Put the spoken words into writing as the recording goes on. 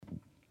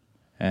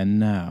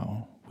And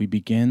now we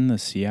begin the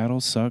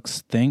Seattle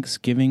Sucks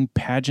Thanksgiving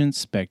Pageant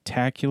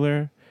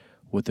Spectacular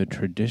with a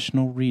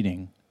traditional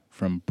reading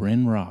from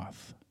Bryn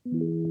Roth.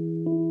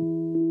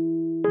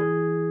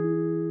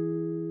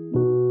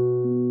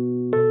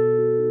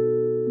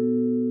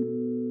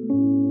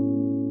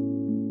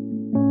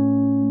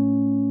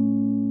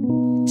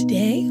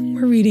 Today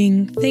we're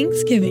reading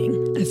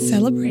Thanksgiving, a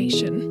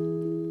Celebration.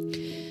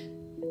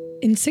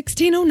 In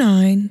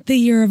 1609, the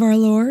year of our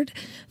Lord,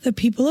 the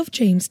people of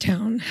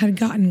Jamestown had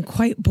gotten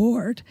quite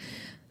bored.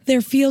 Their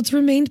fields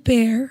remained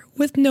bare,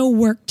 with no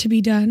work to be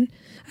done,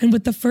 and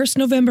with the first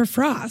November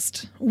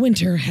frost,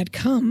 winter had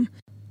come.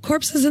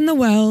 Corpses in the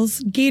wells,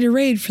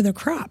 Gatorade for the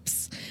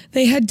crops.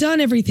 They had done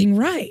everything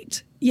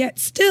right, yet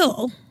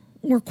still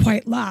were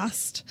quite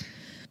lost.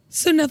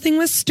 So nothing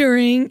was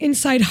stirring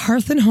inside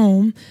hearth and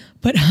home,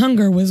 but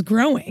hunger was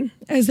growing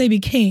as they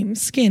became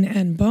skin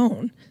and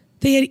bone.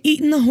 They had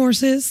eaten the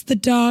horses, the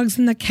dogs,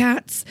 and the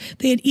cats.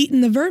 They had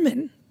eaten the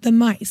vermin, the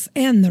mice,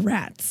 and the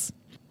rats.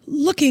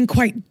 Looking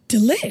quite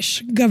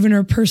delish,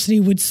 Governor Percy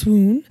would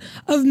swoon,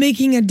 of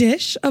making a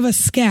dish of a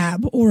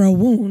scab or a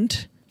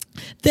wound.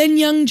 Then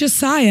young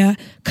Josiah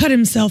cut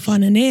himself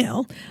on a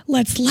nail.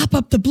 Let's lap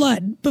up the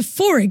blood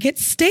before it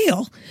gets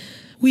stale.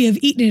 We have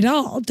eaten it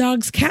all,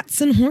 dogs,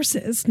 cats, and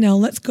horses. Now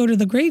let's go to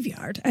the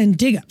graveyard and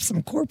dig up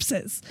some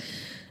corpses.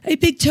 A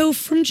big toe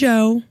from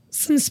Joe,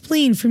 some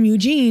spleen from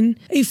Eugene,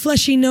 a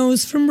fleshy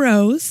nose from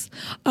Rose,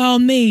 all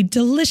made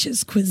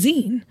delicious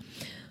cuisine.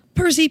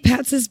 Percy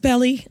pats his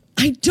belly.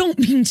 I don't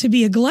mean to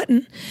be a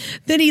glutton.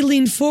 Then he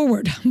leaned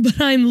forward,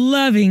 but I'm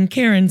loving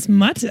Karen's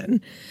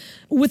mutton.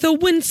 With a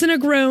wince and a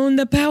groan,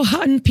 the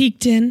Powhatan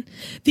peeked in.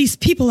 These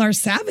people are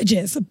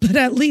savages, but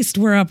at least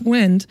we're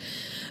upwind.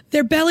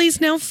 Their bellies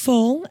now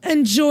full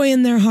and joy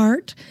in their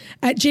heart.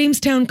 At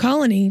Jamestown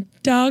Colony,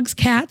 dogs,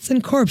 cats,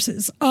 and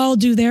corpses all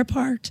do their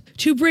part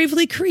to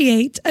bravely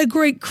create a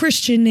great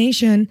Christian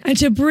nation and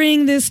to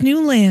bring this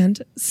new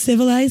land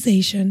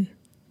civilization.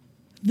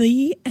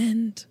 The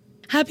end.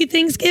 Happy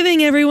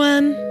Thanksgiving,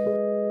 everyone.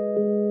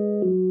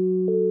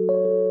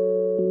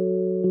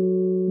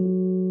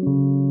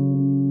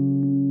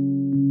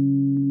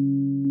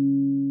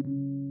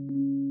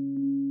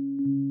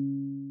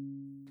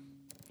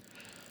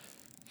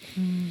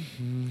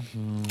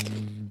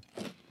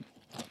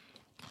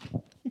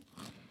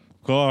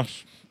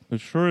 Gosh, it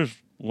sure is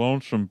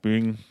lonesome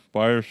being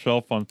by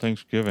yourself on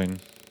Thanksgiving.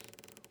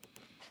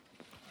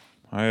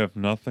 I have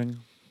nothing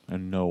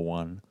and no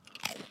one.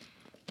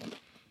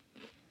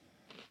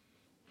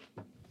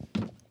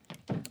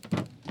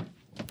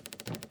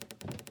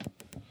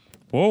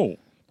 Whoa,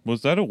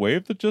 was that a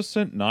wave that just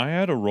sent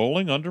Naiad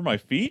a-rolling under my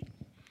feet?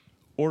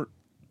 Or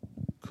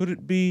could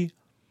it be...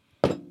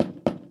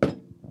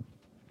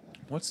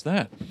 What's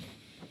that?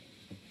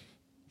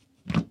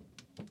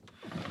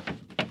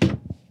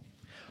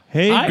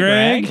 Hey, Hi,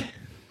 Greg.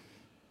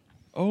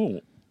 Oh,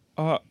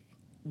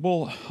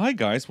 well, hi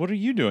guys, what are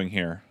you doing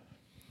here?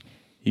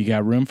 You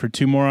got room for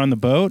two more on the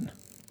boat?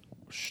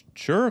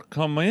 Sure,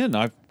 come in.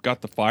 I've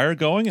got the fire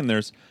going and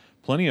there's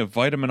plenty of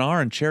vitamin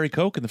R and cherry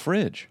Coke in the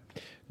fridge.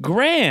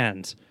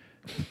 Grand!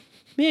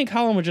 Me and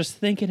Colin were just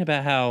thinking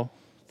about how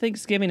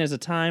Thanksgiving is a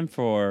time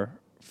for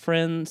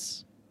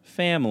friends,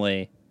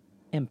 family,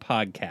 and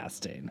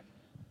podcasting.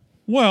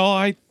 Well,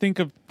 I think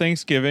of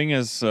Thanksgiving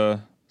as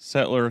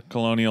settler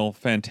colonial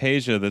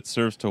fantasia that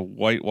serves to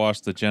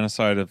whitewash the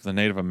genocide of the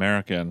Native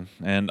American.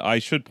 And I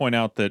should point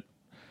out that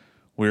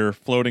we're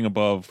floating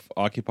above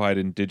occupied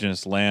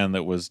indigenous land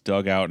that was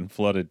dug out and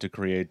flooded to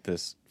create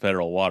this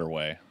federal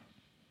waterway.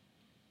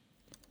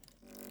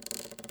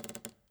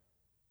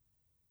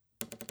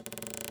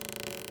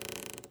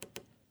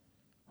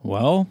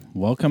 Well,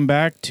 welcome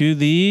back to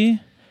the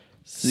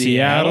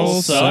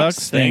Seattle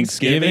Sucks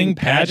Thanksgiving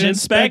Pageant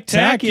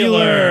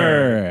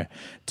Spectacular.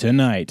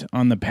 Tonight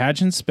on the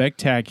Pageant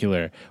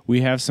Spectacular,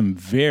 we have some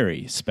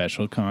very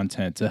special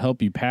content to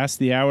help you pass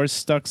the hours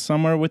stuck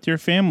somewhere with your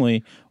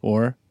family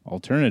or,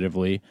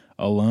 alternatively,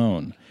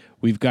 alone.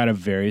 We've got a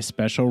very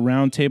special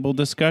roundtable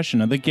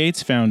discussion of the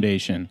Gates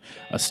Foundation,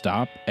 a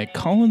stop at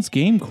Colin's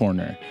Game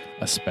Corner,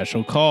 a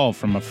special call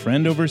from a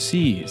friend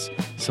overseas,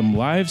 some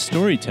live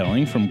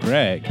storytelling from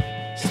Greg.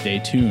 Stay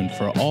tuned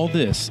for all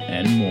this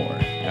and more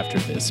after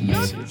this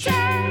message.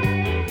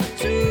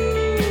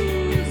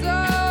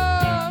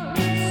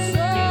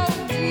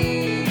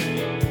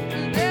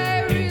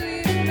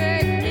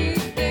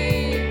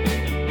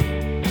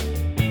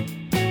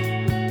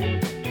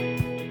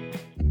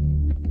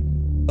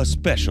 A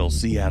special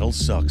Seattle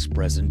Sucks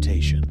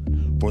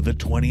presentation for the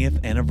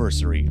 20th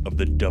anniversary of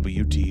the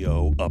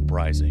WTO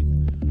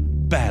Uprising.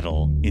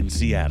 Battle in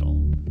Seattle.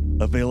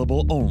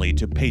 Available only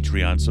to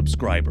Patreon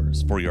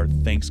subscribers for your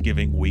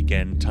Thanksgiving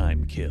weekend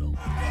time kill.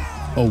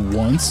 A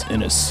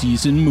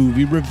once-in-a-season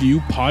movie review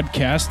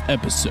podcast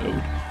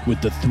episode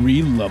with the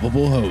three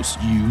lovable hosts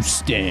you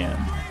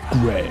stan,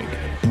 Greg,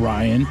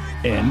 Brian,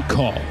 and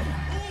Colin.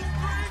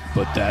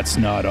 But that's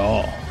not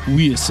all.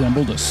 We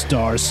assembled a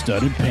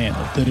star-studded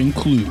panel that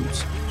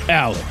includes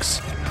Alex,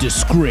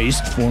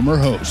 disgraced former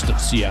host of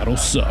Seattle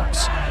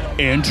Sucks,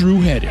 Andrew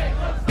Hedden,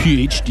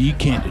 PhD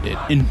candidate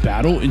in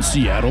Battle in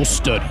Seattle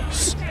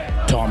Studies.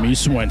 Tommy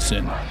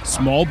Swenson,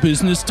 small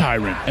business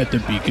tyrant at the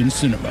Beacon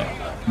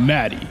Cinema.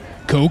 Maddie,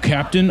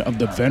 co-captain of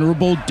the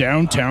venerable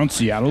Downtown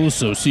Seattle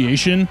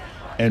Association.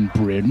 And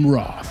Bryn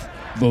Roth,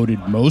 voted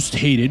most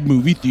hated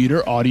movie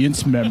theater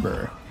audience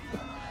member.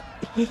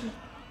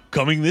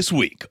 Coming this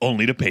week,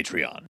 only to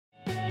Patreon.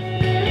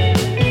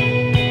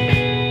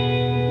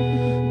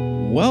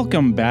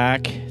 Welcome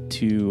back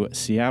to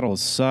Seattle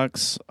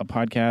Sucks, a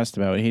podcast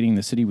about hating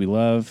the city we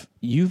love.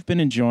 You've been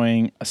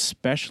enjoying a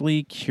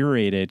specially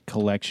curated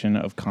collection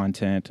of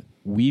content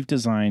we've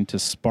designed to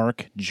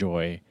spark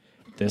joy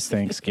this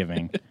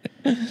Thanksgiving.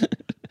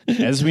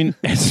 As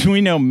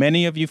we know,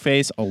 many of you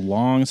face a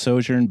long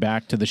sojourn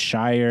back to the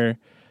Shire,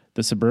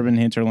 the suburban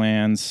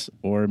hinterlands,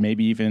 or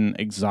maybe even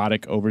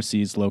exotic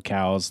overseas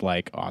locales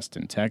like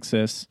Austin,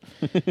 Texas.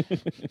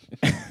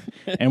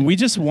 And we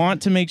just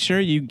want to make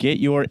sure you get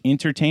your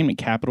entertainment,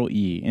 capital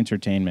E,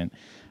 entertainment.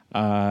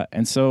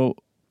 And so,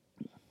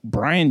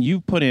 Brian,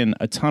 you've put in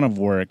a ton of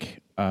work.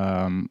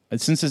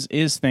 Since this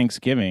is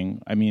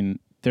Thanksgiving, I mean,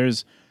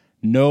 there's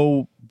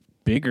no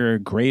bigger,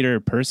 greater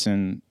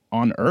person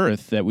on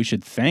earth that we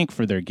should thank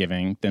for their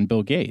giving than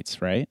Bill Gates,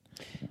 right?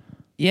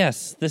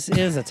 Yes, this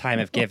is a time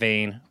of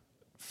giving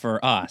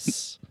for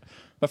us.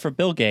 But for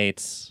Bill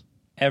Gates,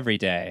 every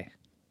day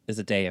is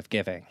a day of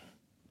giving.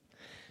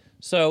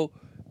 So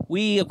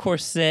we, of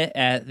course, sit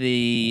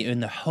in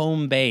the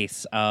home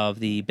base of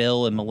the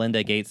Bill and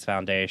Melinda Gates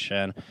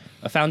Foundation,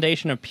 a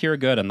foundation of pure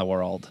good in the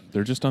world.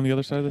 They're just on the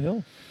other side of the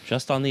hill.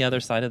 Just on the other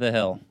side of the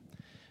hill.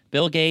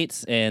 Bill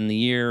Gates, in the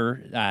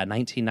year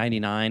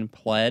 1999,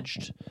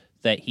 pledged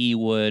that he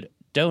would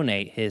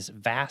donate his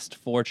vast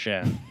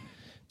fortune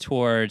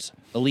towards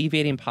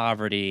alleviating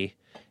poverty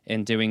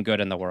and doing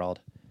good in the world.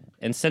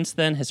 And since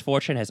then, his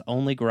fortune has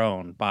only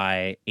grown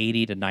by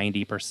 80 to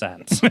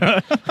 90%.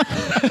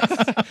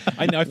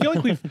 I know. I feel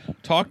like we've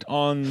talked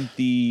on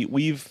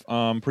we've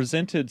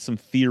presented some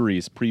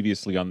theories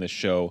previously on this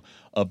show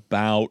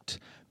about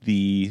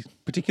the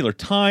particular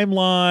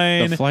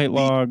timeline, The flight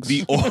logs.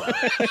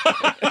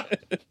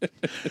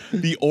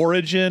 the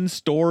origin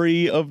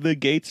story of the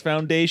Gates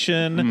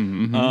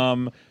Foundation.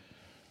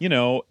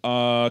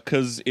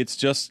 Because it's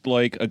just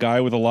like a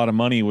guy with a lot of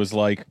money was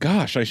like,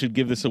 gosh, I should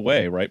give this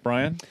away. Right,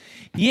 Brian?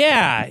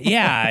 Yeah.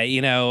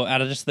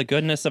 Out of just the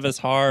goodness of his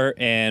heart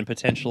and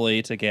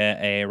potentially to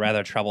get a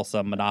rather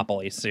troublesome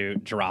monopoly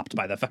suit dropped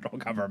by the federal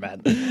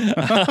government.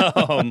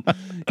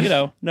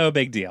 No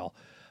big deal.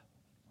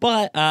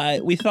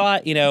 But we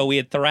thought, we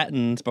had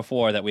threatened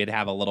before that we'd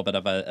have a little bit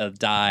of a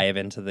dive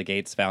into the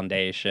Gates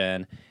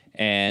Foundation.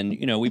 And,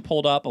 we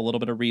pulled up a little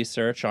bit of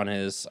research on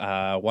his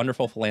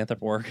wonderful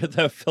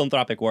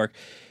philanthropic work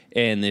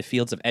in the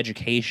fields of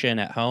education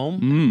at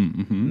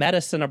home,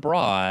 medicine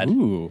abroad,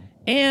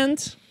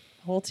 and,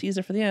 a little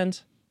teaser for the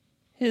end,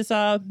 his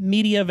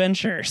media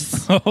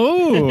ventures.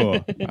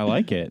 Oh, I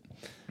like it.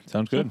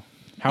 Sounds good.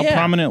 How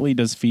prominently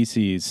does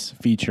feces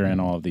feature in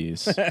all of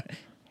these?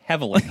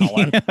 Heavily,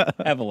 Colin.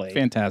 Heavily.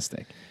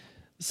 Fantastic.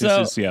 This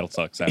is Seattle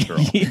Sucks, after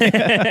all.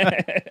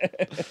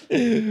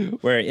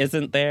 Where it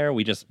isn't there,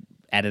 we just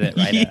edit it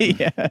right in.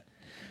 Yeah.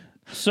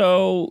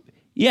 So,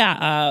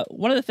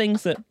 one of the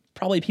things that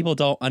probably people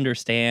don't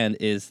understand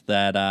is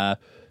that a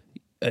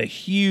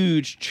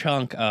huge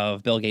chunk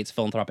of Bill Gates'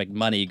 philanthropic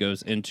money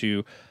goes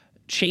into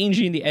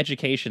changing the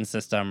education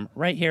system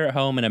right here at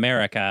home in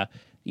America,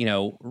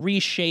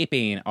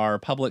 reshaping our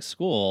public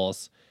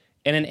schools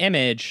in an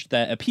image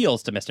that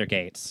appeals to Mr.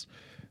 Gates,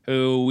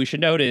 who we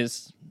should note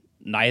is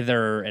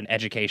neither an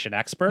education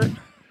expert,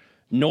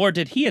 nor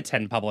did he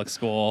attend public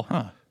school,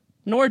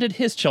 nor did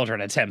his children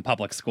attend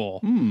public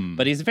school.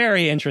 But he's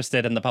very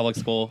interested in the public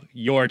school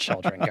your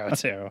children go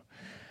to.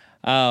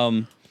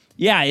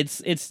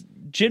 It's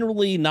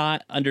generally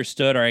not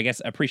understood, or I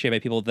guess appreciated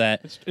by people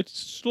that... It's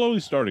slowly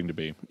starting to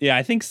be. Yeah,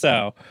 I think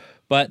so.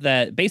 But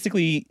that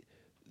basically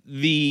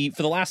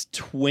for the last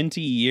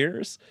 20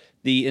 years...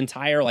 the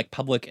entire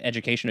public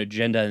education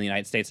agenda in the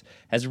United States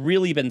has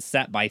really been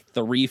set by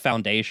three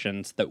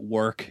foundations that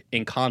work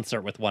in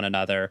concert with one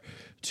another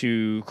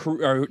to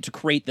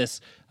create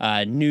this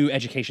new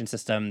education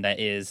system that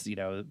is,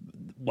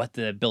 what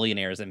the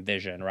billionaires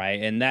envision,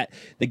 right? And that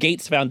the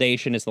Gates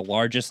Foundation is the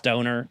largest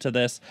donor to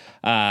this.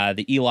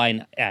 The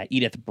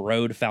Edith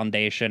Broad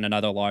Foundation,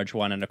 another large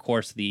one, and of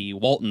course the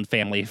Walton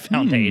Family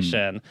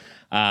Foundation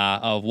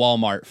of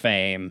Walmart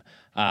fame.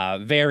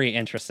 Very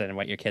interested in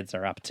what your kids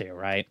are up to,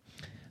 right?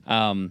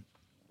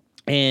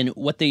 And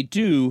what they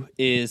do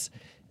is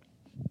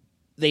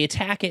they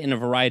attack it in a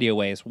variety of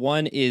ways.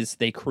 One is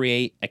they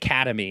create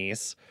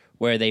academies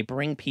where they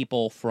bring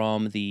people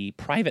from the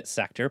private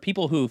sector,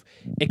 people who've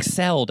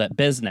excelled at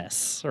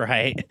business,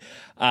 right,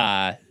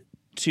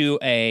 to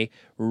a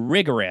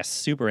rigorous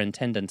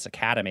superintendent's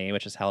academy,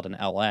 which is held in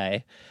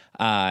L.A.,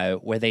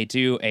 where they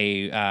do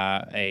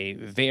a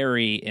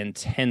very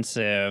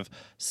intensive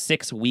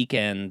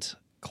 6-weekend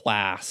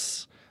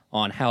class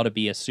on how to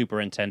be a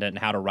superintendent and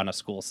how to run a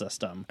school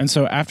system. And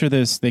so after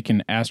this, they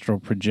can astral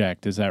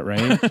project. Is that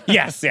right?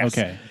 Yes.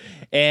 Okay.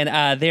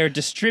 And they're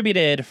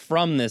distributed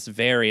from this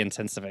very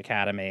intensive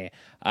academy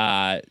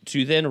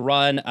to then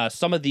run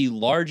some of the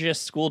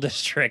largest school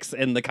districts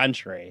in the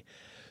country.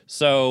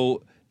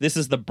 So this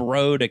is the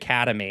Broad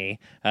Academy,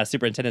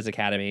 Superintendent's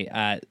Academy.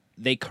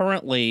 They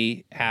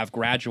currently have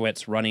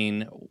graduates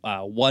running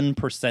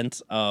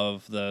 1%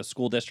 of the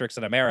school districts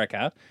in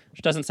America,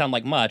 which doesn't sound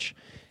like much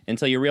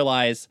until you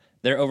realize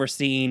they're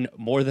overseeing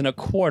more than a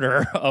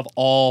quarter of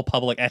all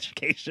publicly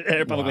educated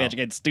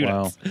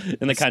students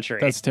in the country.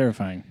 That's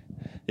terrifying.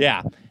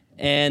 Yeah.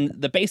 And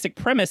the basic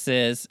premise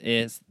is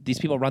these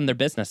people run their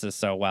businesses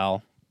so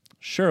well,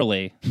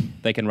 surely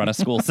they can run a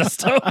school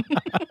system.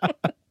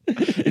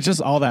 It's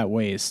just all that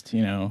waste,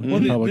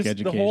 public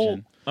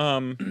education.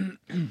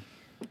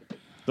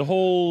 The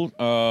whole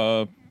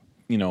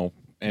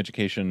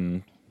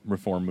education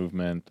reform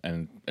movement,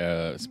 and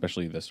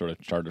especially the sort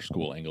of charter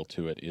school angle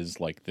to it, is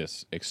like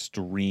this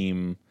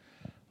extreme.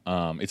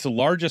 It's the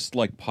largest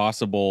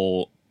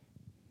possible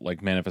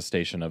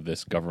manifestation of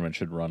this government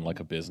should run like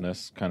a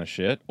business kind of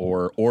shit,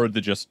 or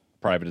the just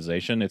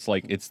privatization.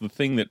 It's the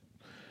thing that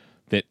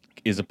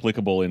is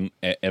applicable in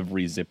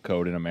every zip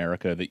code in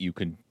America that you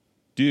can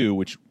do,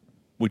 which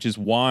is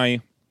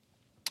why.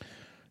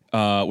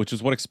 Which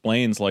is what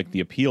explains the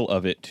appeal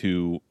of it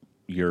to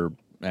your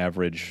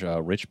average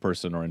rich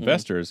person or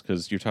investors,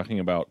 because you're talking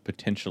about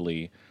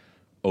potentially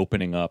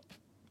opening up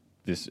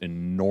this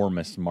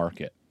enormous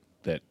market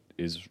that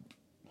is,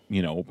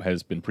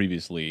 has been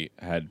previously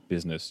had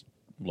business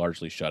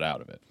largely shut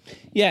out of it.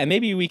 Yeah,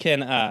 maybe we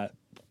can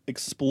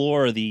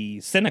explore the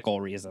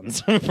cynical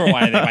reasons for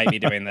why they might be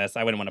doing this.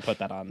 I wouldn't want to put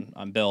that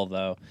on Bill,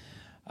 though.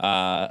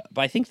 But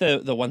I think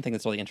the one thing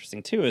that's really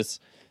interesting, too, is,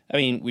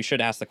 we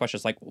should ask the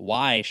questions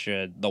why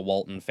should the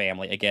Walton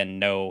family, again,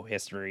 no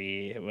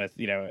history with,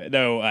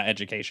 no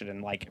education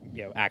and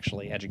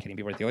actually educating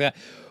people or anything like that,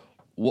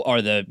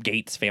 or the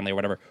Gates family or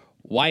whatever,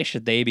 why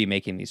should they be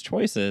making these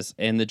choices?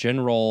 And the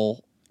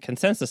general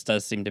consensus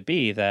does seem to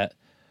be that,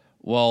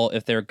 well,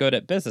 if they're good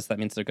at business, that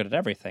means they're good at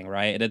everything,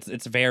 right? And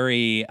it's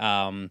very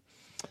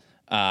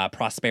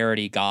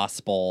prosperity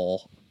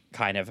gospel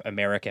kind of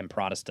American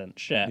Protestant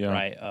shit,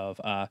 right?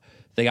 Of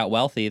they got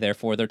wealthy,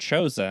 therefore they're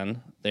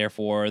chosen,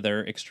 therefore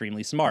they're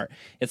extremely smart.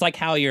 It's like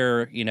how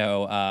your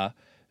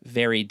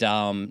very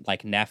dumb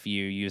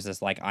nephew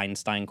uses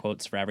Einstein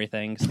quotes for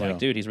everything. So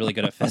dude, he's really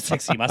good at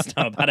physics. He must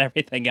know about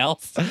everything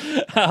else.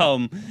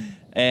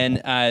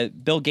 And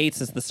Bill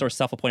Gates is this sort of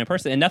self-appointed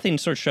person, and nothing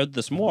sort of showed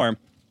this more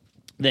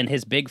than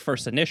his big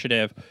first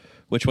initiative,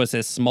 which was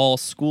his small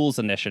schools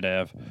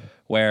initiative,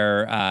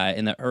 where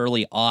in the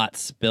early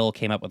aughts, Bill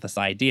came up with this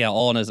idea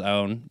all on his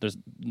own. There's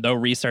no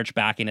research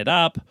backing it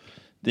up.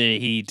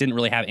 He didn't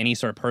really have any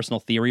sort of personal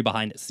theory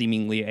behind it,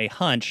 seemingly a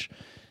hunch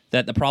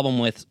that the problem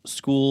with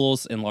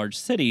schools in large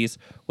cities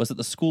was that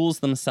the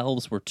schools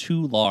themselves were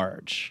too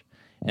large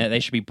and that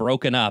they should be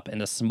broken up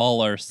into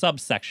smaller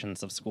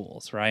subsections of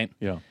schools, right?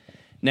 Yeah.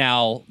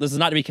 Now, this is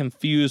not to be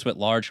confused with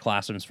large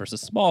classrooms versus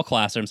small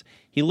classrooms.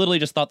 He literally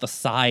just thought the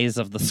size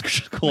of the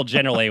school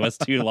generally was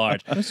too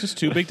large. It's just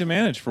too big to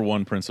manage for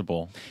one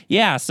principal.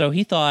 Yeah, so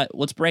he thought,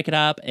 let's break it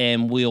up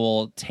and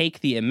we'll take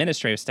the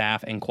administrative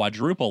staff and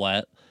quadruple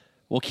it.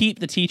 We'll keep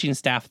the teaching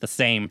staff the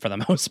same for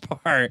the most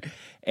part,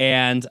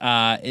 and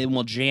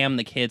we'll jam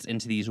the kids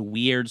into these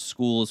weird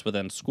schools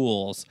within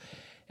schools.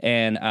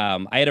 And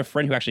I had a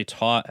friend who actually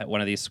taught at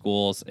one of these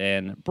schools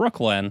in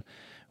Brooklyn,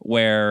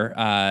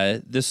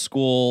 where this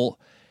school,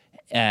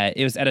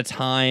 it was at a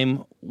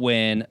time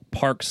when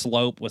Park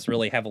Slope was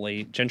really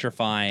heavily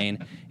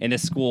gentrifying, and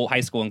this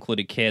high school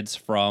included kids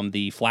from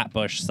the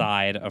Flatbush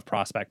side of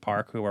Prospect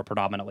Park who were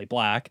predominantly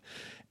black,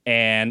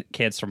 and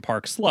kids from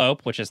Park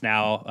Slope, which is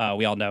now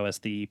we all know as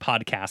the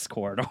podcast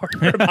corridor,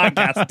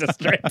 podcast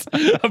district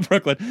of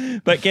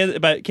Brooklyn, but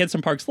kids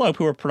from Park Slope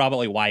who were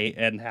predominantly white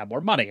and had more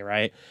money,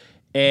 right?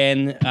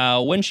 And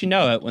wouldn't you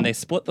know it, when they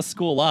split the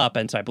school up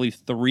into, I believe,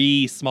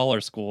 3 smaller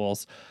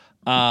schools,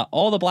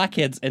 all the black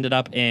kids ended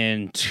up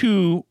in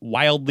 2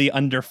 wildly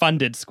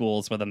underfunded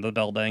schools within the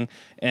building,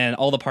 and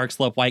all the Park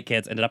Slope white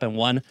kids ended up in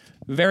one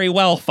very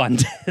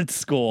well-funded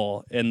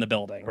school in the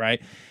building,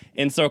 right?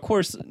 And so, of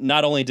course,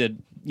 not only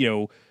did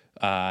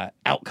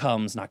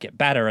outcomes not get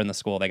better in the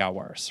school, they got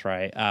worse,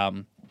 right?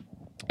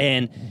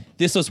 And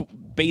this was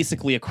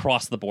basically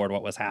across the board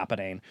what was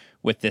happening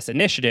with this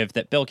initiative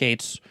that Bill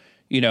Gates,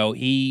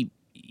 he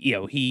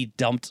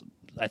dumped,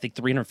 I think,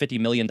 $350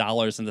 million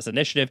in this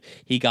initiative.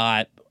 He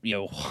got,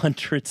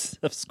 hundreds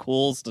of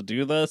schools to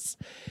do this.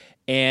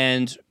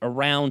 And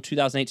around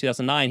 2008,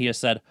 2009, he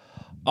just said,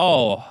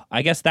 oh,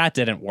 I guess that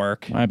didn't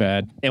work. My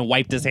bad. And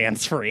wiped his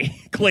hands free,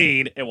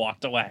 clean, and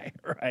walked away,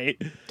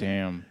 right?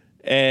 Damn.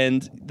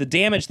 And the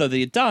damage, though, that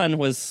he had done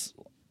was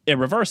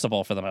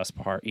irreversible for the most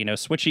part.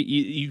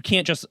 You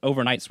can't just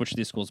overnight switch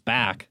these schools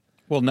back.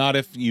 Well, not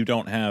if you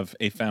don't have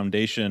a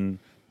foundation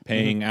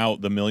paying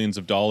out the millions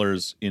of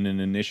dollars in an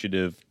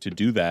initiative to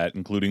do that,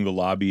 including the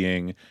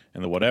lobbying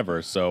and the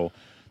whatever. So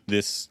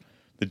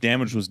the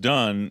damage was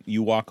done,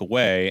 you walk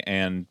away,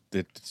 and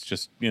it's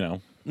just,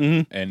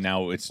 and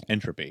now it's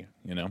entropy.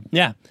 You know.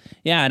 Yeah.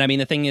 And I mean,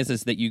 the thing is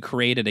that you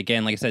created,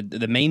 again, like I said,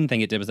 the main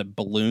thing it did was it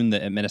ballooned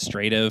the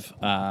administrative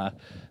the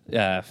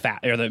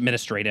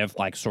administrative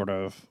like sort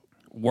of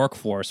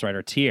workforce, right,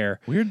 or tier.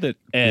 Weird that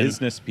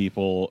business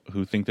people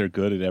who think they're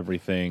good at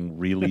everything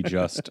really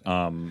just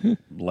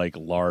like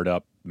lard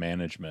up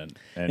management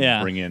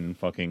and bring in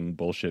fucking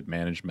bullshit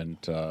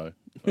management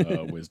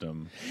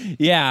wisdom.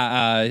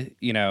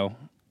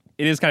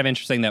 It is kind of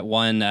interesting that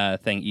one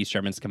thing East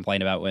Germans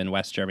complained about when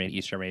West Germany and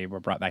East Germany were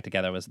brought back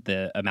together was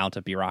the amount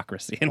of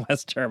bureaucracy in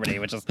West Germany,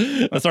 which is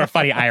a sort of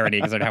funny irony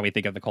because of how we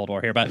think of the Cold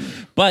War here.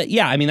 But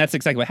yeah, I mean, that's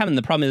exactly what happened.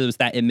 The problem is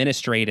that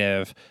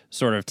administrative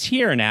sort of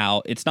tier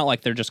now, it's not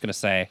like they're just going to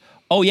say,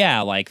 oh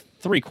yeah, like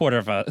three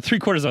quarters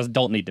of us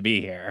don't need to be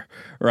here,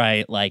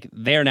 right? Like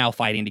they're now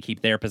fighting to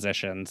keep their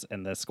positions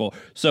in this school.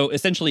 So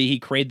essentially he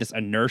created this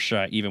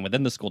inertia even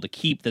within the school to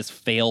keep this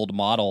failed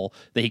model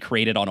that he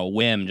created on a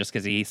whim just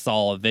because he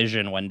saw a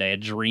vision one day, a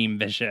dream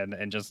vision,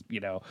 and just,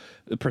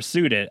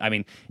 pursued it. I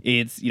mean,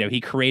 it's,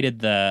 he created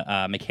the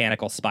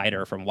mechanical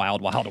spider from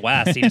Wild Wild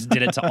West. He just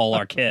did it to all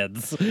our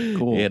kids.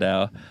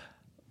 Cool.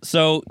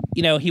 So,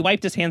 he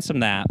wiped his hands from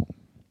that.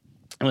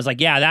 And was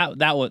like, yeah,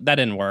 that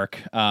didn't work.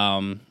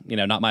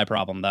 Not my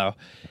problem though.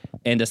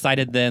 And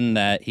decided then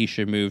that he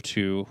should move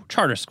to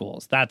charter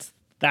schools. That's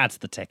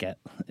the ticket.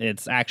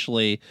 It's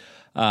actually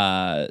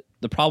the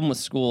problem with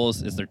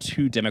schools is they're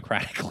too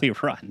democratically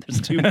run.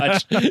 There's too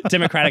much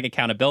democratic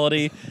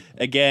accountability.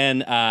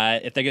 Again,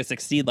 if they're going to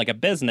succeed like a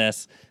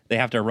business, they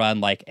have to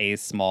run like a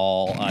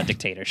small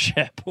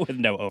dictatorship with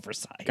no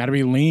oversight. Got to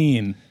be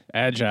lean,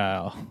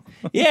 agile.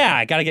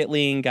 Yeah, got to get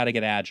lean, got to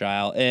get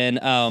agile.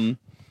 And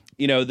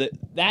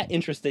that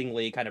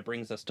interestingly kind of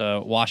brings us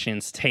to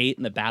Washington State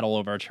and the battle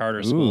over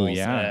charter schools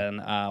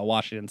in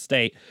Washington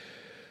State,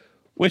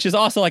 which is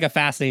also like a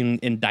fascinating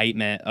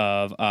indictment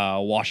of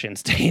Washington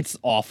State's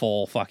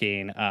awful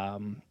fucking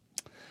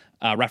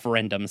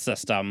referendum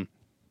system.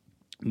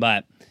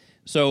 But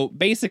so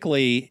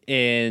basically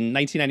in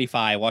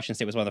 1995, Washington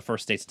State was one of the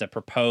first states to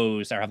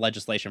propose or have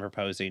legislation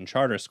proposing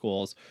charter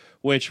schools,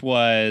 which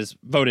was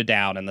voted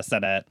down in the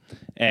Senate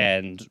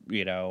and,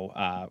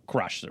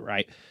 crushed,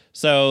 right?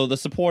 So the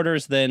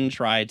supporters then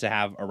tried to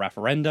have a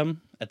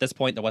referendum. At this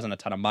point, there wasn't a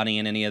ton of money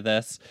in any of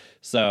this,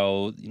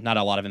 so not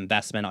a lot of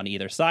investment on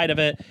either side of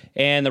it.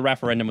 And the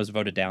referendum was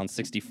voted down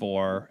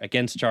 64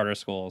 against charter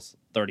schools,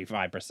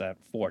 35%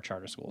 for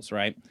charter schools,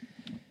 right?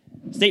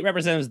 State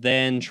representatives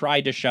then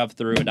tried to shove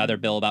through another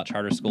bill about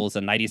charter schools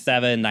in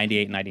 97,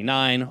 98,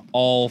 99,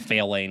 all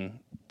failing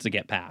to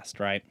get passed,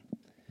 right?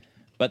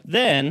 But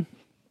then,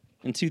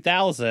 in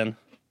 2000,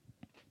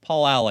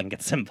 Paul Allen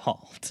gets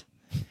involved.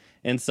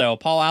 And so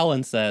Paul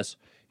Allen says,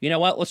 you know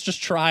what, let's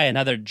just try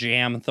another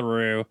jam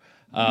through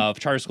of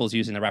charter schools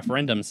using the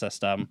referendum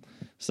system.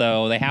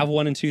 So they have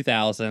one in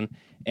 2000,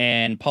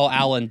 and Paul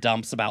Allen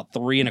dumps about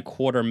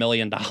 $3.25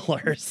 million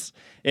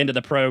into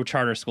the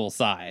pro-charter school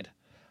side.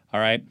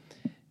 All right?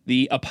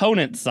 The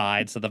opponent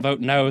side, so the vote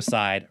no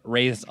side,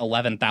 raised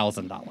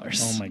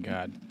 $11,000. Oh, my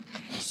God.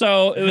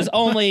 So it was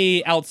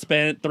only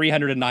outspent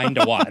 309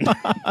 to 1.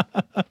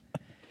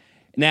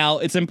 Now,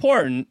 it's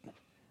important,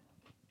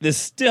 this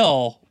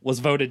still was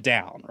voted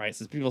down, right?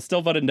 So people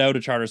still voted no to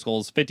charter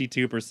schools, 52%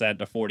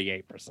 to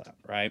 48%,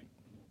 right?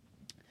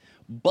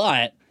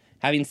 But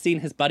having seen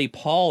his buddy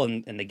Paul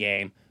in the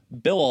game,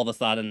 Bill all of a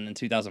sudden in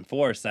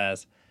 2004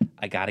 says,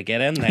 I got to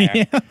get in there.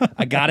 Yeah.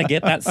 I got to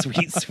get that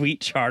sweet,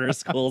 sweet charter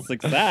school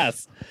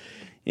success.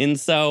 And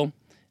so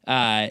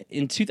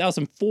in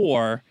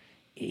 2004,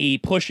 he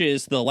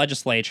pushes the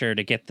legislature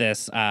to get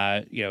this,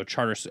 another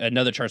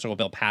charter school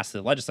bill passed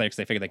the legislature because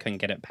they figured they couldn't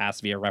get it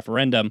passed via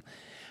referendum.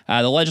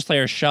 The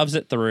legislature shoves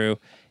it through,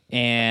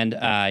 and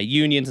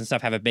unions and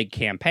stuff have a big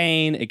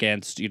campaign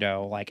against,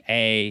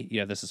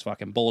 this is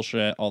fucking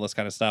bullshit, all this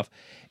kind of stuff.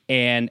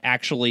 And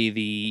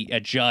actually, a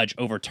judge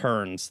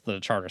overturns the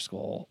charter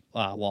school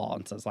law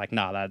and says,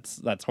 nah,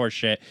 that's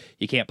horseshit.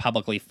 You can't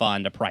publicly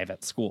fund a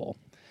private school.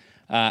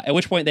 At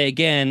which point they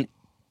again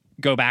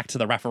go back to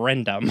the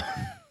referendum.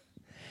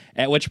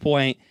 At which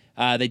point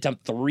they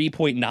dumped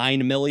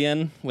 $3.9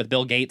 million, with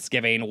Bill Gates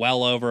giving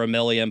well over $1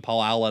 million,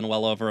 Paul Allen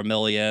well over $1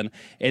 million,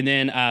 and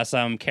then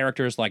some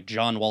characters like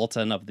John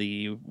Walton of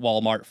the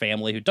Walmart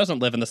family, who doesn't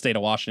live in the state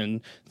of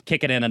Washington,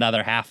 kicking in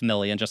another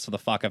 $500,000 just for the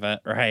fuck of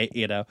it, right?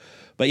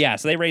 But yeah,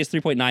 so they raised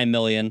 $3.9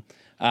 million.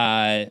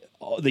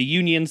 The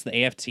unions,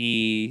 the AFT,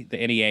 the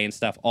NEA and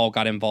stuff all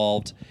got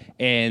involved,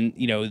 and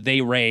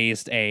they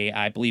raised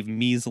I believe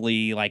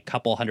measly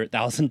couple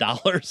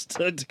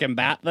 $100,000 to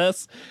combat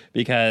this,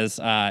 because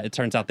it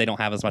turns out they don't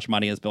have as much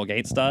money as Bill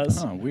Gates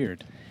does. Oh,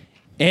 weird.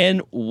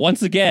 And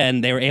once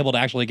again, they were able to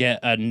actually get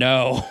a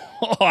no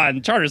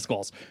on charter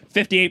schools,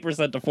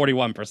 58% to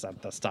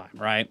 41% this time,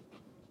 right?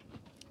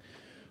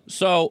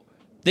 So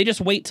they just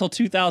wait till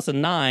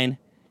 2009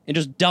 and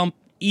just dump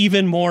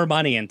even more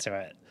money into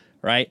it.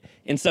 Right.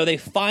 And so they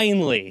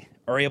finally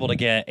are able to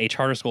get a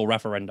charter school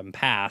referendum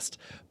passed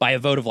by a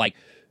vote of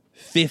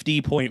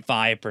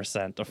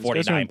 50.5% to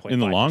 49.5%. In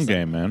the long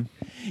game, man.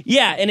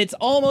 Yeah, and it's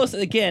almost,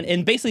 again,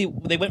 and basically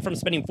they went from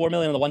spending $4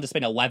 million on the one to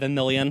spending $11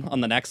 million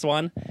on the next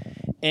one.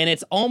 And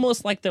it's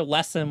almost like their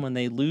lesson when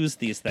they lose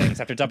these things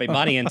after dumping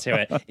money into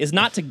it is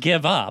not to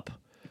give up,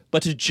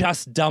 but to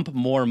just dump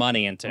more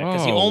money into it.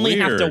 Because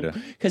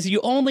you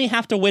only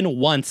have to win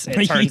once,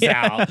 it turns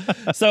out.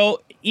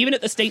 So even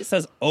if the state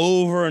says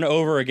over and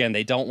over again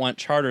they don't want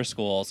charter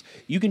schools,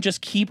 you can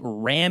just keep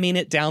ramming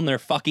it down their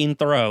fucking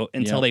throat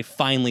until they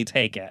finally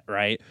take it,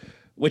 right?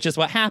 Which is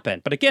what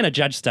happened. But again, a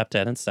judge stepped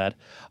in and said,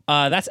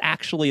 that's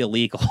actually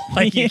illegal.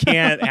 Like, you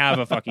can't have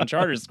a fucking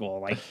charter school.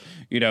 Like,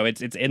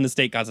 it's in the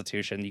state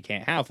constitution. You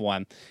can't have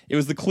one. It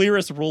was the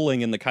clearest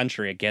ruling in the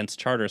country against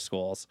charter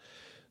schools.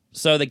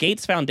 So the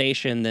Gates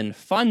Foundation then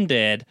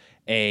funded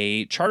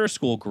a charter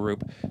school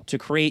group to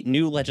create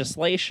new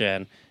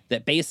legislation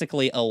that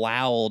basically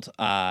allowed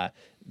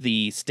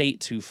the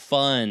state to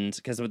fund,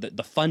 because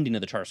the funding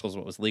of the charter schools,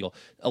 what was legal,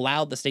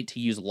 allowed the state to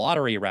use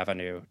lottery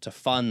revenue to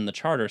fund the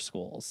charter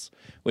schools,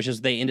 which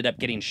is they ended up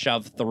getting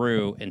shoved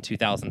through in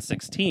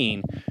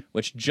 2016,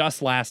 which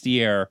just last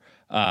year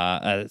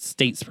a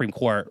state Supreme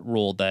Court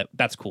ruled that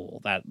that's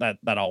cool,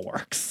 that all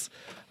works.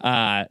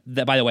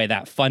 That, by the way,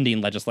 that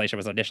funding legislation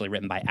was initially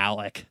written by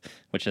ALEC,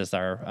 which is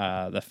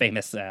the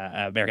famous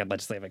American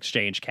Legislative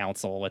Exchange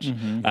Council, which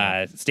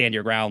stand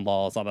your ground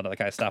laws, all that other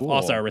kind of stuff. Cool.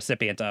 Also a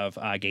recipient of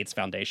Gates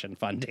Foundation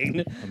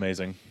funding.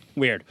 Amazing.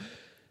 Weird.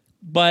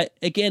 But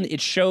again,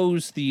 it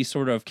shows the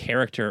sort of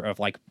character of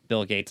like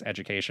Bill Gates'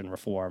 education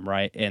reform,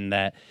 right? In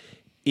that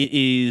it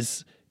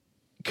is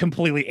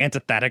completely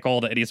antithetical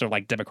to any sort of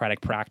like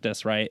democratic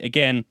practice, right?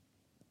 Again,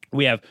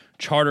 we have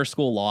charter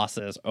school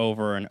losses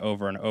over and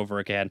over and over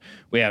again.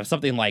 We have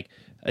something like,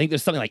 I think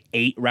there's something like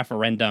 8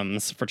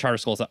 referendums for charter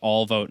schools that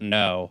all vote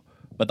no,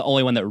 but the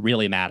only one that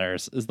really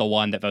matters is the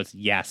one that votes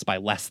yes by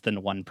less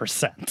than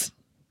 1%,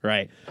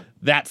 right?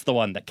 That's the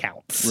one that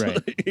counts,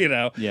 right?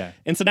 Yeah.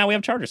 And so now we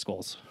have charter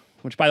schools,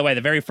 which, by the way,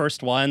 the very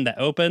first one that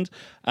opened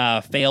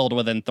failed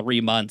within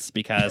 3 months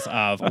because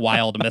of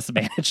wild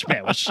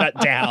mismanagement. Was shut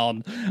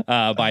down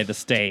by the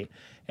state.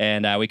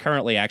 And we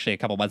currently, actually, a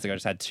couple months ago,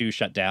 just had 2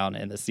 shut down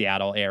in the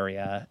Seattle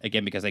area,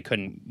 again, because they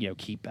couldn't,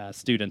 keep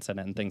students in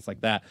it and things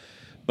like that.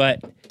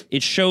 But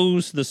it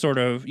shows the sort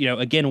of,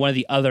 again, one of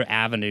the other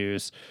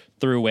avenues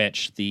through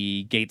which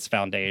the Gates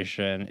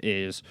Foundation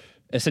is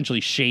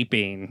essentially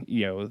shaping,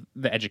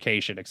 the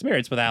education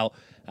experience without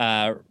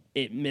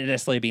it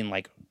necessarily being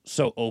like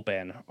so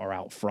open or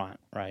out front,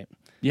 right?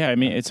 Yeah, I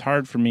mean, it's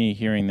hard for me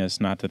hearing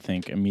this not to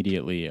think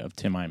immediately of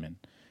Tim Eyman.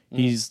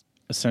 He's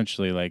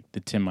essentially like the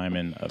Tim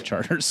Eyman of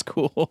charter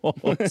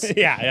schools.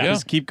 Yeah.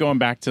 Just keep going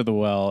back to the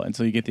well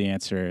until you get the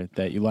answer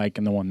that you like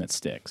and the one that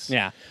sticks.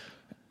 Yeah.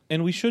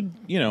 And we should,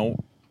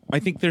 I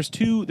think there's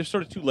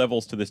sort of 2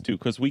 levels to this too,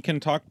 because we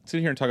can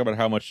sit here and talk about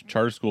how much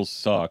charter schools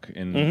suck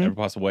in every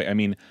possible way. I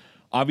mean,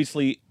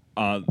 obviously,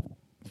 the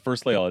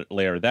first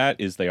layer of that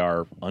is they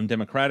are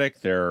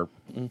undemocratic. They're,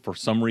 for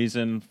some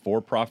reason,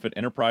 for-profit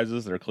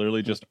enterprises. They're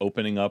clearly just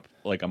opening up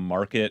like a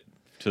market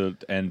to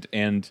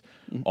and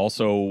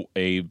also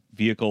a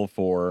vehicle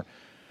for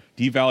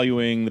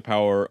devaluing the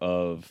power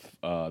of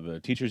the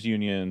teachers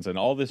unions and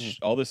all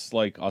this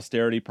like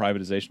austerity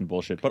privatization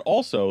bullshit. But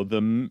also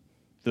the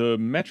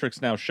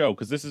metrics now show,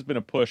 because this has been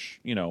a push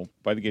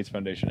by the Gates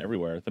Foundation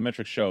everywhere. The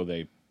metrics show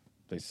they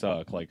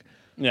suck. Like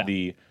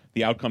the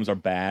outcomes are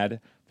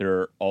bad.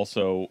 They're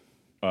also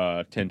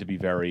tend to be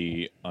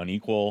very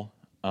unequal.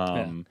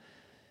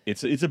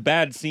 It's a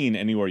bad scene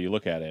anywhere you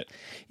look at it.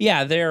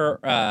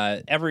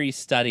 Yeah, every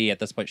study at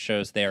this point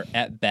shows they're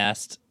at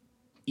best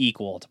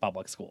equal to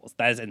public schools.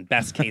 That is in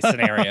best case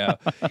scenario.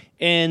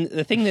 And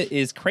the thing that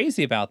is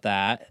crazy about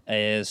that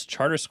is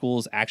charter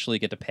schools actually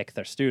get to pick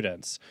their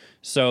students.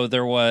 So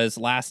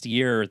last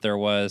year there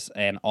was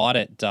an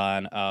audit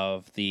done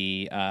of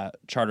the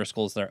charter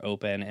schools that are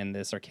open in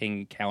this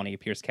King County,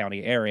 Pierce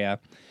County area.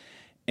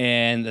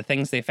 And the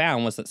things they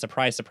found was that,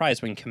 surprise,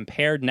 surprise, when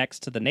compared next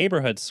to the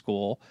neighborhood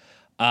school,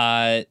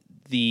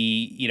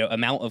 the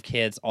amount of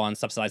kids on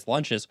subsidized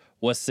lunches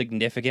was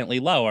significantly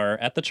lower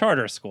at the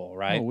charter school,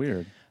 right? Oh,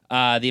 weird.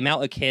 The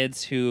amount of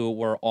kids who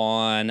were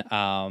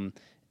on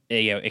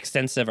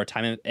extensive or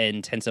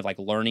time-intensive like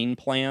learning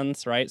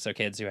plans, right? So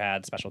kids who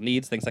had special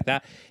needs, things like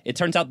that. It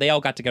turns out they all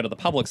got to go to the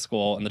public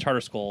school, and the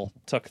charter school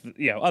took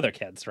other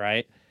kids,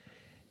 right?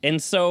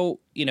 And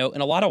so, in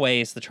a lot of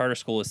ways, the charter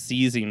school is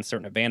seizing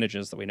certain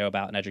advantages that we know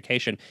about in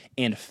education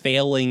and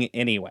failing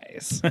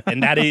anyways.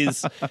 And that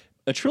is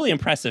a truly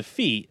impressive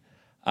feat,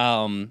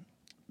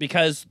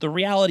 because the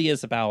reality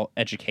is about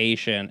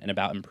education and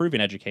about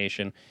improving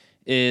education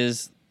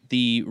is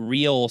the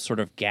real sort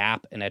of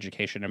gap in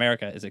education in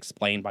America is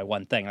explained by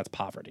one thing, that's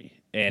poverty.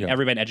 And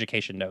everybody in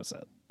education knows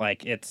it.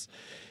 Like,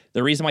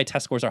 the reason why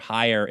test scores are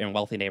higher in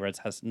wealthy neighborhoods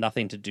has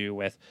nothing to do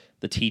with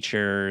the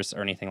teachers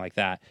or anything like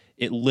that.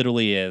 It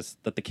literally is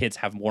that the kids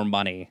have more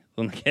money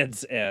than the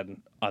kids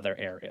in other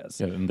areas.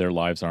 Yeah, and their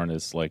lives aren't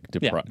as like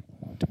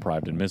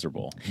deprived and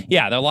miserable.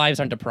 Yeah, their lives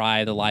aren't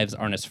deprived. Their lives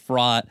aren't as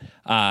fraught.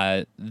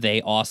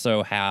 They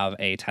also have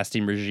a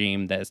testing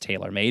regime that is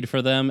tailor-made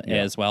for them,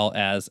 as well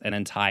as an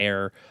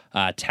entire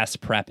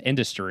test prep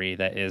industry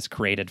that is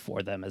created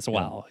for them as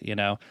well. You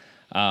know,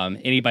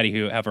 anybody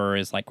who ever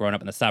is like grown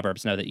up in the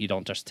suburbs know that you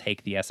don't just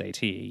take the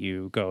SAT.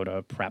 You go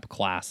to prep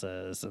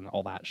classes and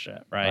all that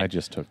shit, right? I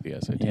just took the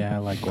SAT. Yeah,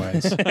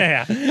 likewise.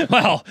 Yeah.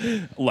 Well,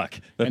 look,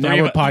 the And now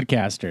we're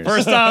podcasters.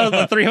 First off,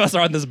 the three of us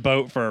are on this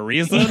boat for a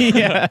reason.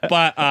 Yeah.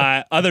 But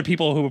other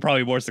people who were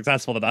probably more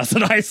successful than us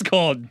in high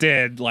school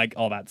did like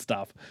all that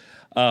stuff.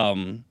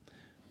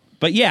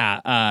 But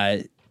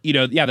yeah,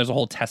 there's a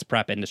whole test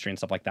prep industry and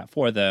stuff like that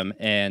for them.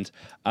 And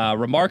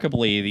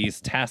remarkably,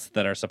 these tests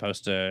that are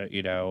supposed to,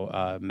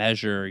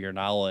 measure your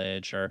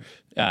knowledge or,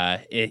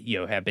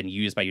 have been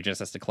used by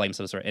eugenicists to claim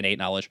some sort of innate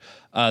knowledge.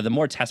 The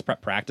more test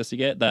prep practice you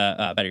get,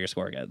 the better your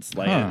score gets.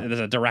 Like, there's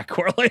a direct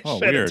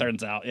correlation, it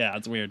turns out. Yeah,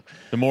 it's weird.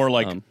 The more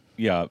like,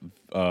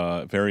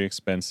 very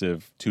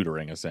expensive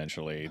tutoring,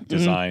 essentially,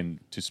 designed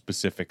to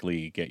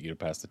specifically get you to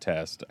pass the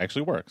test,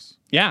 actually works.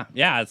 Yeah,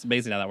 it's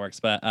amazing how that works.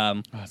 But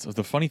so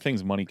the funny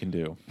things money can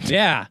do.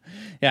 Yeah,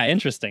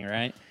 interesting,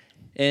 right?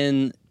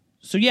 And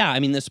so, I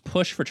mean, this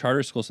push for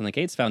charter schools from the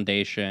Gates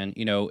Foundation,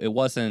 it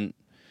wasn't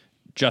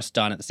just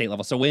done at the state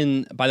level. So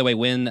when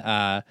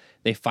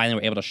they finally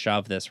were able to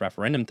shove this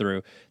referendum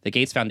through, the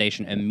Gates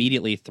Foundation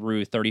immediately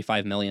threw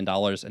 $35 million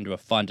into a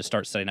fund to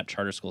start setting up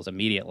charter schools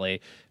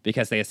immediately,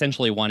 because they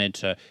essentially wanted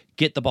to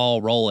get the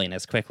ball rolling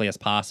as quickly as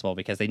possible,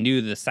 because they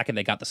knew the second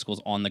they got the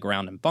schools on the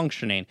ground and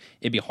functioning,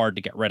 it'd be hard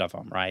to get rid of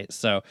them, right?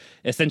 So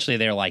essentially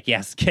they're like,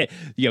 yes, get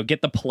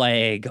the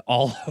plague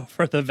all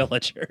over the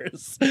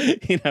villagers,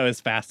 as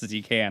fast as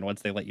you can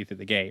once they let you through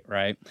the gate,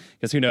 right?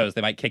 Because who knows,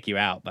 they might kick you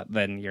out, but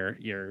then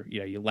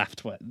you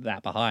left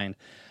that behind.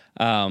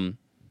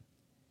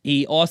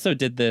 He also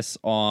did this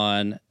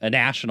on a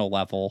national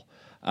level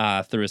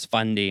through his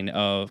funding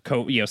of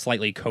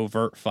slightly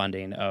covert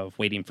funding of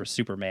Waiting for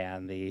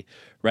Superman, the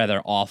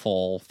rather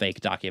awful fake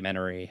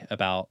documentary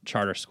about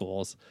charter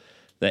schools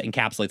that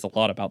encapsulates a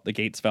lot about the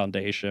Gates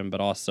Foundation,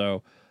 but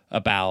also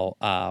about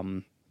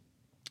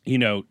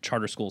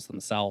charter schools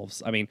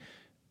themselves. I mean,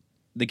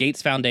 the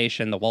Gates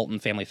Foundation, the Walton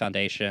Family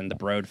Foundation, the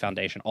Broad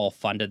Foundation all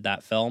funded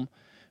that film.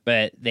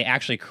 But they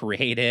actually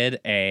created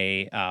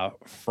a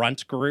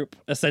front group,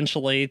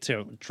 essentially,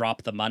 to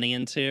drop the money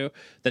into,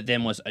 that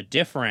then was a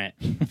different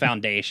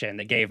foundation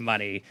that gave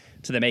money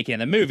to the making of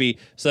the movie.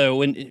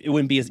 So it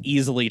wouldn't be as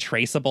easily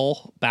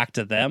traceable back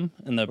to them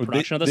in the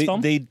production of this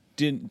film.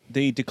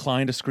 They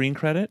declined a screen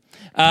credit?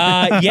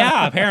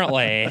 Yeah,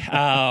 apparently.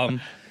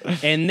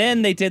 And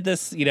then they did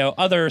this,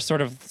 other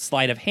sort of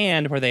sleight of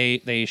hand where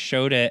they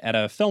showed it at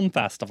a film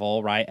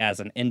festival, right, as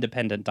an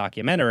independent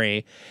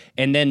documentary.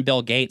 And then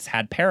Bill Gates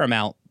had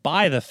Paramount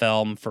buy the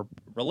film for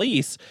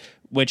release,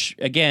 which,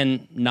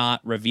 again, not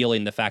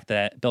revealing the fact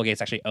that Bill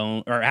Gates actually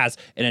has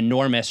an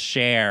enormous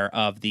share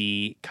of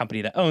the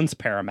company that owns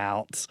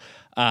Paramount.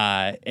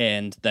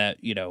 And that,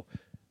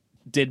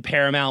 did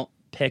Paramount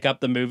pick up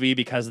the movie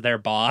because their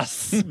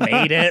boss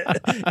made it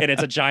and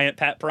it's a giant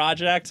pet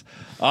project?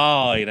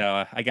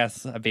 I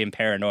guess I'm being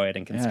paranoid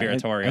and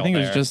conspiratorial. I think it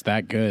was just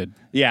that good.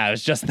 Yeah, it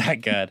was just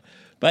that good.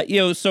 But,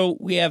 so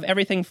we have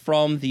everything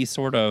from the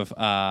sort of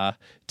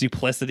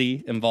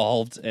duplicity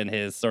involved in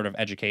his sort of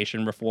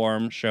education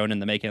reform shown in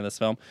the making of this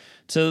film,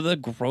 to the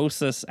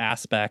grossest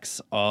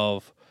aspects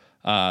of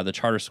the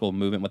charter school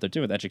movement, what they're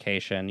doing with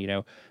education.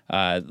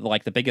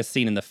 Like the biggest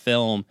scene in the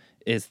film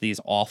is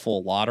these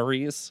awful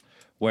lotteries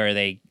where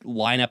they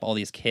line up all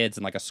these kids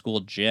in like a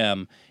school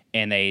gym,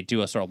 and they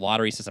do a sort of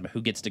lottery system of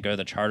who gets to go to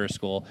the charter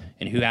school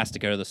and who has to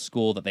go to the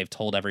school that they've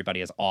told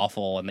everybody is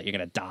awful and that you're going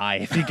to die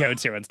if you go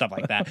to, and stuff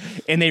like that.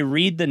 And they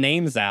read the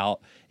names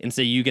out, and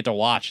so you get to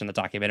watch in the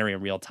documentary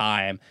in real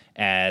time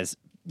as,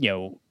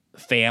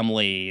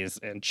 families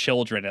and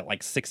children at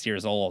like 6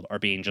 years old are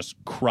being just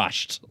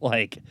crushed,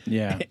 like,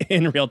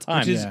 in real time.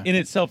 Which is in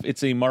itself,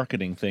 it's a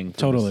marketing thing.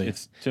 Totally.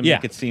 It's to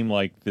make it seem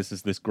like this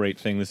is this great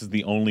thing. This is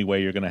the only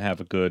way you're going to have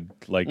a good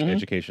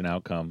education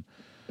outcome.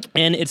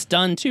 And it's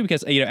done too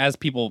because, as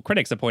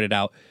critics have pointed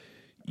out,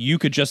 you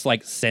could just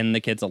like send the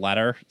kids a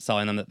letter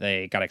telling them that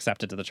they got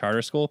accepted to the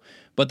charter school,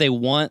 but they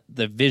want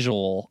the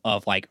visual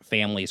of like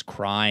families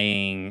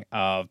crying,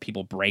 of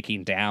people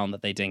breaking down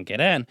that they didn't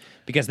get in,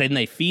 because then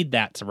they feed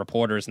that to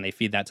reporters and they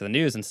feed that to the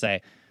news and say,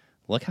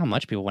 look how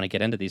much people want to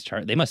get into these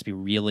charts. They must be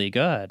really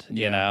good,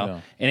 you know?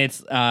 Yeah. And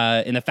it's,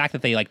 and the fact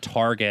that they like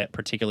target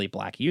particularly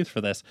black youth for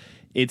this,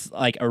 it's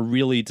like a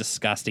really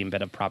disgusting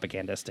bit of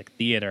propagandistic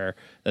theater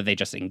that they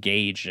just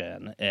engage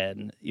in,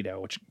 and,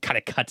 which kind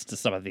of cuts to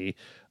some of the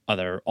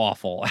other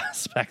awful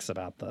aspects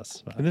about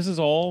this. And this is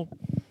all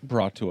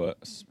brought to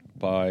us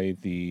by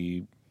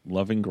the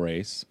loving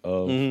grace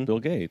of Bill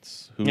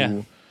Gates, who,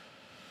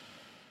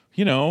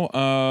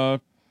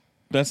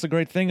 that's the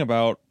great thing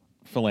about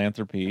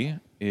philanthropy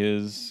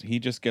is he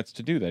just gets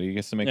to do that. He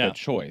gets to make that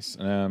choice.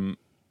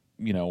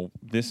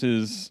 This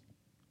is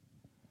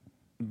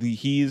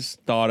he's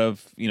thought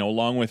of,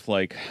 along with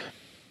like,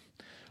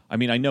 I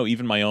mean, I know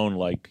even my own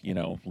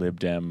Lib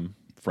Dem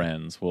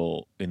friends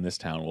in this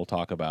town will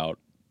talk about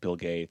Bill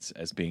Gates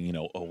as being,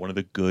 one of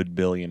the good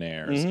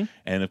billionaires. Mm-hmm.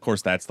 And of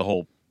course that's the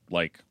whole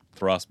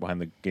thrust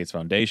behind the Gates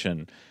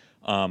Foundation.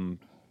 And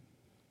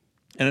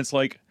it's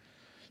like,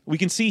 we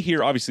can see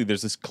here, obviously,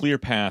 there's this clear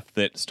path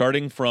that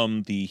starting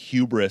from the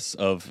hubris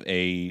of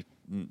an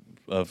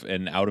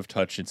out of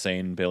touch,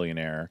 insane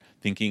billionaire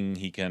thinking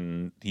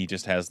he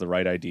just has the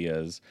right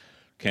ideas,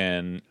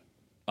 can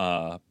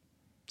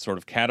sort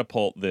of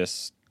catapult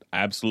this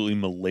absolutely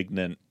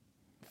malignant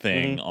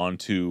thing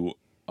onto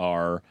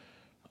our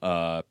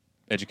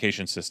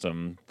education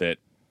system that,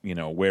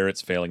 where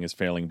it's failing is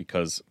failing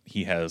because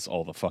he has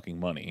all the fucking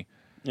money.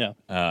 Yeah.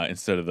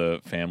 Instead of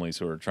the families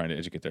who are trying to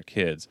educate their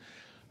kids.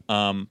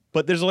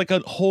 But there's like a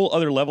whole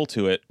other level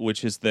to it,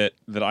 which is that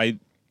I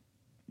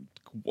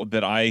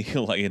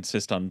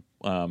insist on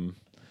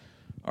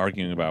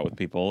arguing about with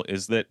people,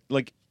 is that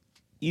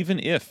even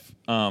if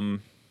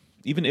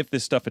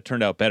this stuff had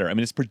turned out better, I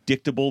mean, it's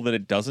predictable that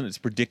it doesn't. It's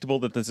predictable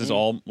that this is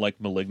all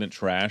malignant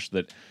trash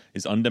that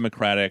is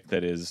undemocratic,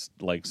 that is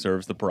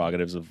serves the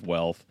prerogatives of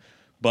wealth.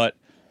 But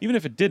even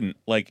if it didn't,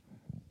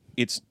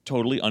 it's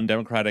totally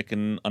undemocratic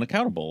and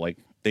unaccountable.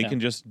 They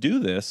can just do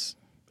this.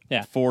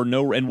 Yeah. For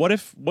no, and what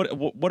if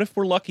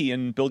we're lucky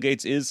and Bill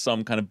Gates is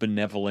some kind of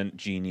benevolent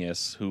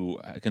genius who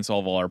can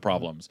solve all our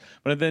problems?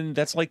 But then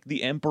that's like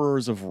the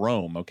emperors of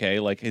Rome,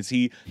 okay? Is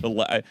he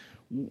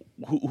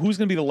who's going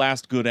to be the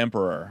last good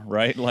emperor,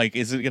 right?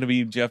 Is it going to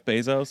be Jeff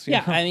Bezos?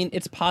 Yeah, I mean,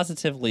 it's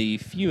positively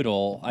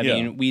feudal. I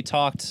mean, we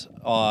talked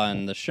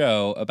on the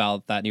show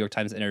about that New York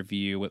Times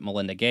interview with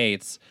Melinda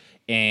Gates,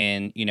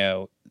 and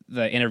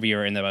the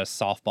interviewer in the most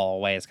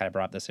softball way has kind of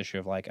brought up this issue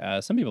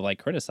of some people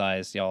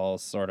criticize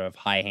y'all's sort of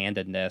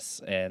high-handedness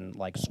and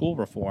school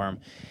reform.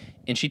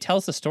 And she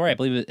tells the story, I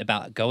believe,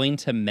 about going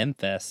to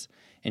Memphis.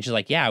 And she's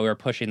like, yeah, we were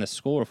pushing the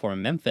school reform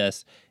in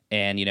Memphis.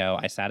 And,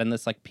 I sat in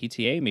this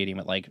PTA meeting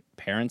with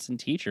parents and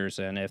teachers.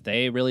 And if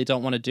they really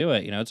don't want to do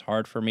it, it's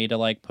hard for me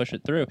to push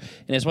it through.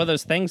 And it's one of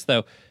those things,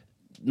 though,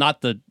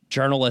 not the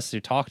journalists who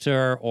talked to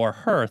her or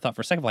her thought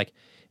for a second,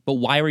 but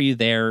why were you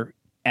there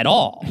at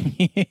all?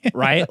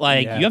 Right?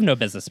 You have no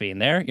business being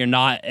there. You're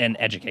not an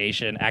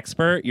education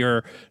expert.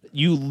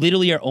 You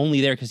literally are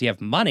only there because you have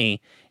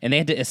money, and they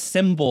had to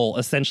assemble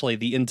essentially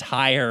the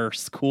entire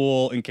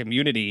school and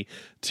community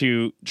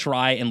to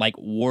try and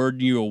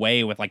ward you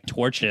away with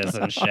torches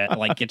and shit,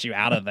 get you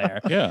out of there.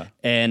 Yeah.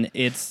 And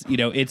it's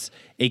it's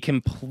a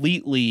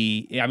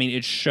completely,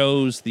 it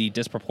shows the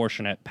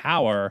disproportionate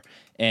power,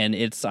 and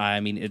it's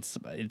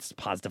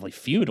positively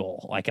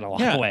feudal in a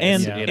lot of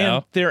ways.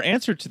 And their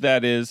answer to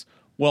that is,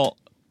 well,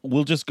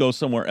 we'll just go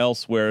somewhere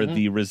else where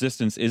the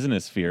resistance isn't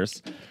as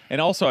fierce.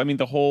 And also,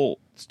 the whole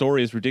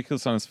story is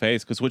ridiculous on its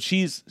face, because what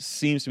she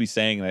seems to be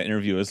saying in that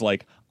interview is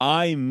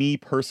me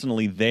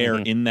personally there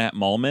in that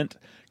moment,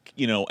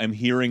 am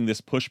hearing this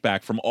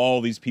pushback from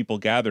all these people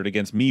gathered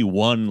against me,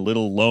 one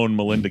little lone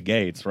Melinda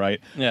Gates,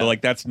 right? Yeah.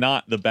 But that's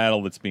not the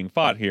battle that's being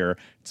fought here.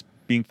 It's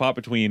being fought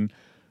between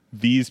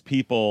these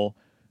people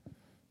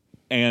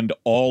and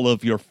all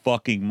of your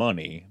fucking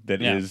money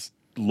that is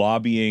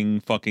lobbying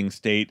fucking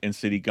state and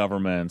city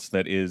governments,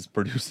 that is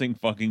producing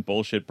fucking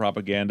bullshit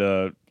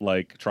propaganda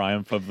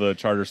Triumph of the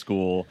Charter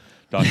School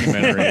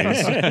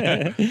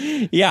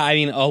documentaries. Yeah,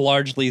 a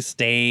largely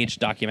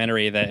staged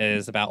documentary that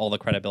is about all the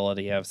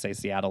credibility of, say,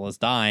 Seattle is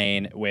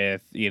dying,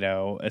 with,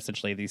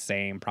 essentially the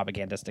same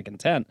propagandistic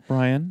intent.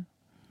 Brian,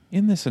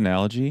 in this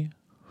analogy,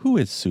 who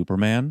is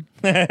Superman?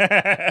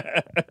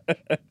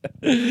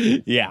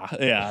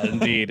 Yeah,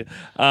 indeed.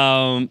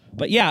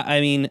 But yeah,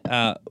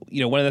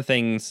 one of the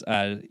things,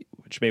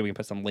 which maybe we can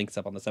put some links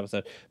up on this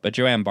episode, but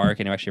Joanne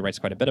Barkin, who actually writes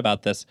quite a bit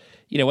about this,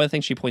 one of the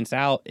things she points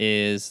out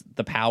is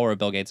the power of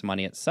Bill Gates'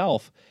 money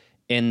itself,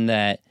 in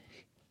that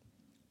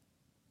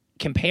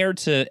compared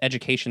to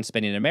education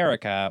spending in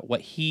America,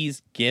 what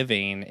he's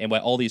giving and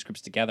what all these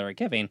groups together are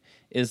giving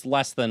is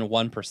less than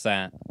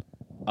 1%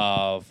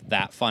 of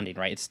that funding,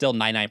 right? It's still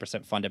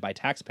 99% funded by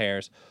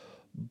taxpayers,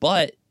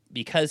 but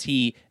because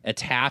he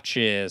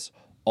attaches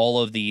all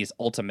of these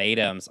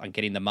ultimatums on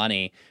getting the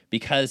money,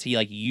 because he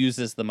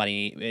uses the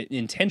money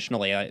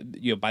intentionally,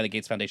 by the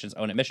Gates Foundation's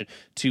own admission,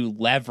 to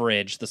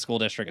leverage the school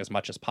district as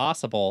much as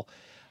possible,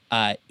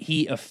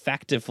 he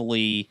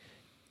effectively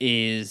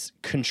is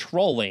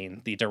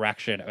controlling the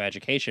direction of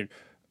education,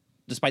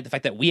 despite the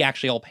fact that we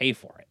actually all pay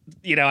for it.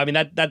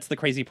 That's the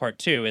crazy part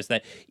too, is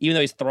that even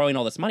though he's throwing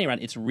all this money around,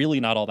 it's really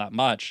not all that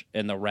much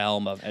in the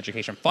realm of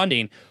education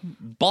funding,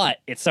 but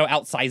it so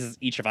outsizes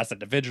each of us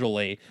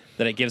individually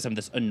that it gives him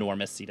this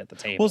enormous seat at the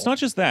table. Well, it's not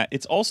just that.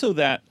 It's also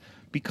that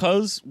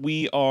because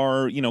we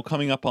are,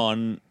 coming up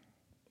on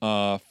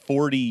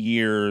 40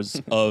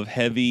 years of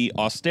heavy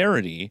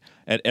austerity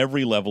at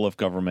every level of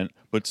government,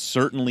 but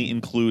certainly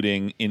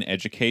including in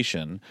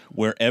education,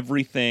 where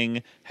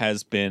everything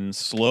has been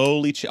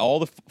slowly, all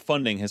the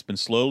funding has been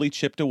slowly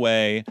chipped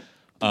away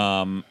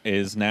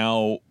is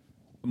now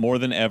more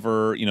than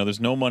ever. There's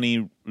no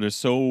money. There's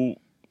so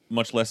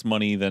much less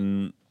money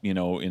than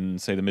in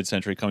say the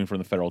mid-century coming from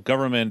the federal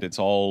government. It's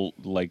all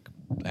like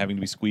having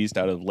to be squeezed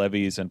out of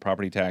levies and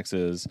property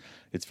taxes.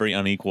 It's very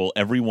unequal.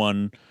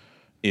 Everyone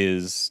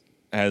has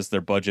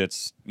their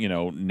budgets,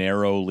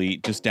 narrowly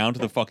just down to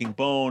the fucking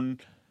bone.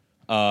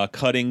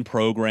 Cutting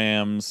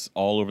programs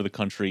all over the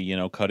country,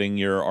 cutting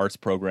your arts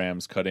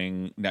programs,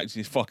 cutting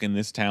fucking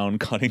this town,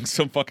 cutting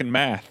some fucking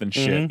math and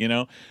shit,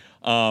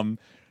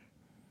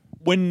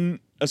 when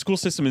a school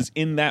system is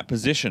in that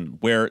position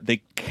where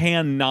they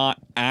cannot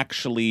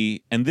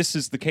actually, and this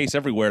is the case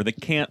everywhere, they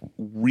can't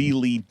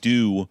really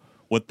do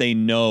what they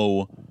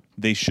know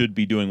they should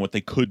be doing, what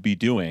they could be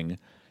doing.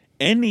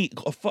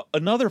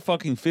 Another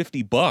fucking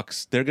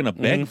 $50 they're gonna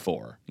beg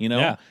for,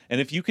 Yeah. And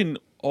if you can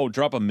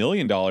drop $1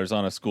 million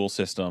on a school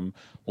system,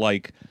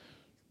 like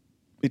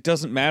it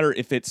doesn't matter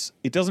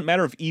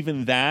if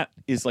even that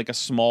is like a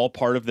small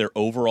part of their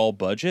overall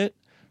budget,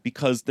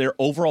 because their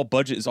overall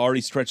budget is already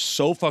stretched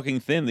so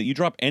fucking thin that you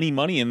drop any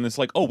money in, it's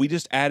like, we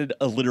just added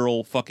a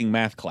literal fucking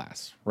math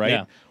class, right?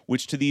 Yeah.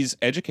 Which to these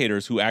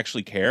educators who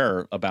actually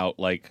care about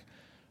like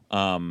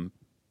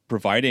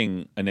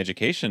providing an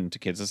education to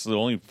kids, this is the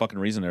only fucking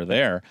reason they're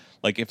there.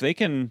 Like if they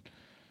can,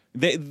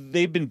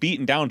 they've been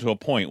beaten down to a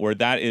point where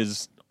that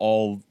is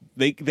all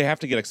they have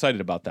to get excited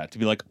about that, to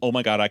be like, oh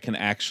my God, I can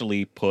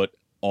actually put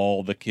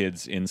all the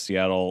kids in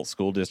Seattle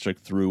school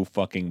district through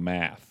fucking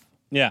math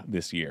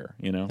this year,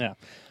 Yeah.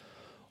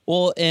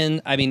 Well,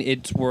 and I mean,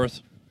 it's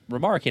worth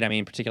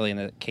remarking, particularly in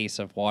the case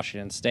of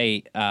Washington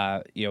State,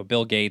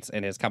 Bill Gates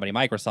and his company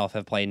Microsoft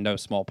have played no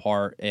small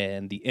part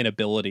in the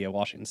inability of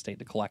Washington State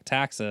to collect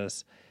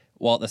taxes,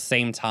 while at the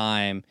same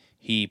time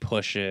he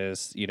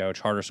pushes,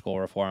 charter school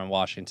reform in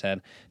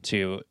Washington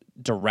to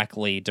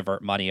directly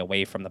divert money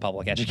away from the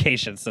public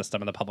education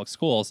system and the public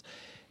schools.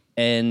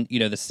 And,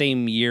 the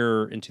same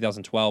year in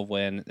 2012,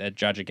 when a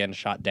judge again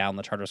shot down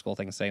the charter school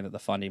thing, saying that the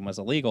funding was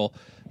illegal,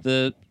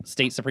 the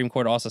state Supreme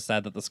Court also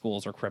said that the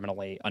schools are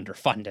criminally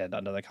underfunded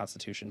under the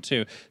Constitution,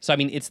 too. So,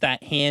 it's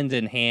that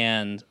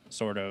hand-in-hand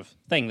sort of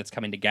thing that's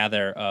coming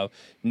together of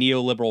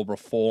neoliberal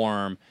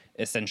reform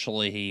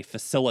essentially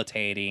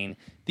facilitating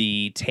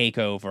the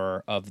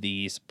takeover of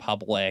these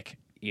public,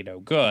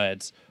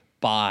 goods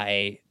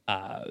by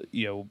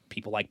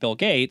people like Bill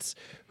Gates,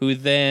 who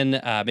then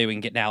maybe we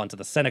can get now into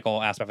the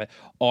cynical aspect of it,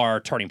 are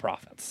turning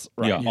profits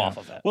off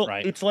of it. Well,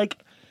 right? It's like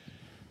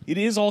it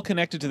is all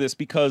connected to this,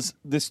 because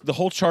the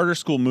whole charter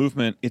school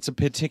movement, it's a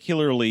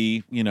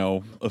particularly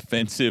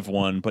offensive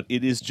one, but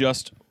it's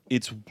just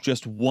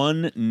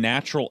one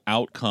natural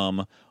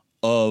outcome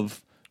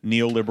of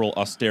neoliberal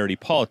austerity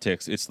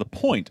politics. It's the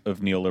point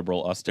of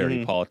neoliberal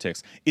austerity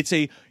politics.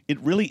 It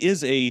really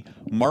is a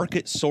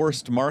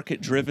market-sourced,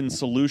 market-driven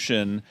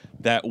solution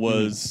that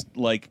was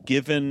like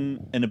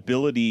given an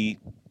ability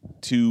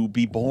to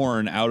be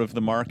born out of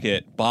the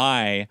market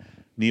by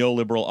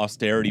neoliberal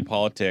austerity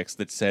politics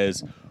that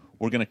says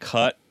we're going to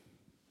cut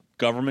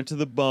government to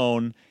the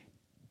bone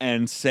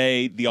and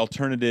say the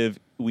alternative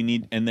we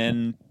need, and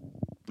then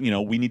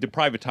we need to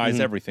privatize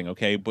everything,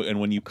 okay? And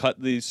when you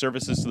cut the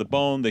services to the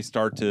bone, they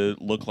start to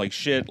look like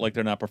shit, like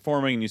they're not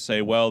performing, and you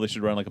say, well, they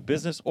should run like a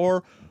business,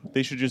 or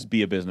they should just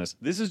be a business.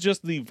 This is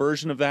just the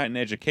version of that in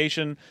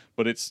education,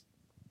 but it's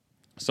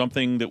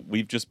something that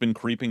we've just been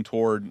creeping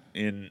toward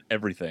in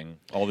everything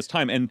all this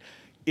time. And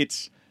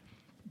it's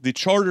the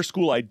charter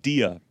school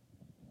idea,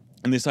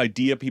 and this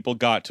idea people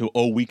got to,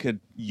 we could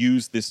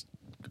use this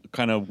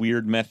kind of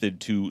weird method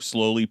to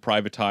slowly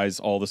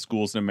privatize all the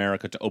schools in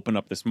America to open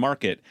up this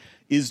market,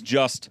 is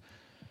just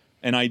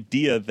an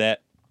idea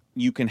that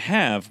you can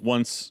have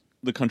once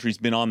the country's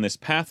been on this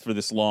path for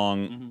this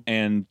long,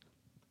 and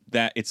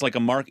that it's like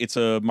it's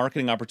a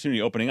marketing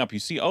opportunity opening up. You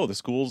see, the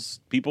schools,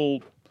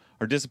 people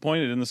are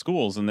disappointed in the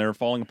schools and they're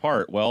falling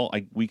apart. Well,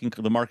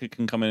 the market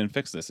can come in and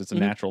fix this. It's a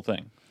natural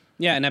thing.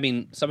 Yeah,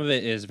 and some of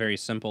it is very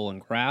simple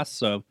and crass.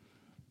 So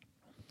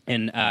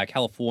in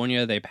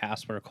California, they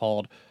passed what are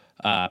called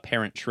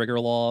parent trigger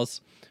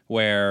laws,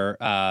 where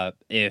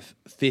if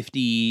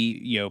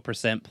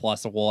 50%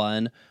 plus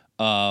one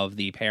of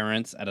the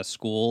parents at a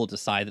school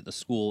decide that the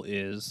school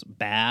is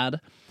bad,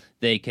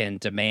 they can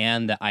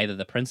demand that either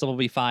the principal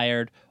be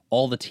fired,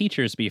 all the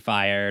teachers be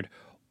fired,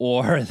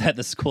 or that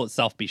the school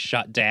itself be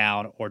shut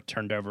down or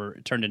turned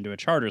into a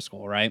charter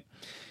school, right?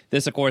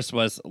 This, of course,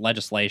 was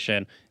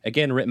legislation,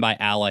 again, written by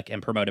ALEC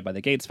and promoted by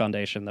the Gates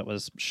Foundation, that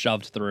was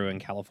shoved through in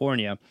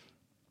California.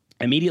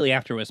 Immediately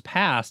after it was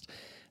passed,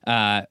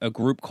 a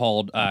group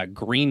called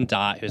Green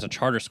Dot, who's a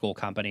charter school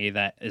company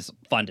that is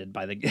funded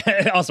by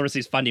also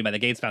receives funding by the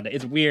Gates Foundation.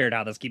 It's weird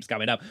how this keeps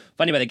coming up.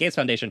 Funded by the Gates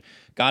Foundation,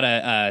 got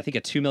I think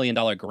a $2 million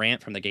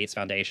grant from the Gates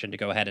Foundation to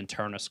go ahead and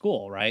turn a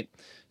school, right?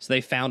 So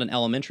they found an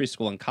elementary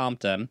school in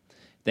Compton.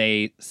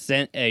 They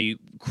sent a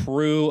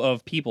crew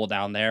of people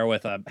down there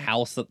with a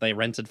house that they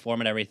rented for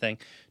them and everything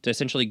to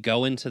essentially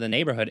go into the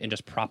neighborhood and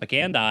just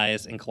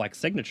propagandize and collect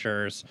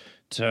signatures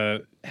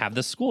to have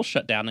the school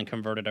shut down and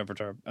converted over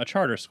to a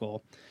charter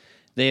school.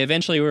 They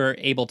eventually were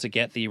able to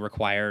get the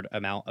required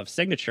amount of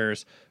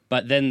signatures,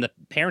 but then the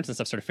parents and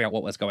stuff started to figure out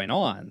what was going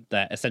on,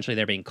 that essentially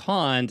they're being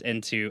conned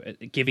into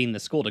giving the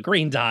school to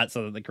Green Dot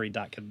so that the Green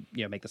Dot could,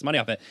 make this money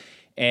off it.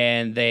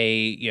 And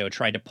they,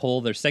 tried to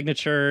pull their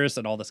signatures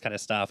and all this kind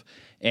of stuff.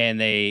 And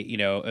they,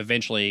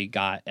 eventually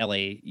got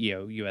LA,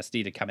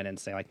 USD to come in and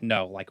say, like,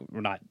 no, like,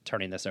 we're not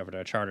turning this over to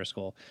a charter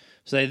school.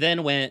 So they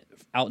then went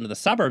out into the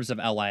suburbs of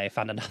LA,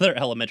 found another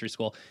elementary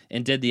school,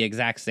 and did the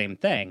exact same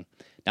thing.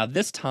 Now,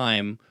 this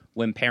time,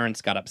 when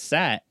parents got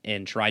upset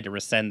and tried to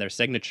rescind their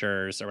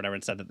signatures or whatever,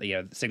 and said that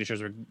the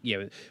signatures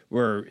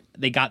were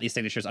they got these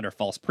signatures under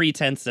false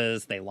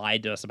pretenses, they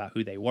lied to us about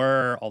who they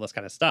were, all this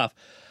kind of stuff.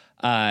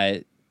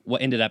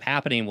 What ended up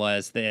happening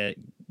was the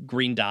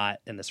Green Dot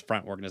and this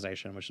front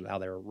organization, which is how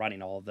they were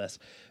running all of this,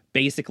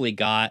 basically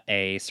got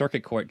a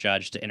circuit court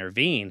judge to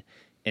intervene.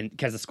 And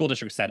because the school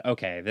district said,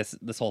 okay,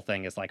 this whole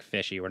thing is like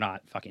fishy, we're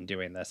not fucking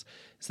doing this.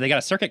 So they got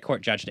a circuit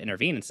court judge to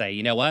intervene and say,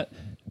 you know what?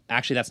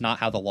 Actually, that's not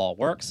how the law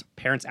works.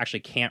 Parents actually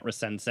can't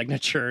rescind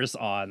signatures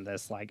on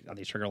this, like on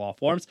these trigger law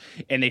forms,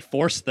 and they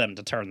forced them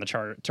to turn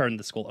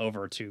the school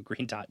over to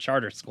Green Dot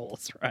charter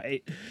schools,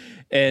 right?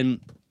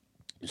 And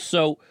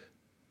so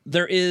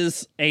there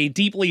is a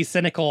deeply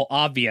cynical,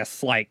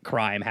 obvious like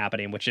crime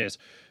happening, which is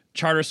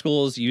charter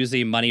schools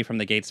using money from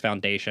the Gates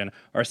Foundation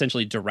are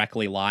essentially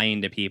directly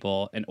lying to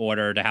people in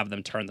order to have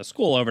them turn the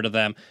school over to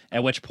them,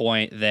 at which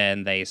point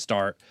then they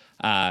start,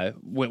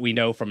 what we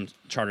know from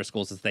charter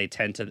schools is they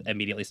tend to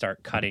immediately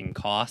start cutting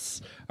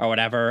costs or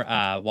whatever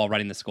while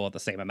running the school at the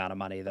same amount of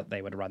money that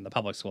they would run the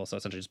public school. So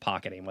essentially just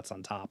pocketing what's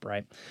on top,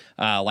 right?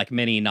 Like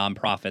many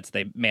nonprofits,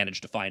 they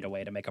manage to find a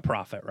way to make a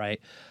profit,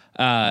 right?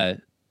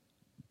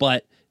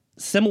 But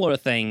similar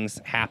things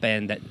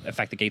happen that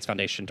affect the Gates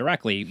Foundation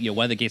directly.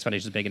 One of the Gates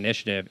Foundation's big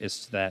initiative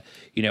is that,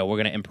 we're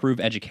going to improve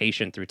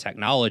education through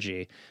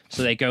technology.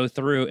 So they go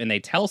through and they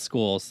tell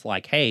schools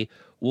like, hey,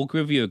 we'll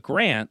give you a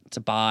grant to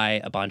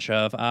buy a bunch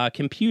of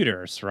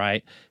computers,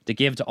 right, to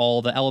give to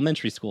all the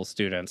elementary school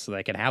students so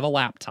they can have a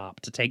laptop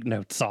to take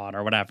notes on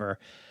or whatever.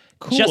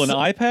 Cool, an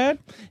iPad?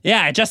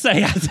 Yeah,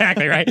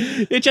 exactly, right?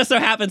 It just so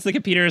happens the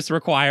computers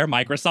require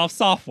Microsoft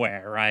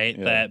software, right?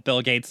 Yeah. That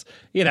Bill Gates,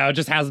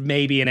 just has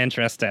maybe an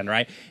interest in,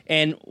 right?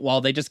 And while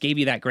they just gave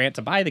you that grant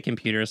to buy the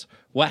computers,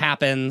 what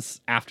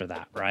happens after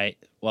that, right?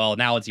 Well,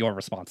 now it's your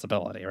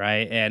responsibility,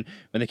 right? And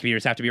when the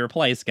computers have to be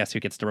replaced, guess who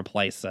gets to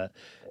replace it?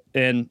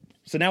 And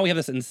so now we have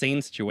this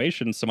insane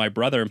situation. So my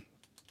brother,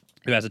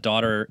 who has a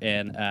daughter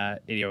in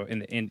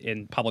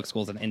public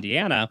schools in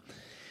Indiana,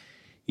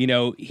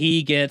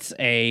 he gets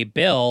a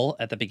bill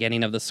at the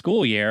beginning of the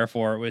school year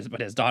but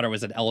his daughter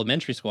was in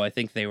elementary school. I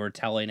think they were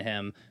telling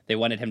him they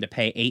wanted him to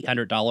pay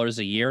 $800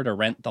 a year to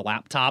rent the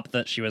laptop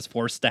that she was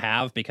forced to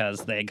have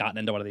because they had gotten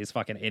into one of these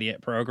fucking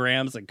idiot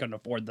programs and couldn't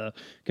afford the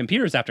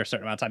computers after a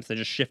certain amount of time. So they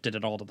just shifted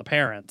it all to the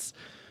parents.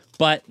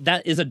 But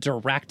that is a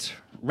direct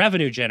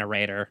revenue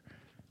generator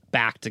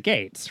back to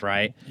Gates,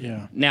 right?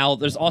 Yeah. Now,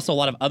 there's also a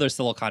lot of other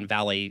Silicon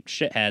Valley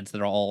shitheads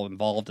that are all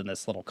involved in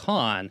this little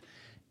con.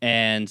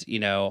 And,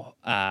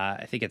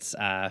 I think it's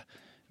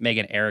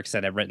Megan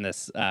Erickson had written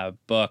this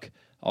book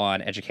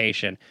on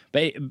education,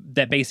 but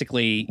that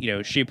basically,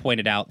 she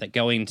pointed out that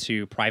going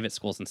to private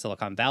schools in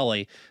Silicon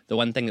Valley, the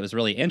one thing that was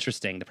really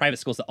interesting, the private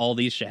schools that all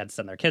these shitheads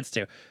send their kids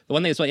to, the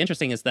one thing that's really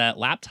interesting is that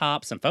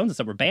laptops and phones and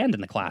stuff were banned in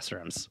the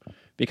classrooms.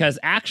 Because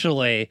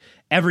actually,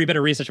 every bit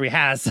of research we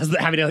have says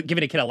that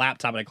giving a kid a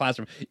laptop in a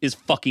classroom is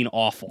fucking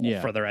awful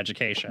for their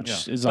education.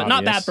 Yeah. But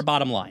not bad for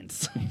bottom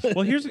lines.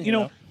 Well, here's,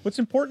 what's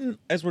important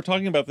as we're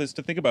talking about this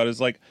to think about is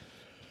like,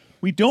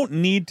 we don't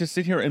need to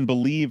sit here and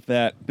believe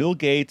that Bill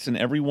Gates and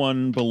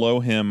everyone below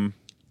him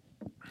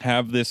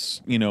have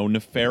this,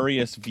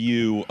 nefarious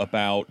view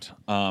about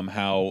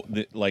how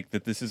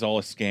that this is all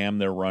a scam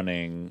they're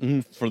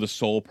running for the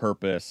sole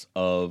purpose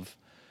of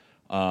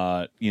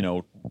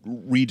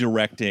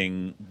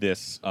redirecting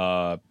this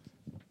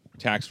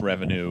tax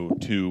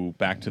revenue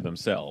back to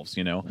themselves,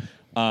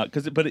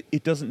 but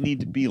it doesn't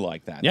need to be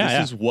like that.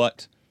 This is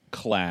what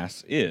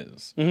class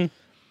is. Mm-hmm.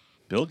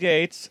 Bill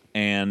Gates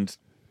and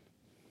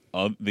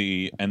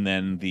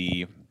then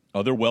the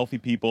other wealthy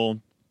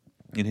people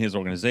in his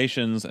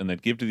organizations and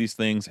that give to these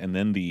things, and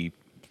then the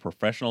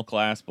professional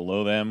class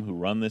below them who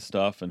run this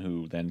stuff and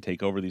who then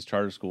take over these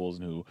charter schools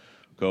and who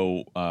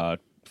go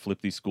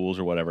flip these schools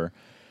or whatever.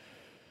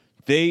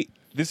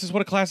 This is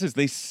what a class is.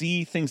 They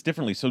see things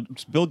differently. So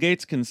Bill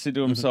Gates can sit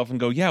to himself and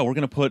go, yeah, we're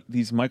going to put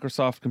these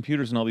Microsoft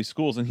computers in all these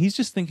schools. And he's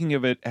just thinking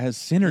of it as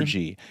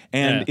synergy.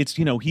 And it's,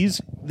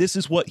 this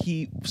is what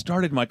he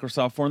started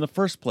Microsoft for in the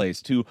first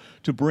place, to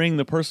bring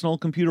the personal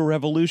computer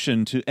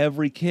revolution to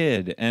every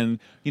kid. And,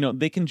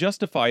 they can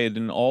justify it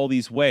in all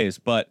these ways.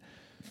 But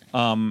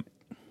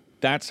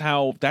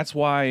that's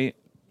why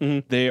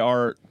they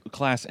are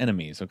class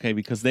enemies, okay?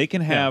 Because they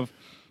can have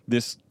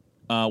this,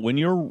 when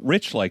you're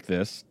rich like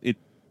this,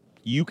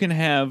 you can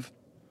have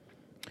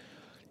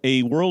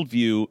a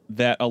worldview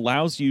that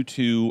allows you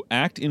to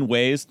act in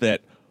ways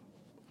that,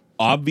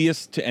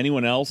 obvious to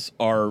anyone else,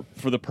 are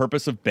for the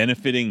purpose of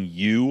benefiting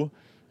you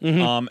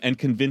and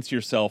convince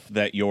yourself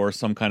that you're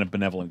some kind of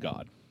benevolent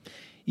god.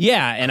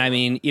 Yeah, and I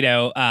mean,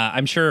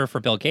 I'm sure for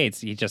Bill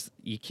Gates, he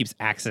keeps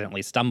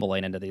accidentally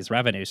stumbling into these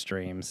revenue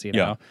streams.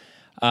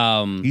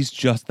 He's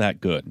just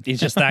that good. He's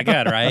just that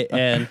good,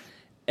 right?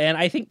 And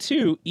I think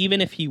too,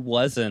 even if he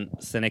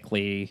wasn't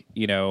cynically,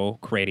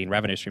 creating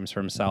revenue streams for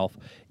himself,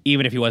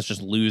 even if he was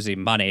just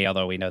losing money,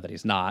 although we know that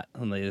he's not,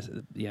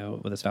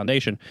 with his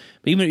foundation,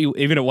 but even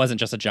if it wasn't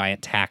just a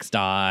giant tax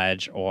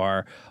dodge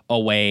or a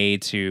way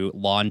to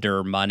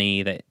launder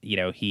money that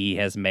he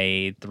has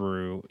made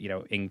through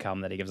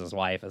income that he gives his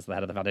wife as the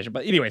head of the foundation.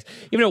 But anyways,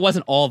 even if it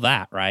wasn't all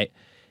that, right?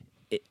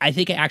 I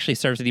think it actually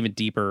serves an even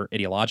deeper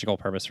ideological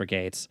purpose for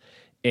Gates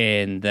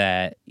in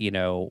that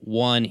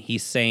one,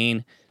 he's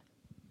saying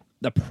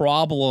the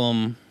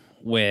problem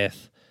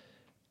with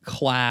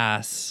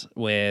class,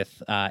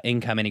 with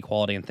income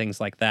inequality and things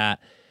like that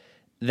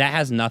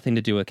has nothing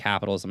to do with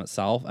capitalism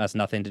itself. Has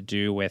nothing to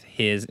do with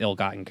his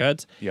ill-gotten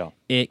goods. Yeah.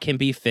 It can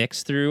be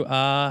fixed through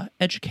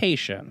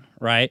education,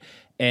 right?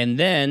 And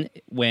then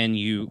when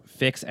you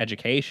fix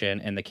education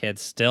and the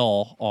kids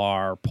still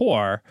are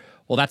poor,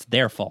 well, that's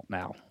their fault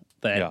now.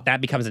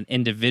 That becomes an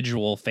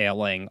individual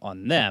failing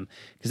on them.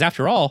 Because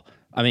after all,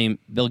 I mean,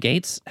 Bill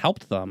Gates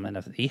helped them, and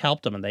if he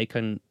helped them and they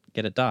couldn't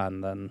get it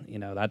done, then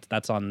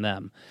that's on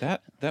them.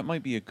 That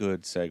might be a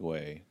good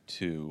segue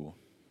to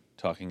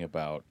talking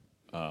about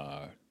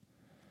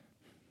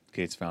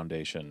Gates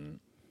Foundation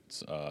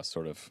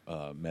sort of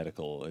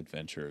medical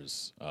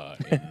adventures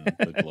in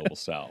the global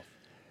South.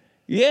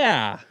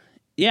 Yeah.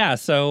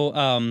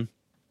 So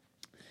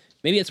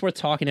maybe it's worth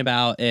talking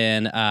about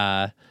in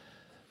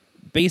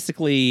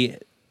basically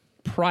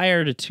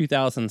prior to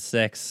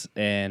 2006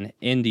 in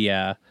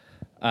India.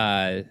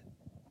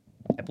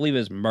 I believe it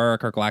was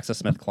Merck or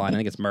GlaxoSmithKline. I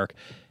think it's Merck.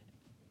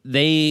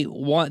 They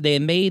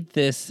made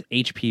this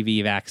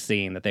HPV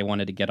vaccine that they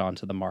wanted to get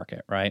onto the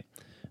market, right?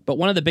 But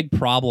one of the big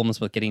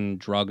problems with getting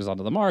drugs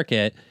onto the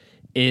market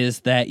is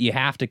that you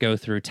have to go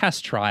through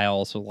test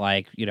trials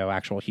with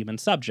actual human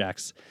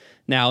subjects.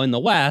 Now in the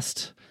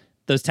West,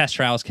 those test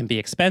trials can be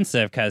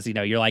expensive because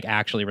you're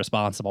actually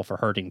responsible for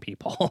hurting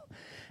people.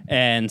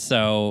 And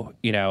so,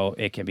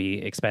 it can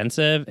be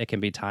expensive, it can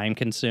be time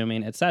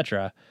consuming,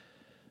 etc.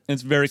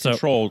 It's very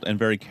controlled and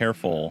very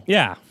careful.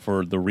 Yeah.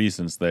 For the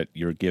reasons that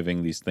you're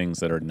giving these things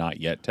that are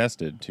not yet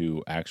tested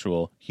to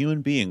actual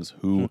human beings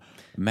who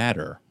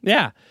matter.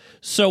 Yeah.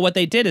 So what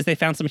they did is they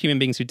found some human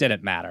beings who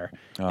didn't matter.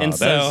 And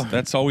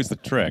that's always the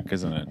trick,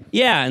 isn't it?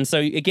 Yeah. And so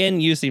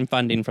again, using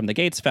funding from the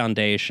Gates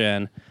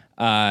Foundation,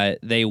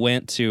 they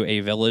went to a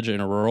village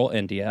in rural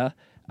India.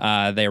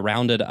 They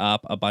rounded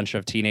up a bunch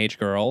of teenage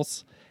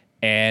girls.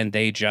 And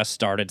they just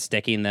started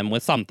sticking them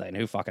with something.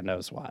 Who fucking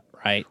knows what,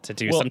 right? To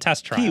do some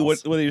test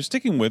trials. What they were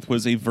sticking with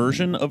was a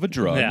version of a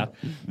drug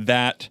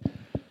that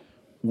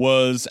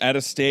was at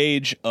a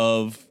stage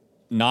of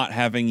not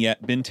having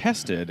yet been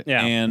tested.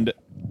 Yeah. And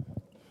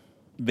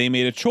they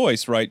made a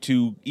choice, right,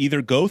 to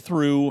either go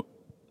through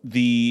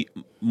the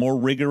more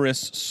rigorous,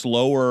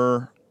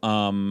 slower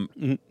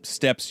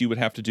steps you would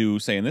have to do,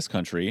 say, in this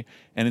country.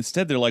 And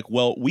instead they're like,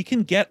 well, we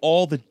can get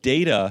all the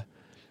data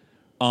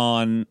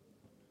on...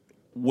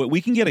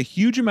 We can get a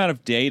huge amount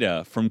of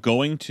data from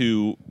going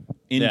to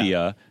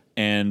India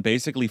and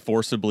basically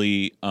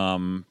forcibly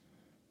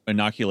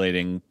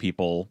inoculating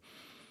people.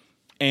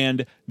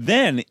 And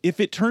then if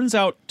it turns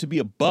out to be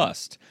a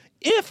bust,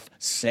 if,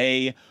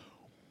 say,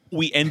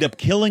 we end up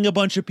killing a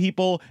bunch of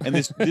people and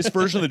this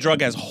version of the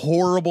drug has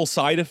horrible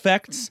side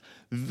effects,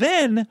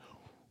 then...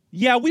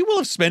 yeah, we will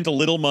have spent a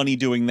little money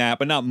doing that,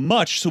 but not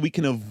much, so we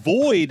can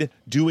avoid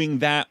doing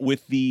that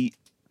with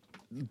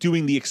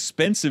doing the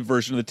expensive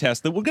version of the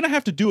test that we're going to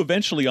have to do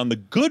eventually on the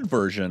good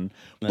version,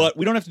 but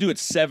we don't have to do it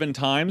 7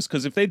 times,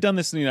 because if they'd done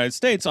this in the United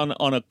States on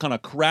a kind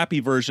of crappy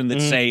version that,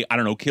 say, I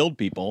don't know, killed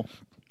people,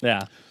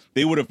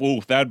 they would have,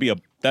 that'd be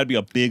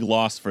a big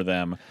loss for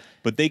them.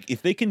 But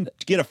if they can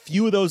get a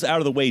few of those out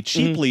of the way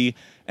cheaply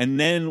and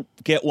then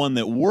get one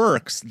that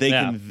works, they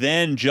can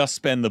then just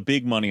spend the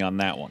big money on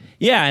that one.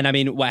 Yeah, and I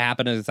mean, what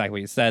happened is exactly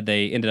what you said.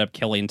 They ended up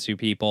killing 2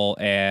 people,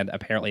 and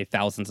apparently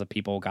thousands of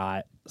people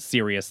got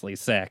seriously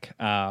sick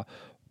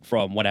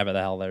from whatever the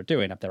hell they're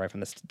doing up there, right,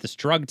 from this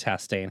drug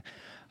testing.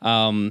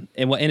 And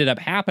what ended up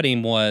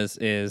happening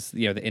is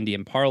the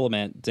Indian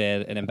Parliament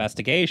did an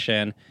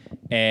investigation,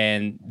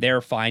 and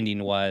their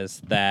finding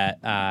was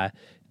that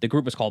the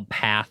group was called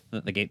PATH,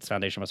 that the Gates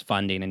Foundation was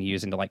funding and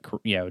using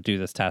to do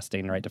this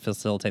testing, right, to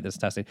facilitate this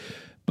testing.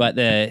 But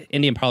the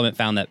Indian Parliament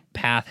found that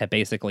PATH had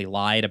basically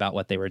lied about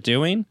what they were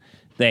doing.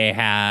 They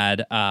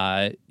had,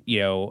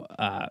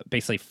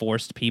 basically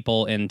forced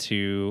people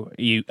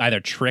either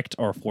tricked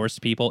or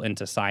forced people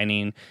into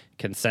signing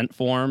consent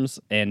forms.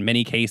 In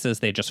many cases,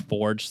 they just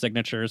forged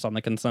signatures on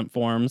the consent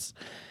forms.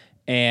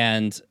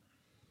 And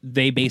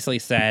they basically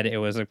said it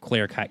was a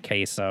clear-cut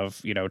case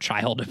of,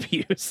 child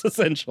abuse,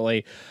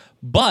 essentially.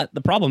 But the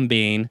problem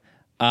being,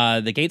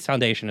 the Gates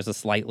Foundation is a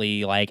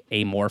slightly,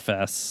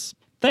 amorphous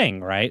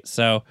thing, right?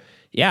 So,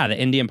 yeah, the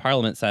Indian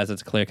Parliament says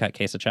it's a clear-cut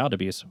case of child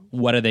abuse.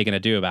 What are they going to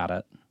do about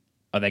it?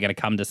 Are they going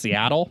to come to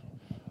Seattle?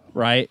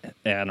 right?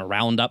 And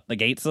round up the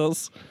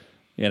Gateses,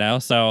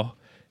 So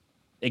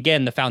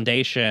again, the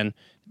Foundation,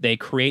 they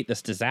create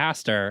this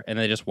disaster and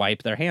they just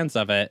wipe their hands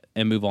of it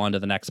and move on to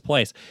the next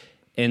place.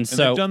 And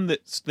so they've done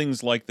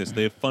things like this.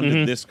 They've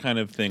funded this kind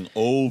of thing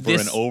over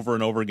and over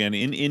and over again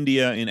in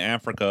India, in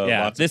Africa,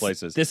 lots of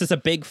places. This is a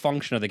big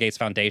function of the Gates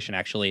Foundation,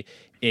 actually,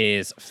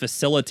 is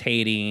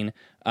facilitating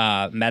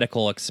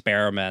medical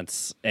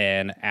experiments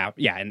in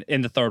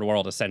the third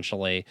world,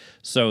 essentially,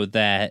 so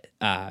that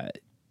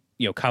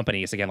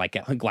companies, again, like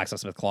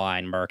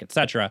GlaxoSmithKline, Merck,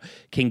 etc.,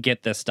 can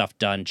get this stuff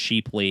done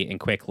cheaply and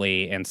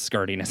quickly and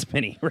skirting as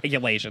many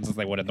regulations as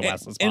they would in the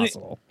West as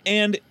possible.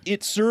 And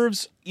it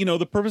serves,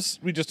 the purpose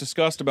we just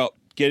discussed about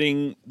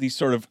getting these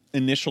sort of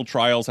initial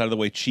trials out of the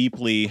way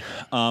cheaply.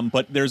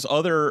 But there's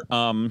other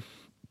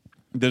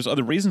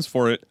reasons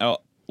for it.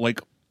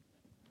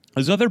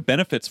 There's other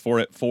benefits for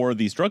it for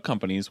these drug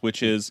companies,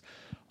 which is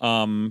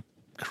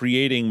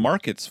creating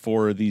markets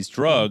for these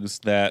drugs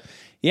that.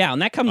 Yeah,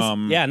 and that comes.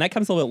 And that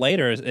comes a little bit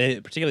later,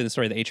 particularly the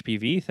story of the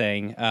HPV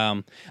thing.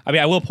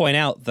 I will point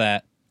out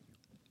that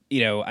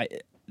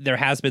there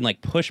has been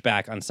like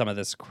pushback on some of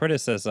this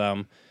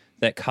criticism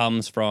that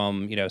comes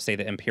from say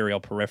the imperial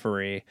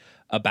periphery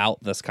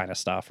about this kind of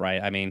stuff,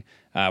 right? I mean,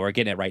 we're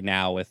getting it right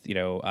now with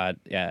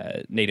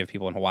Native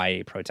people in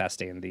Hawaii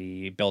protesting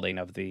the building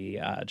of the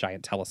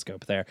giant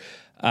telescope there,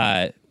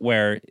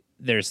 where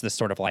there's this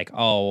sort of like,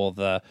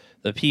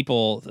 the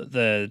people,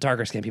 the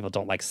darker skinned people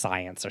don't like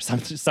science or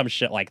some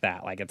shit like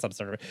that. Like it's some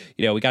sort of,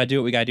 we got to do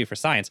what we got to do for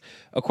science.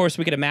 Of course,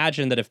 we could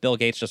imagine that if Bill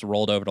Gates just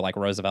rolled over to like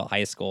Roosevelt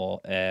High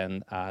School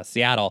in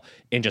Seattle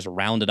and just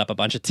rounded up a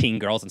bunch of teen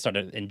girls and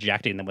started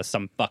injecting them with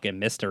some fucking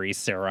mystery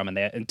serum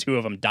and two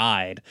of them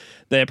died,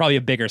 then probably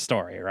a bigger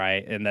story,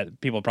 right? And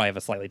that people probably have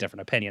a slightly different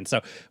opinion.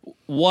 So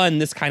one,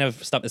 this kind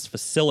of stuff is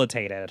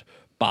facilitated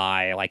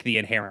by like the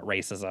inherent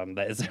racism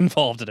that is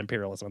involved in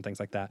imperialism and things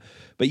like that.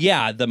 But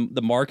yeah,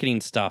 the marketing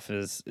stuff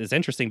is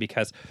interesting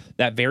because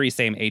that very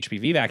same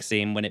HPV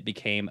vaccine, when it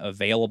became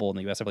available in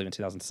the US, I believe in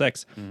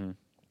 2006,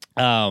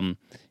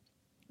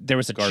 there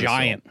was a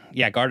giant,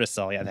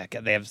 Gardasil. Yeah,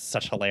 they have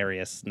such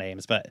hilarious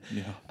names, but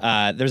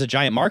there's a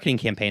giant marketing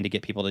campaign to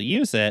get people to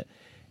use it.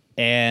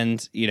 And,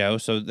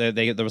 so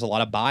there was a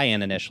lot of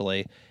buy-in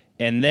initially.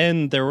 And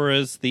then there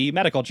was the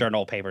medical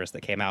journal papers that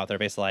came out. They're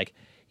basically like,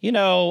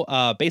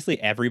 basically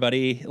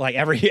everybody, like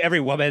every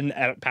woman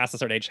past a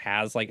certain age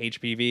has like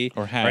HPV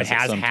or has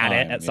had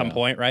it at some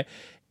point, right?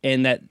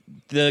 And that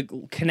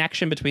the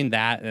connection between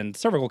that and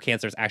cervical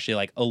cancer is actually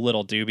like a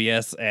little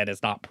dubious and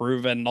it's not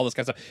proven and all this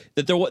kind of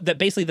stuff. That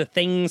basically the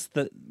things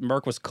that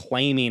Merck was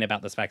claiming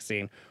about this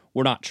vaccine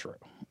were not true,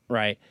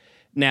 right?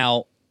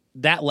 Now,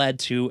 that led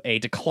to a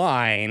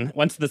decline.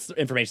 Once this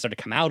information started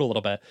to come out a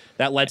little bit,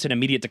 that led to an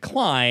immediate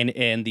decline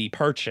in the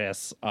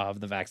purchase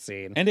of the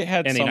vaccine and it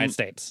had in the United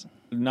States.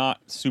 Not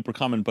super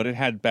common, but it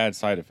had bad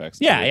side effects.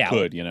 Yeah.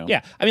 Could,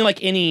 Yeah. I mean,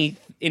 like any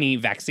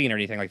vaccine or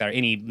anything like that, or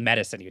any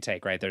medicine you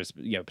take, right? There's,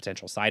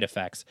 potential side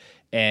effects.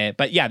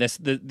 But yeah,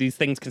 these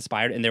things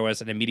conspired and there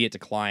was an immediate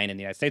decline in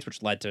the United States,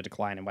 which led to a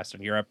decline in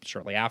Western Europe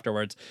shortly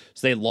afterwards.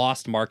 So they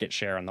lost market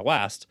share in the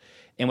West.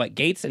 And what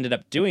Gates ended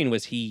up doing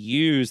was he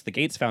used the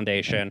Gates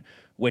Foundation,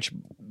 which,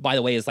 by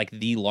the way, is like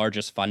the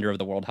largest funder of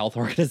the World Health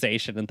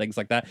Organization and things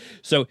like that.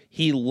 So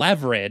he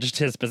leveraged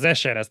his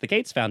position as the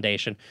Gates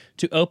Foundation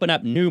to open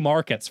up new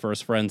markets for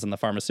his friends in the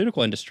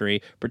pharmaceutical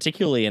industry,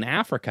 particularly in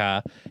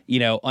Africa,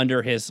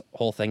 under his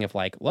whole thing of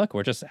like, look,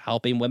 we're just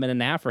helping women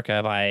in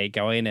Africa by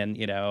going and,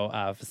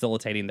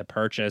 facilitating the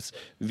purchase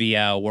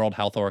via World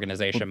Health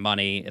Organization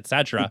money,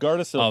 etc. The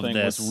Gardasil of thing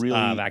this was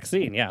really,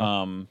 vaccine.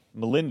 Yeah.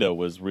 Melinda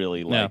was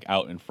really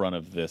out in front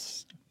of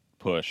this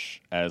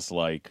push as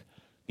like,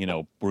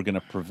 we're going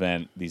to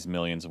prevent these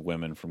millions of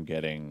women from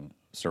getting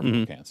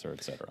cervical cancer,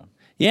 et cetera.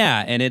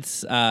 Yeah, and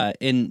it's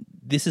and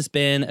this has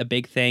been a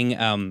big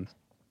thing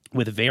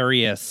with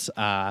various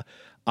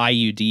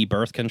IUD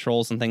birth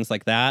controls and things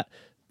like that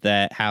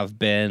have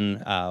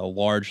been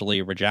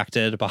largely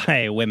rejected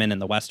by women in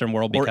the Western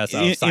world because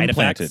of side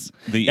effects.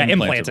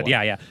 Implanted.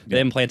 The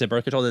implanted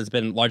birth control has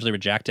been largely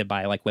rejected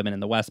by like women in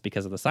the West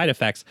because of the side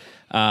effects.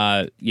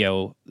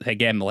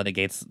 Again, Melinda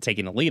Gates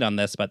taking the lead on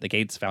this, but the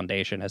Gates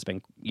Foundation has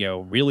been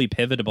really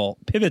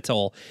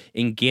pivotal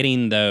in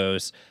getting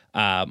those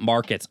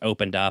markets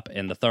opened up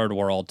in the third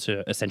world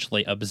to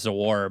essentially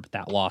absorb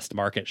that lost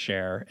market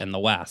share in the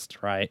West,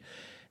 right?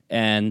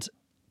 And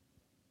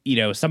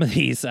some of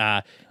these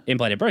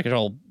implanted birth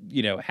control,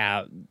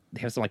 have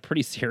some like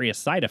pretty serious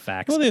side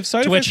effects. Well, they have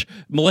side effects. Which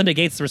Melinda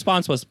Gates'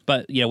 response was,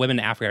 but women in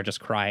Africa are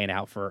just crying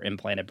out for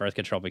implanted birth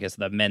control because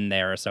the men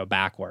there are so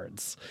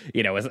backwards.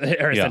 Is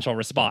her essential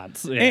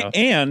response.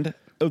 And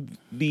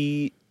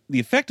the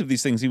effect of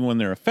these things, even when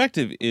they're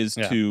effective, is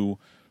to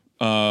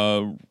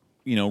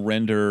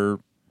render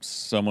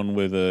someone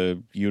with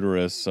a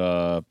uterus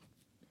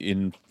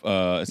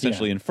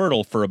essentially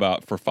infertile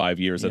for 5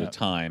 years at a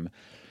time.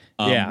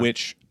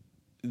 Which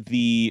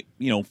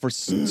for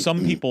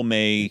some people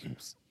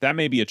that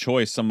may be a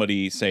choice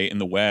somebody, say, in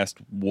the West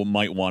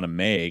might want to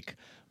make,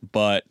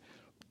 but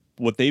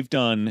what they've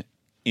done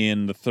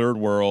in the third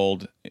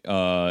world,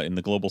 in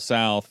the global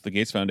south, the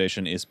Gates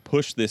Foundation is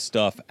push this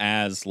stuff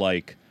as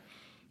like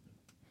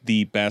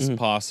the best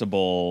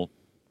possible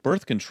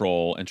birth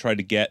control and try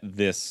to get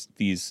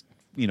these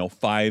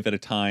 5 at a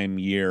time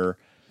year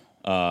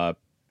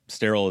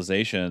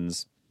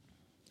sterilizations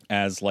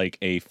as like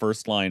a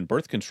first line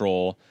birth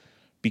control,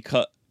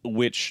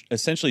 which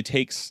essentially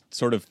takes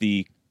sort of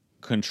the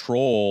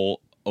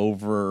control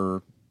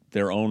over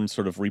their own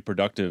sort of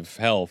reproductive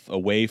health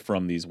away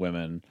from these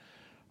women.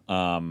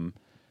 And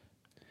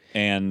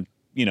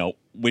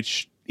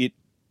which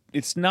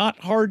it's not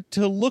hard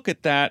to look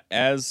at that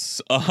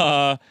as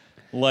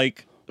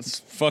like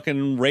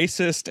fucking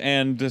racist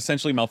and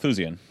essentially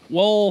Malthusian.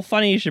 Well,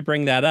 funny you should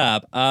bring that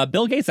up.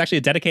 Bill Gates is actually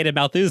a dedicated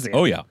Malthusian.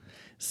 Oh yeah.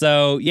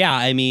 So, yeah,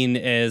 I mean,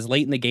 as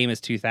late in the game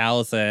as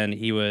 2000,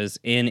 he was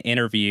in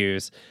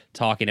interviews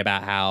talking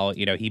about how,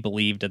 he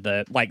believed in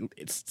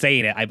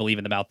I believe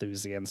in the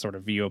Malthusian sort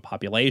of view of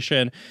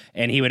population.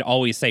 And he would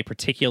always say,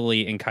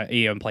 particularly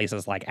in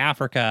places like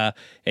Africa,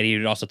 and he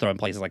would also throw in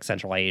places like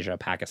Central Asia,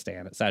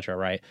 Pakistan, et cetera,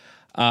 right?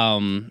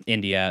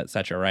 India, et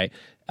cetera, right?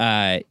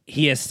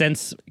 He has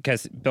since,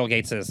 because Bill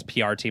Gates'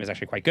 PR team is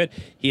actually quite good,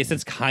 he has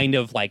since kind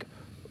of like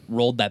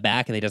rolled that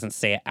back, and he doesn't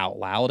say it out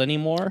loud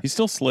anymore. He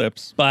still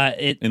slips,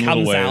 but it in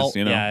comes little ways,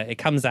 out. Yeah, it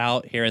comes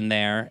out here and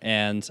there.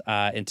 And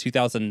in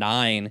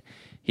 2009,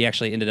 he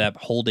actually ended up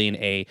holding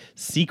a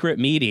secret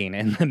meeting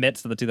in the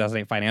midst of the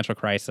 2008 financial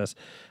crisis.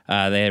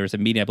 There was a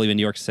meeting, I believe, in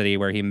New York City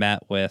where he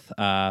met with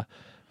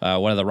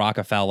one of the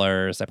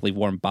Rockefellers, I believe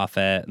Warren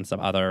Buffett, and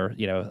some other,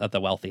 of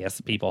the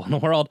wealthiest people in the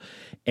world.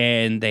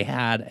 And they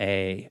had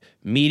a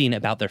meeting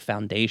about their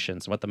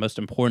foundations, what the most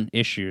important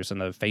issues in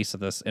the face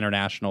of this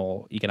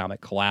international economic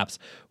collapse,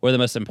 what are the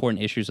most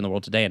important issues in the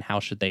world today, and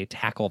how should they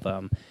tackle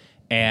them.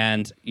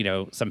 And,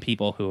 some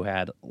people who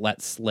had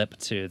let slip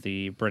to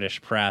the British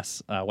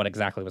press what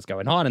exactly was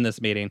going on in this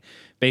meeting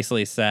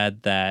basically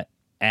said that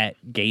at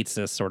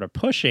Gates' sort of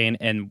pushing,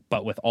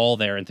 but with all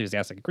their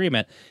enthusiastic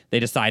agreement,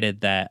 they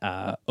decided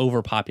that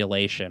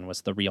overpopulation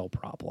was the real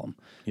problem.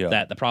 Yeah.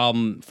 That the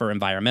problem for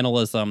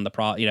environmentalism, the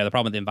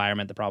problem with the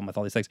environment, the problem with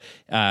all these things,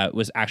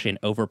 was actually an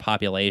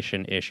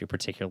overpopulation issue,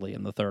 particularly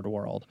in the third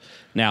world.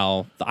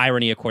 Now, the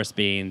irony, of course,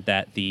 being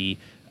that the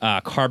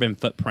carbon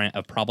footprint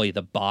of probably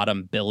the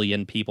bottom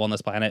billion people on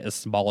this planet is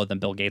smaller than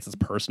Bill Gates'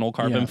 personal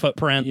carbon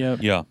footprint.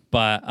 Yeah.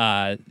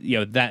 But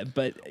you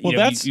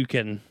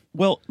can.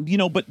 Well,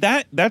 but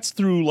that's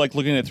through like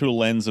looking at it through a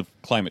lens of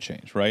climate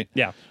change, right?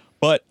 Yeah.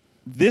 But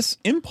this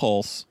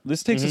impulse,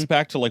 this takes us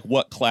back to like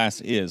what class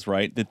is,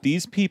 right? That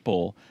these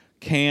people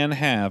can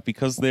have,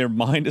 because their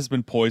mind has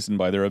been poisoned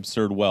by their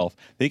absurd wealth,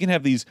 they can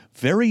have these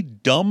very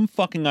dumb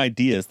fucking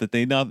ideas that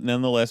they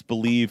nonetheless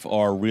believe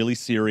are really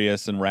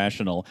serious and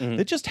rational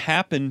that just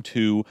happen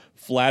to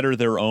flatter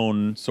their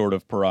own sort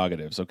of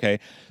prerogatives, okay?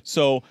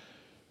 So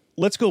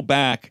let's go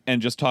back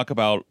and just talk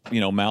about,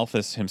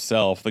 Malthus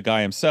himself, the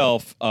guy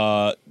himself,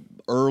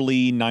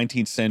 early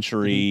 19th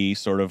century,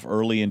 sort of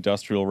early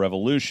industrial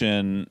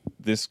revolution.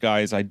 This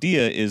guy's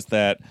idea is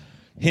that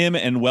him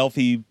and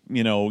wealthy,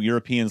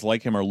 Europeans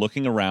like him are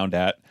looking around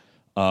at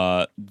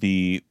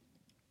the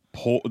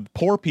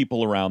poor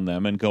people around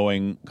them and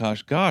going,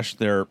 gosh,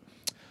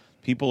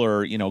 people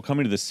are,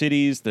 coming to the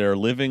cities. They're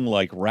living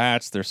like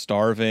rats. They're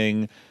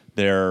starving.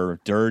 They're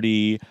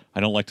dirty.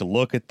 I don't like to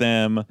look at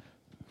them.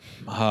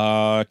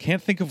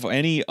 Can't think of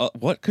any.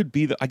 What could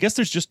be I guess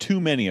there's just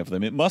too many of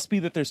them. It must be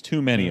that there's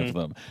too many of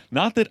them.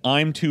 Not that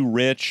I'm too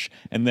rich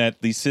and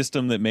that the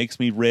system that makes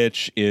me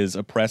rich is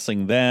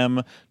oppressing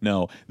them.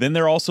 No. Then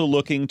they're also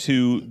looking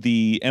to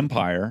the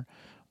empire,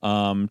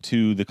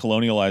 to the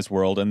colonialized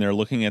world, and they're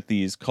looking at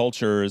these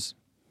cultures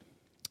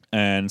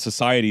and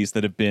societies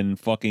that have been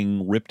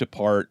fucking ripped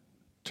apart,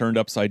 turned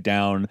upside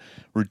down,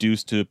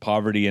 reduced to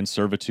poverty and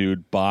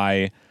servitude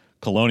by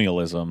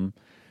colonialism.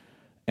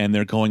 And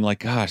they're going like,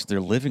 gosh,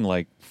 they're living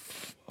like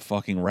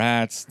fucking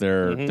rats.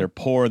 They're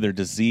poor. They're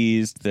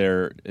diseased.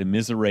 They're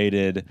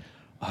immiserated.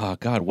 Oh,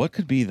 God, what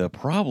could be the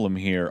problem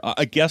here?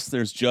 I guess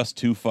there's just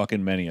too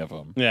fucking many of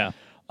them. Yeah.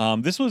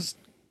 This was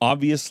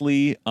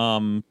obviously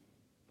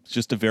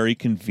just a very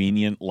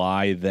convenient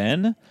lie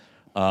then,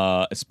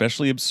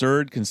 especially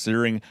absurd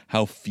considering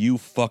how few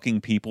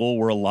fucking people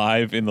were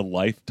alive in the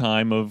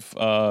lifetime of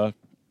Thomas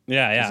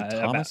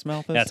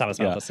Malthus? Yeah, Thomas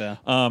Malthus, yeah.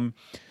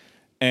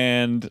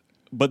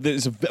 But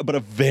there's a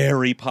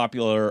very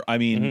popular. I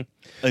mean,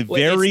 a Well,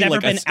 very it's never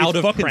like been it's out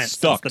of fucking print since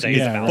stuck. the It's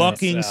days of Malthus,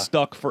 fucking yeah.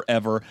 stuck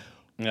forever.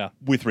 Yeah.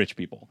 With rich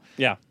people.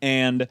 Yeah.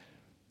 And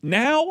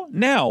now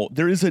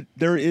there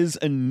is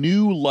a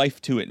new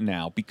life to it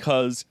now,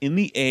 because in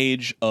the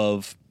age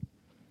of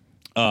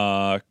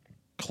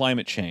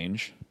climate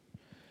change,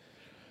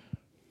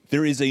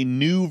 there is a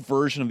new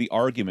version of the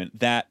argument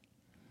that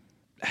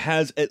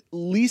has at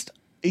least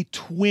a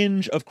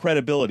twinge of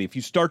credibility. If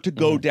you start to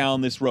go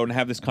down this road and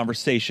have this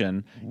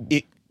conversation,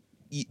 it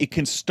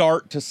can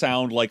start to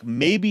sound like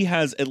maybe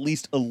has at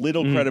least a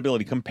little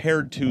credibility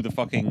compared to the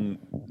fucking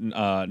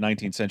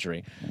 19th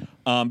century.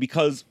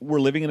 Because we're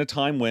living in a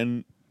time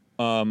when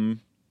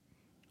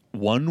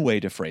one way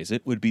to phrase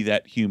it would be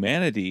that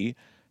humanity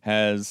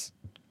has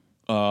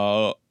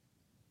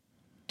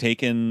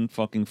taken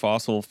fucking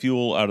fossil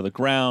fuel out of the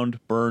ground,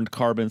 burned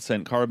carbon,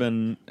 sent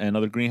carbon and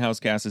other greenhouse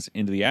gases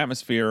into the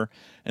atmosphere,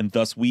 and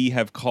thus we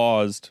have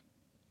caused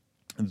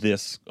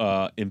this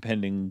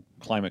impending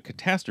climate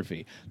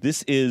catastrophe.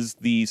 This is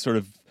the sort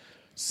of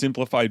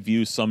simplified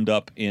view summed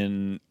up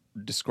in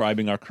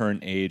describing our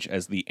current age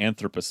as the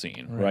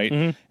Anthropocene,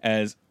 right?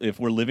 As if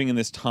we're living in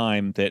this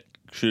time that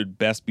should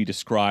best be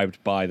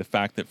described by the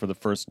fact that for the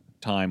first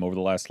time over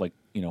the last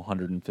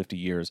 150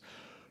 years,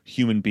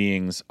 human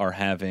beings are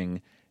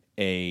having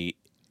a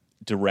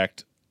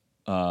direct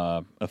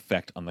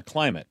effect on the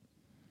climate.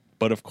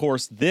 But of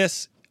course,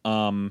 this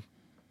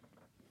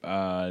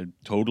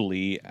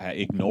totally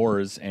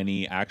ignores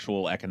any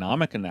actual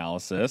economic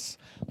analysis.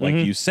 Like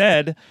you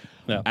said,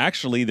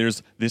 actually,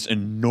 there's this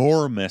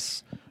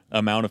enormous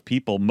amount of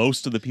people,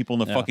 most of the people in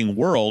the fucking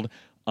world,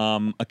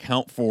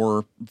 account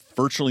for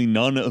virtually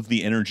none of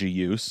the energy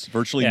use,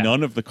 virtually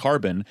none of the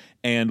carbon,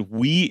 and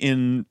we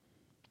in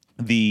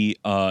the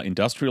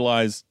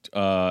industrialized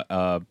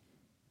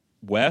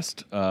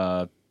West,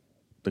 the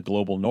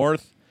global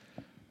North,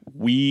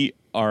 we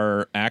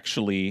are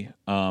actually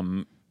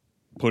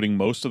putting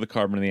most of the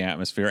carbon in the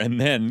atmosphere, and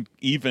then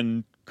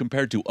even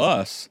compared to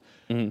us,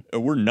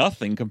 we're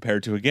nothing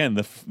compared to, again,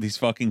 these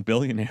fucking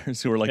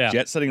billionaires who are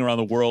jet setting around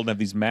the world and have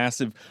these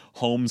massive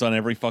homes on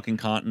every fucking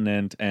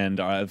continent and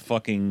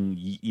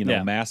fucking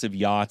massive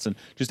yachts and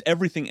just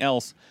everything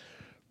else.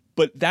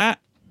 But that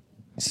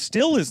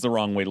still is the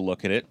wrong way to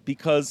look at it,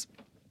 because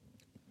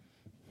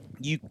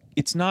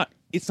it's not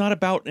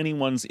about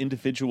anyone's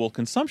individual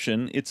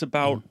consumption. It's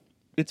about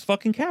it's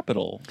fucking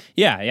capital.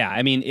 Yeah.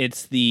 I mean,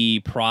 it's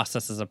the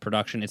processes of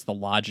production. It's the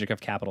logic of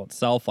capital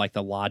itself, like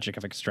the logic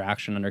of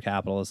extraction under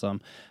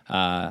capitalism.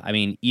 I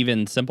mean,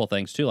 even simple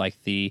things too,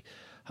 like the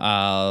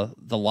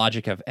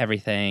logic of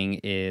everything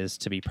is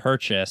to be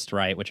purchased,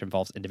 right? Which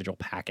involves individual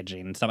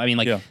packaging and stuff. I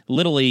mean,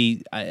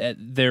 literally,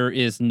 there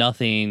is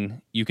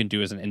nothing you can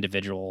do as an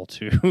individual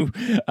to.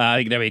 I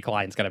think Naomi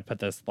Klein's going to put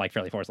this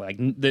fairly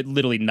forcefully.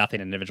 Literally,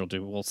 nothing an individual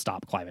do will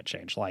stop climate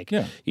change.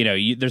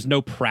 There's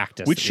no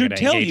practice. Which should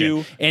tell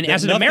you, and that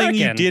as an nothing American,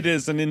 you did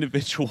as an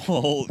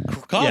individual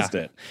caused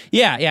it.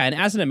 Yeah, and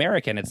as an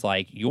American, it's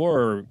like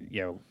your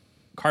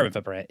carbon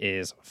footprint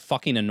is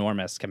fucking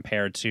enormous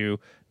compared to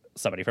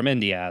somebody from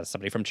India,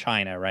 somebody from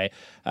China, right?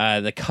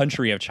 The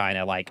country of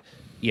China,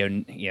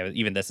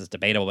 even this is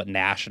debatable, but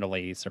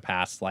nationally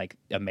surpassed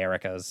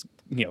America's,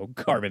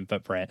 carbon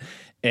footprint.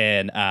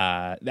 And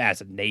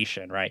as a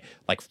nation, right?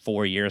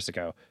 4 years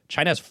ago,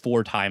 China has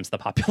 4 times the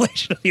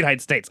population of the United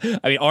States.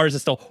 I mean, ours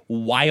is still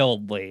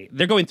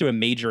they're going through a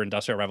major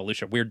industrial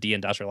revolution. We're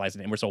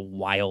deindustrializing, and we're so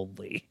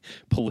wildly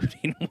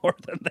polluting more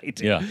than they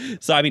do. Yeah.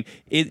 So, I mean,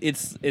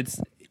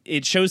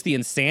 it shows the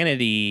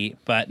insanity,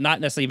 but not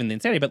necessarily even the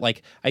insanity, but I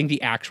think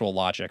the actual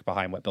logic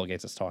behind what Bill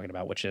Gates is talking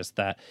about, which is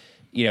that,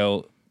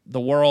 the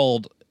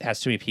world has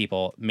too many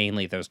people,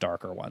 mainly those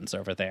darker ones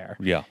over there.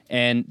 Yeah.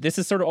 And this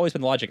has sort of always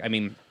been the logic. I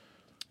mean,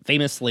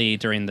 famously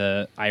during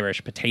the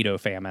Irish potato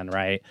famine,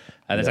 right?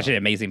 There's actually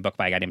an amazing book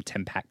by a guy named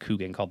Tim Pat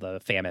Coogan called The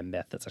Famine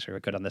Myth that's actually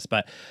really good on this.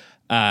 But,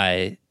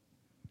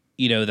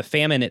 the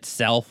famine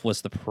itself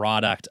was the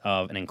product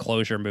of an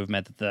enclosure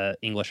movement that the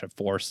English had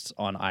forced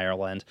on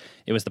Ireland.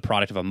 It was the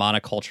product of a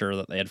monoculture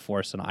that they had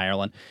forced on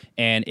Ireland.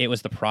 And it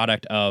was the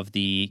product of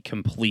the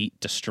complete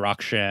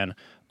destruction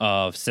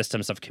of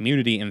systems of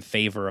community in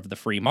favor of the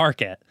free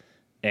market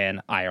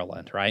in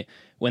Ireland, right?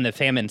 When the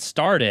famine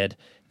started,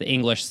 the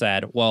English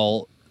said,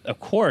 well, of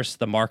course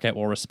the market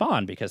will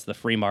respond because the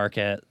free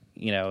market,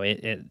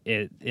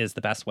 it is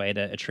the best way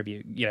to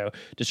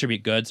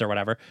distribute goods or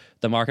whatever.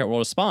 The market will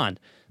respond.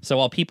 So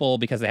while people,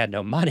 because they had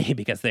no money,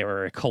 because they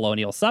were a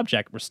colonial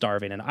subject, were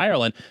starving in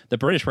Ireland, the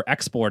British were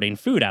exporting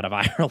food out of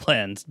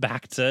Ireland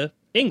back to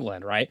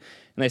England, right?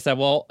 And they said,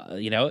 well,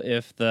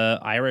 if the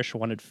Irish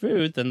wanted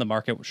food, then the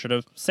market should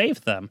have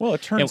saved them. Well,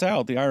 it turns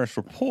out the Irish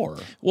were poor.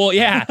 Well,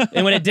 yeah.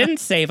 And when it didn't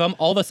save them,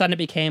 all of a sudden it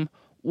became,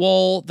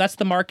 well, that's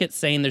the market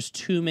saying there's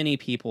too many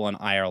people in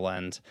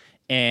Ireland,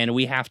 and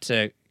we have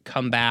to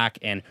come back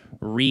and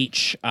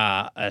reach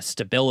a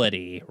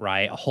stability,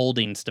 right? A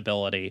holding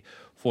stability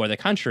for the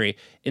country.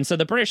 And so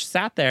the British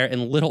sat there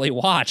and literally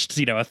watched,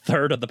 a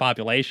third of the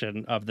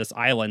population of this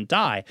island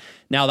die.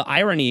 Now, the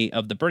irony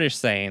of the British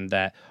saying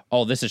that,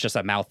 oh, this is just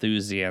a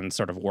Malthusian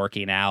sort of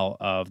working out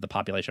of the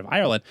population of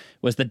Ireland,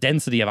 was the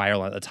density of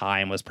Ireland at the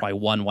time was probably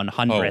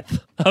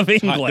 1/100th of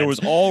England. There was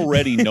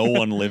already no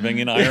one living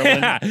in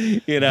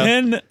Ireland.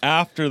 Then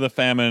after the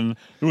famine,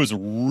 there was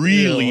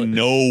really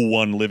no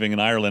one living in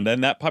Ireland,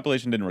 and that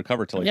population didn't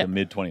recover till the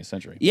mid-20th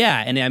century.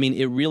 Yeah, and I mean,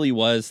 it really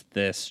was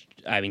this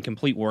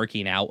complete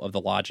working out of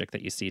the logic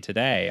that you see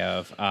today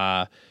of,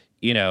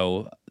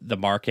 the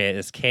market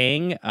is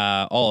king.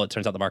 It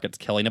turns out the market's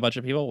killing a bunch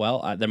of people.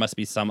 Well, there must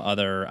be some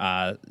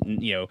other,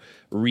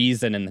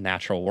 reason in the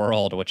natural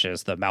world, which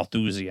is the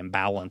Malthusian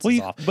balance is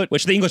off,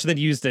 which the English then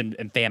used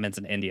in famines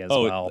in India as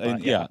well.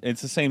 But,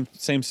 it's the same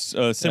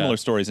similar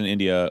stories in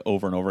India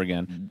over and over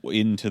again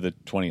into the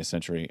 20th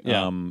century.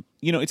 Yeah.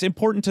 It's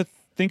important to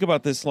think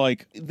about this.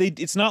 Like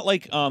it's not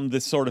like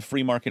this sort of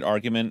free market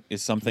argument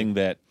is something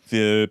that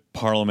the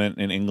Parliament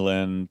in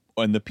England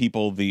and the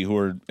people who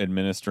are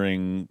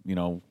administering,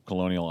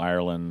 colonial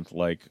Ireland,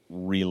 like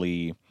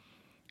really,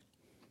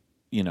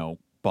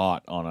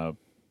 bought on a.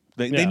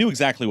 They knew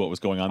exactly what was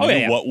going on.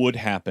 They knew what would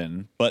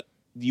happen, but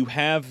you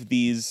have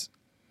these,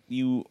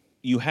 you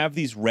have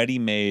these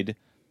ready-made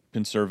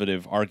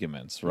conservative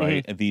arguments,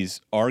 right? And these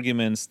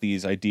arguments,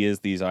 these ideas,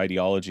 these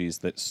ideologies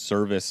that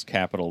service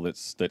capital,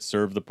 that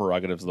serve the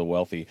prerogatives of the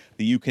wealthy,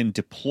 that you can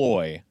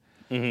deploy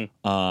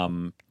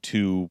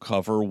to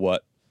cover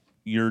what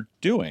you're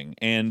doing.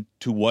 And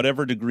to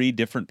whatever degree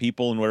different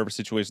people in whatever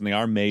situation they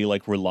are may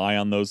like rely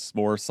on those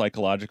more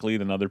psychologically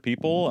than other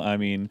people. I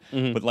mean,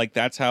 but like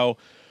it's how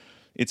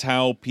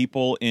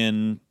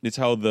the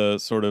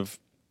sort of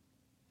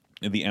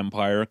the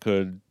empire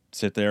could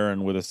sit there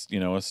and with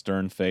a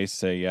stern face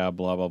say, yeah,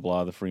 blah, blah,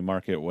 blah, the free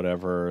market,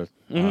 whatever,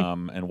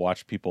 and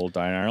watch people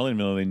die in Ireland,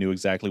 even though they knew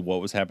exactly what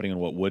was happening and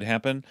what would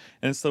happen.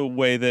 And it's the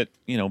way that,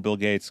 Bill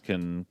Gates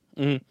can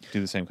do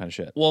the same kind of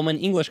shit. Well, when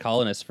English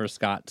colonists first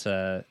got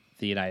to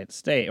the United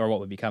States, or what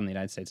would become the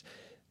United States,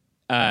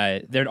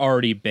 there'd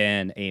already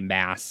been a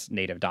mass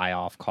native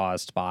die-off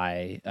caused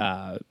by,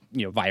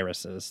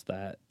 viruses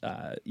that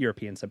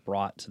Europeans had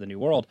brought to the New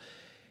World.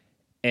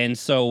 And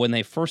so when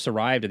they first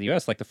arrived in the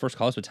U.S., like the first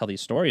colonists would tell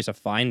these stories of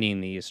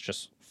finding these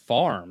just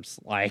farms,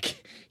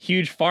 like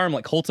huge farm,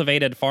 like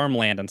cultivated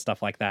farmland and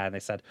stuff like that. And they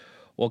said,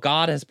 well,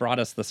 God has brought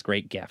us this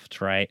great gift,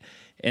 right?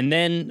 And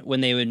then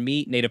when they would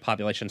meet native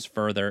populations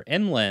further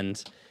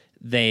inland,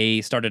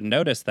 they started to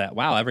notice that,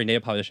 wow, every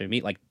native population they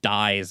meet like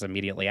dies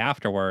immediately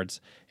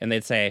afterwards. And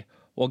they'd say,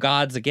 well,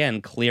 God's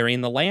again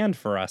clearing the land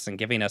for us and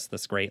giving us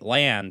this great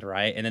land,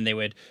 right? And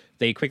then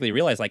they quickly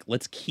realized, like,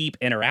 let's keep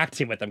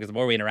interacting with them, because the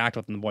more we interact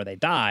with them, the more they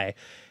die.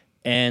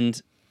 And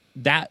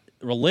that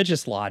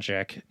religious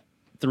logic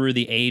through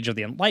the age of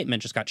the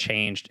Enlightenment just got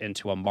changed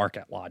into a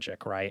market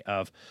logic, right?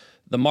 Of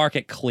the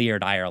market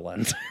cleared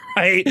Ireland,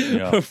 right?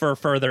 Yeah. For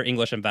further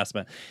English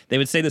investment. They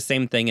would say the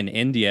same thing in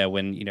India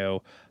when,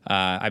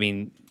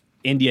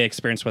 India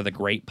experienced one of the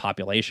great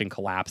population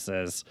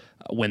collapses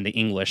when the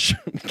English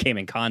came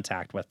in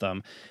contact with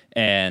them.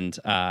 And,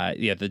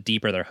 the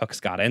deeper their hooks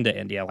got into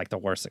India, like the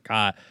worse it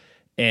got.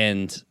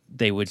 And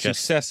they would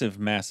successive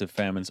massive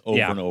famines over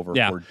and over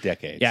for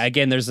decades. Yeah,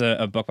 again, there's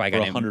a book by a guy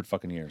named 100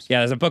 fucking years. Yeah,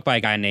 there's a book by a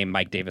guy named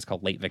Mike Davis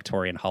called Late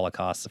Victorian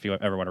Holocaust. If you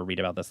ever want to read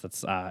about this,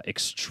 that's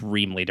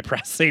extremely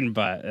depressing,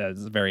 but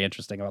it's very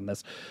interesting on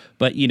this.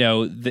 But,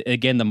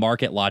 again, the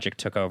market logic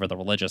took over the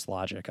religious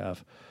logic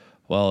of,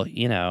 well,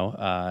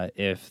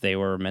 if they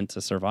were meant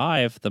to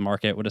survive, the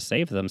market would have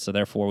saved them. So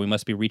therefore, we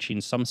must be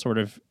reaching some sort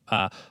of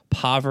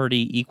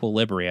poverty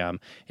equilibrium.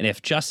 And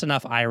if just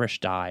enough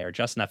Irish die or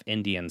just enough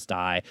Indians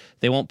die,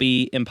 they won't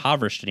be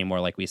impoverished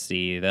anymore like we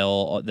see.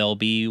 They'll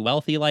be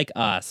wealthy like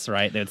us,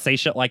 right? They would say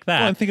shit like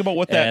that. Well, and think about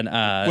what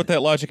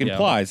that logic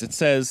implies. It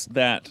says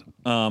that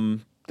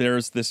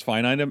there's this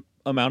finite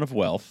amount of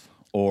wealth,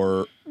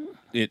 or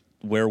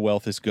where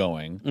wealth is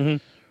going.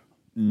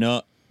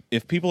 No,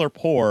 if people are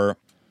poor,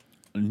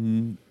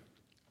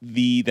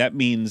 that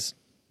means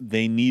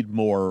they need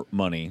more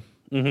money.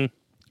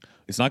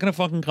 It's not going to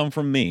fucking come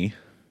from me.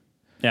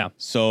 Yeah.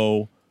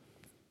 So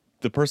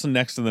the person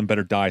next to them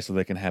better die so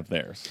they can have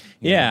theirs.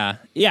 Yeah.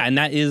 Yeah. And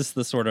that is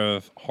the sort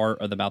of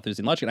heart of the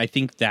Malthusian logic. And I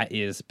think that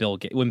is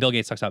when Bill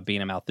Gates talks about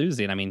being a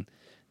Malthusian, I mean,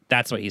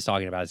 that's what he's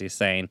talking about. Is he's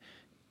saying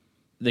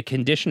the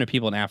condition of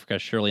people in Africa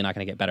is surely not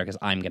going to get better because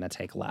I'm going to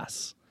take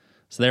less.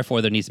 So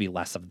therefore, there needs to be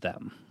less of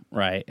them.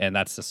 Right. And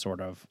that's the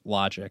sort of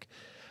logic.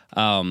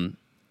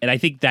 And I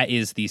think that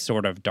is the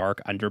sort of dark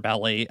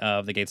underbelly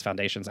of the Gates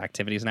Foundation's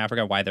activities in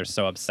Africa, why they're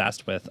so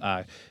obsessed with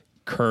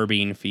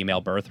curbing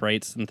female birth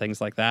rates and things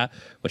like that,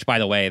 which, by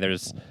the way,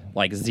 there's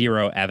like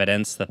zero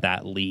evidence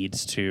that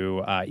leads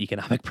to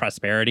economic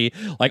prosperity.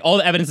 Like all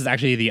the evidence is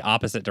actually the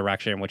opposite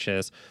direction, which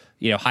is,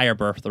 higher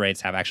birth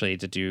rates have actually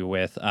to do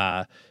with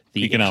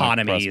the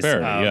economies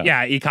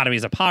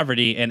of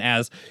poverty. And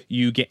as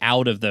you get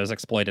out of those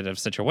exploitative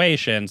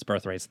situations,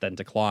 birth rates then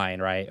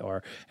decline, right?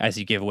 Or as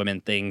you give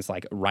women things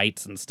like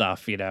rights and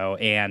stuff,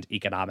 and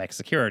economic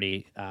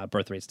security,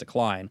 birth rates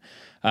decline,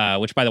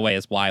 which, by the way,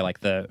 is why like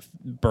the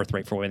birth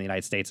rate for women in the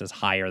United States is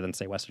higher than,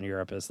 say, Western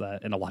Europe, is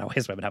that in a lot of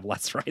ways women have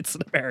less rights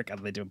in America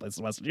than they do in places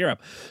in Western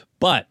Europe.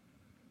 But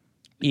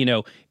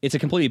it's a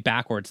completely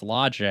backwards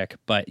logic,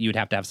 but you'd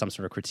have to have some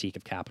sort of critique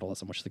of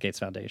capitalism, which the Gates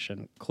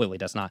Foundation clearly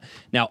does not.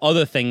 Now,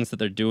 other things that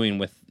they're doing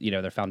with,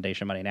 their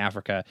foundation money in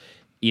Africa,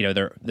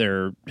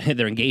 they're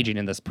engaging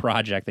in this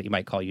project that you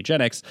might call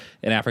eugenics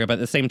in Africa, but at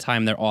the same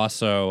time, they're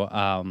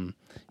also,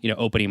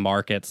 opening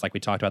markets, like we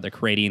talked about. They're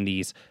creating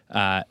these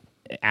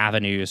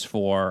avenues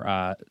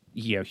for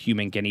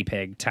human guinea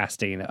pig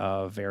testing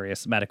of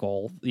various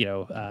medical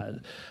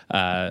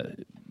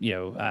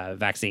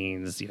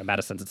vaccines,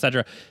 medicines,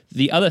 etc.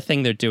 The other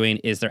thing they're doing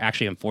is they're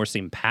actually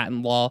enforcing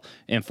patent law,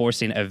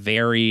 enforcing a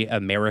very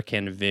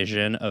American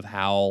vision of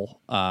how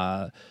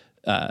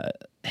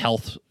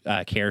health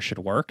care should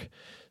work.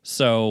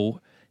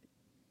 So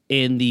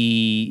in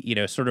the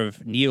sort of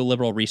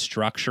neoliberal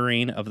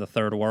restructuring of the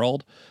third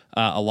world,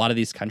 a lot of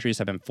these countries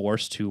have been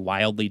forced to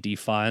wildly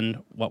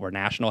defund what were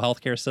national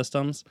healthcare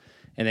systems.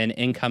 And then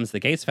in comes the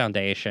Gates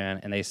Foundation,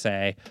 and they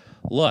say,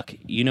 look,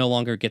 you no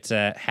longer get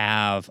to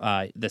have,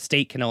 the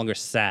state can no longer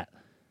set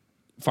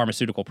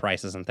pharmaceutical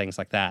prices and things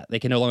like that. They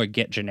can no longer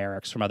get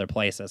generics from other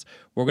places.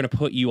 We're going to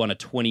put you on a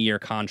 20-year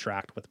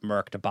contract with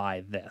Merck to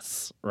buy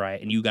this, right?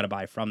 And you got to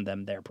buy from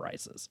them their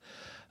prices.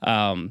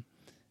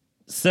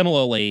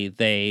 Similarly,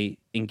 they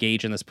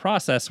engage in this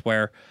process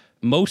where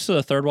most of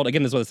the third world,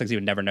 again, this is one of those things you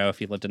would never know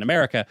if you lived in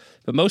America,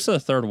 but most of the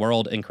third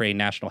world in creating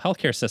national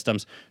healthcare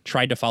systems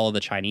tried to follow the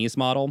Chinese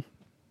model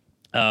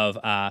of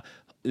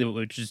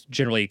which is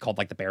generally called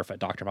like the barefoot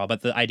doctor model,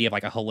 but the idea of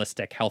like a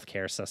holistic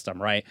healthcare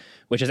system, right?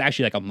 Which is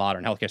actually like a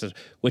modern healthcare system,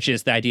 which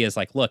is the idea is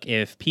like, look,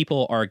 if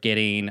people are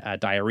getting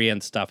diarrhea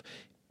and stuff,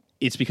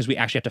 it's because we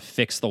actually have to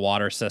fix the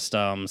water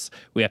systems.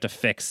 We have to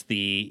fix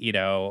the,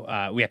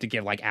 we have to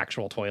give like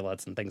actual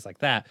toilets and things like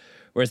that.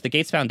 Whereas the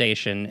Gates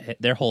Foundation,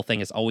 their whole thing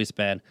has always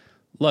been,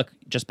 look,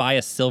 just buy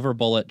a silver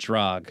bullet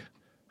drug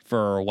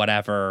for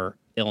whatever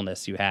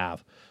illness you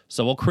have.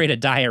 So we'll create a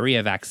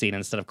diarrhea vaccine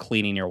instead of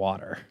cleaning your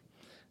water.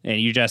 And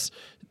you just,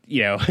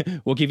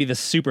 we'll give you the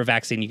super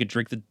vaccine. You could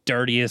drink the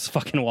dirtiest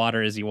fucking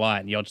water as you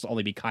want. And you'll just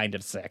only be kind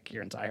of sick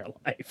your entire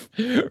life,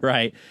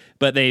 right?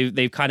 But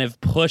they've kind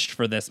of pushed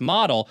for this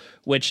model,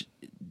 which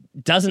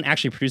doesn't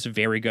actually produce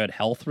very good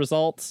health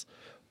results,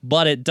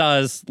 but it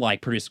does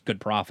like produce good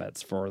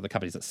profits for the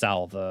companies that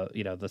sell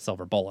the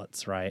silver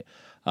bullets, right?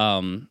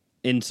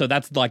 And so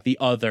that's like the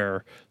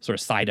other sort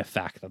of side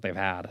effect that they've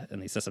had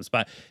in these systems.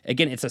 But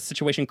again, it's a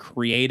situation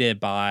created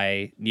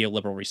by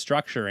neoliberal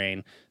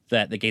restructuring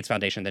that the Gates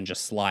Foundation then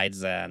just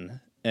slides in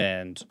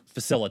and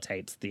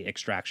facilitates the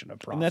extraction of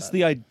profit. And that's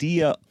the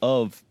idea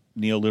of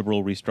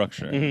neoliberal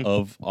restructuring,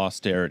 of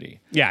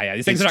austerity. Yeah.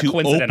 These things are not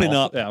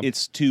coincidental.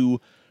 It's to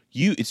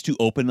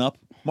open up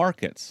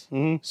markets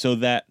so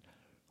that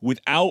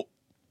without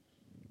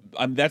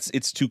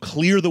it's to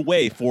clear the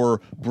way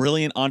for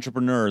brilliant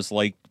entrepreneurs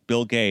like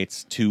Bill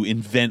Gates to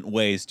invent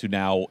ways to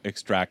now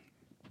extract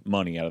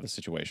money out of the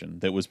situation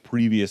that was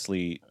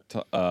previously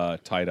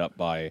tied up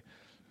by,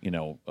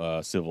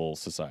 civil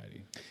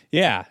society.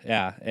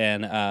 Yeah.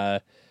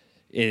 And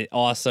it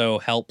also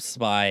helps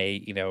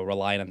by,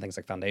 relying on things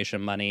like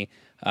foundation money.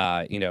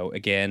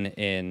 Again,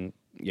 in,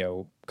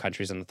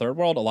 countries in the third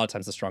world, a lot of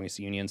times the strongest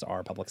unions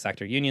are public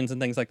sector unions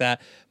and things like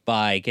that.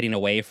 By getting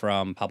away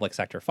from public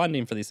sector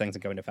funding for these things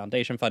and going to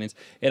foundation fundings,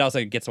 it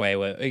also gets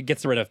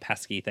rid of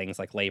pesky things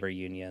like labor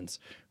unions,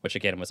 which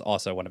again was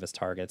also one of his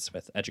targets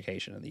with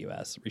education in the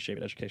U.S.,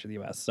 reshaping education in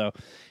the U.S. So,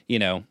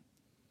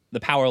 the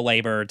power of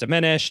labor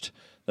diminished,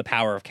 the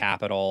power of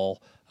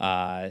capital,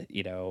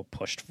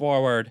 pushed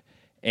forward.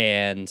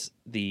 And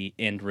the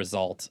end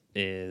result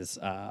is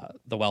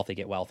the wealthy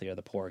get wealthier,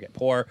 the poor get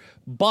poorer.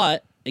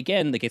 But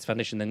again, the Gates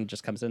Foundation then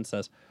just comes in and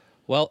says,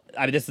 well,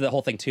 this is the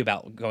whole thing too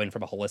about going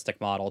from a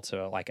holistic model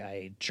to like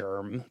a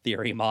germ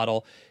theory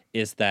model,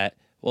 is that,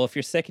 well, if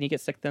you're sick and you get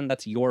sick, then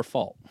that's your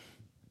fault.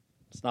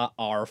 It's not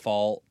our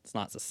fault. It's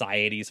not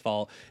society's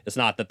fault. It's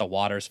not that the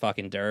water's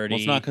fucking dirty. Well,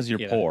 it's not because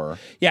you're poor.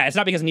 Yeah, it's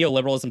not because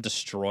neoliberalism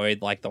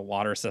destroyed like the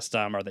water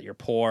system or that you're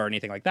poor or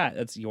anything like that.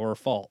 It's your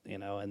fault,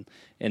 and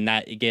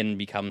that again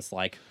becomes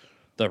like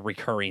the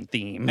recurring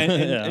theme.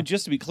 And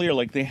just to be clear,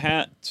 like they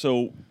had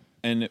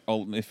and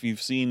if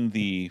you've seen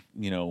the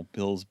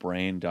Bill's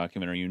Brain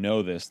documentary,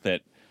 this,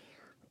 that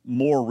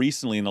more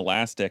recently in the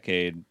last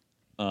decade,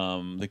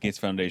 the Gates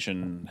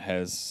Foundation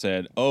has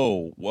said,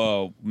 oh,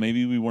 well,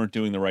 maybe we weren't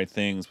doing the right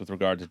things with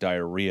regard to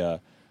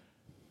diarrhea.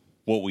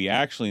 What we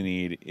actually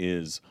need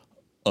is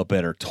a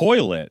better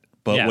toilet.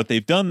 But what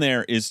they've done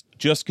there is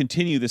just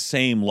continue the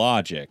same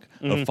logic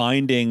of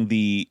finding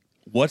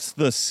what's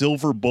the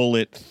silver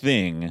bullet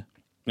thing.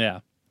 Yeah.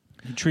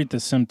 You treat the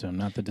symptom,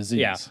 not the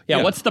disease.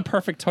 Yeah. What's the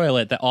perfect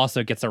toilet that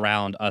also gets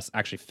around us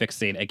actually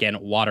fixing, again,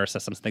 water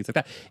systems, things like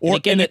that? Or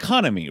again, an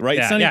economy, right?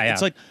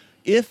 It's like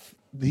if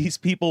these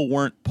people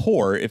weren't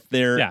poor, if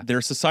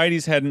their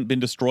societies hadn't been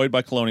destroyed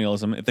by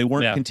colonialism, if they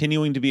weren't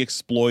continuing to be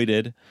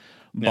exploited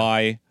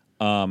by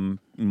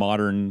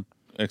modern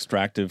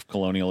extractive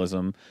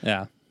colonialism,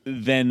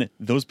 then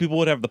those people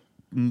would have the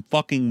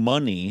fucking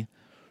money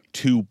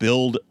to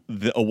build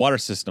a water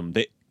system.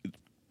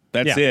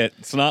 That's it.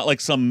 It's not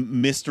like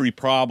some mystery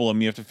problem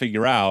you have to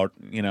figure out,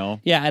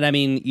 Yeah,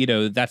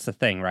 and that's the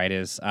thing, right?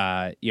 Is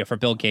for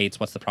Bill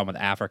Gates, what's the problem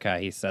with Africa?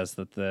 He says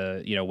that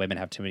the women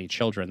have too many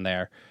children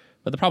there.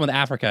 But the problem with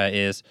Africa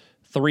is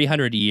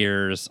 300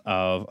 years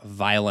of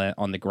violent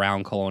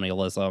on-the-ground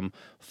colonialism,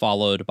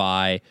 followed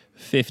by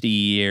 50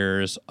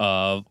 years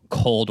of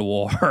Cold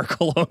War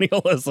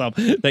colonialism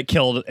that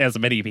killed as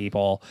many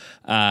people,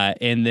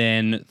 and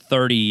then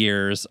 30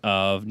 years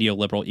of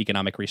neoliberal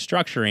economic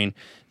restructuring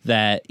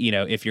that,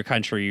 if your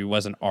country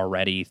wasn't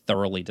already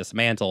thoroughly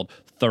dismantled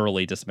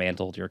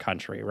your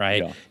country,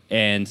 right? Yeah.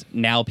 And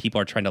now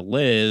people are trying to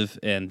live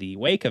in the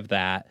wake of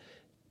that.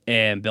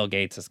 And Bill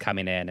Gates is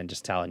coming in and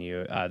just telling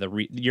you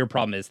your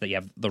problem is that you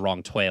have the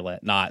wrong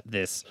toilet, not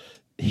this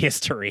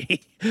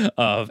history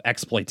of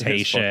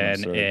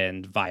exploitation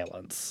and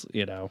violence,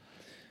 So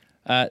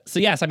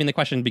yes, I mean, the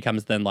question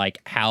becomes then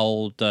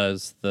how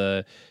does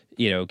the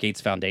Gates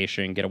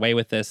Foundation get away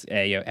with this?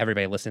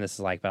 Everybody listening to this is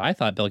like, but I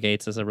thought Bill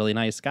Gates is a really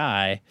nice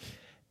guy.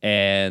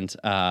 And,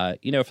 for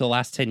the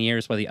last 10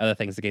 years, one of the other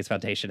things the Gates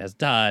Foundation has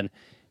done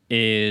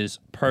is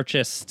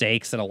purchase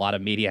stakes in a lot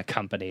of media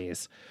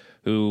companies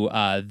who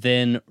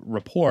then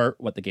report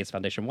what the Gates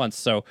Foundation wants.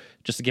 So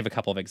just to give a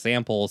couple of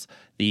examples,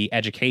 the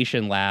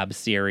Education Lab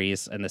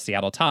series in the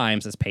Seattle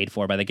Times is paid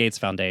for by the Gates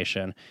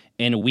Foundation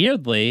and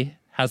weirdly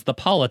has the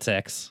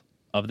politics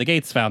of the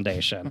Gates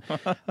Foundation.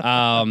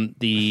 I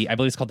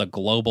believe it's called the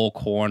Global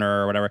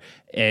Corner or whatever,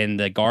 in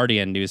the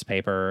Guardian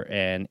newspaper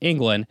in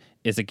England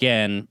is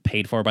again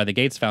paid for by the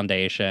Gates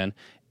Foundation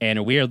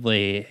and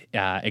weirdly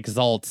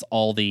exalts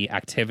all the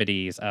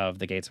activities of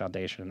the Gates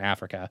Foundation in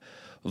Africa.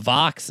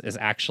 Vox is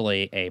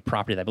actually a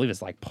property that I believe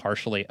is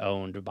partially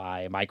owned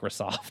by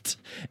Microsoft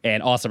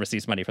and also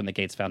receives money from the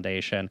Gates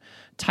Foundation.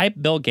 Type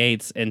Bill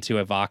Gates into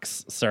a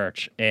Vox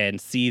search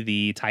and see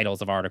the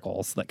titles of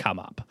articles that come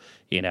up.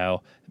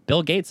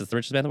 Bill Gates is the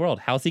richest man in the world.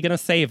 How's he going to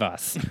save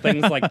us?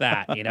 Things like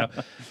that,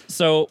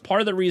 So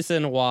part of the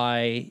reason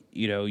why,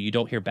 you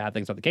don't hear bad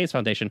things about the Gates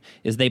Foundation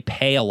is they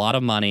pay a lot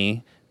of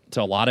money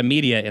to a lot of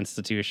media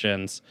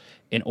institutions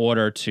in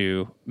order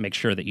to make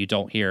sure that you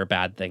don't hear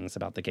bad things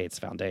about the Gates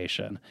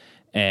Foundation.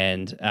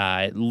 And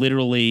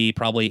literally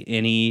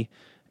probably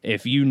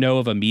if you know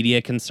of a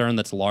media concern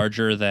that's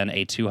larger than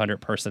a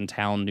 200-person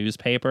town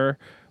newspaper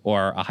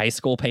or a high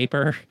school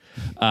paper,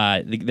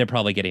 they're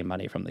probably getting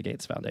money from the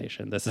Gates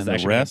Foundation. This is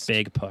actually a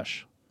big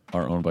push.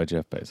 Are owned by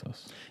Jeff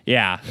Bezos.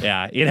 Yeah.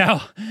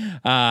 Jeff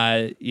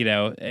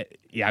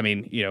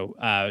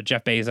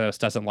Bezos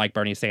doesn't like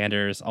Bernie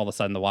Sanders. All of a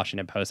sudden, the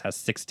Washington Post has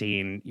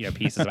 16,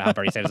 pieces about how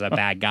Bernie Sanders is a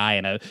bad guy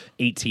in a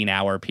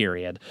 18-hour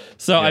period.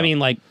 So, yeah. I mean,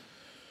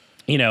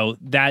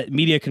 that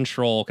media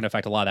control can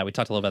affect a lot of that. We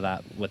talked a little bit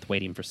about that with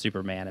Waiting for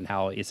Superman and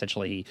how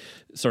essentially he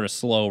sort of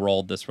slow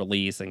rolled this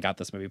release and got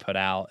this movie put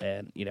out.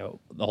 And,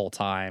 the whole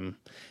time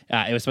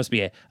it was supposed to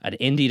be an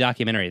indie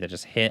documentary that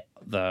just hit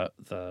the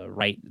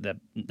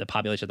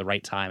population at the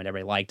right time and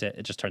everybody liked it.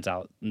 It just turns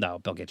out, no,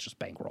 Bill Gates just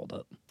bankrolled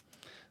it.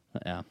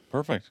 Yeah.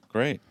 Perfect.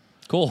 Great.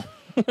 Cool.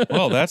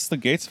 Well, that's the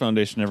Gates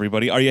Foundation,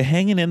 everybody. Are you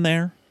hanging in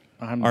there?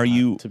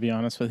 To be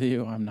honest with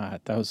you, I'm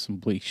not. That was some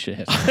bleak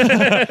shit.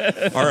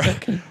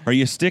 Are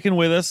you sticking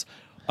with us?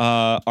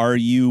 Are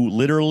you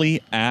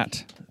literally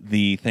at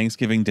the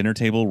Thanksgiving dinner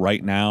table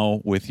right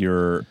now with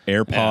your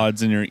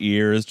AirPods in your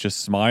ears,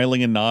 just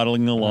smiling and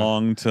nodding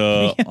along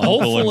to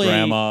Uncle and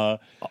Grandma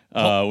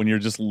when you're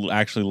just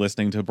actually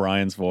listening to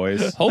Brian's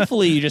voice?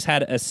 Hopefully you just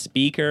had a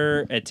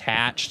speaker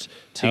attached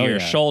to your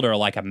shoulder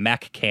like a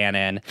mech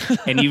cannon,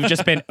 and you've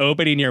just been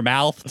opening your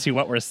mouth to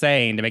what we're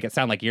saying to make it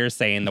sound like you're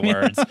saying the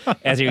words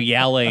as you're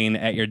yelling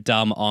at your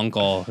dumb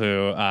uncle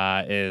who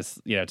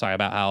is talking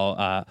about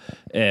how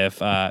if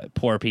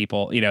poor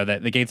people,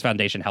 the Gates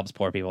Foundation helps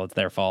poor people, it's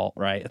their fault,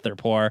 right? If they're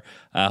poor,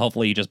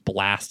 hopefully you just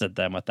blasted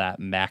them with that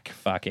mech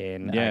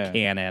fucking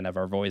cannon of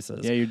our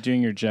voices. Yeah, you're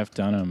doing your Jeff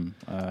Dunham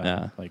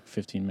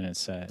 15-minute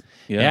set.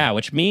 Yeah,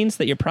 which means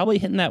that you're probably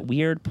hitting that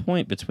weird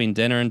point between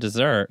dinner and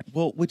dessert.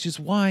 Well, which is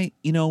why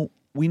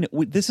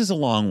this is a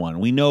long one.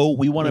 We know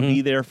we want to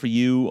be there for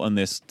you on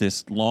this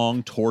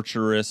long,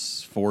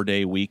 torturous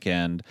 4-day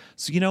weekend.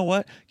 So you know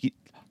what?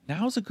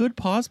 Now's a good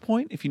pause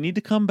point if you need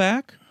to come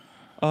back.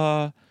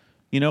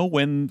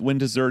 When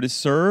dessert is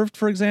served,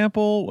 for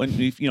example,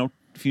 if you want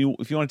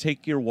to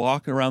take your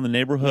walk around the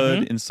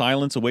neighborhood in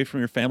silence, away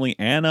from your family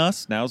and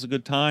us, now's a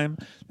good time.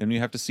 Then you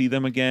have to see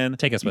them again.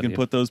 Take us with you. You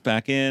can put those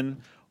back in.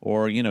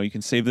 Or, you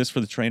can save this for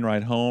the train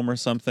ride home or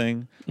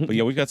something. But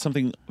yeah, we've got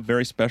something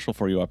very special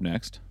for you up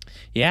next.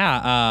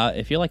 Yeah,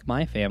 if you're like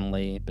my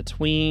family,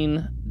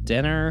 between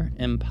dinner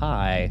and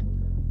pie,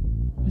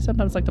 we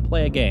sometimes like to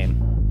play a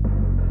game.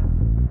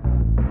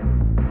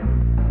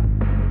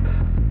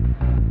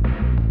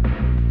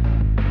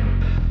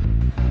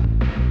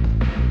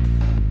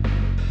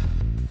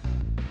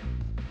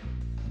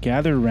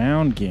 Gather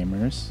round,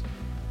 gamers.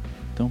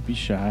 Don't be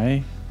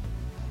shy.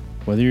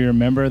 Whether you're a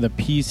member of the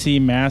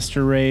PC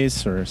Master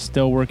Race or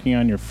still working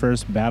on your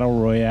first Battle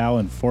Royale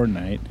in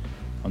Fortnite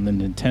on the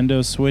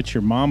Nintendo Switch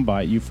your mom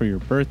bought you for your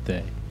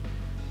birthday,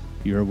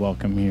 you're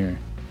welcome here.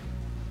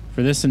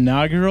 For this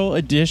inaugural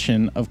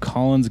edition of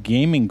Colin's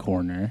Gaming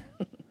Corner,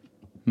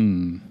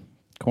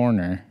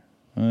 corner,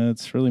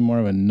 it's really more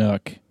of a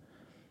nook.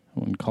 I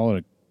wouldn't call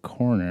it a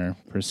corner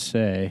per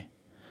se.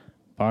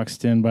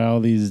 boxed in by all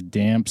these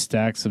damp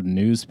stacks of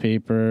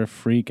newspaper,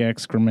 freak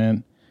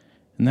excrement,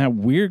 and that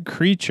weird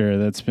creature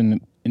that's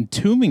been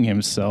entombing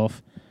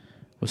himself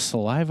with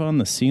saliva on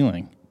the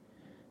ceiling.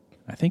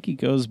 I think he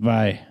goes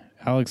by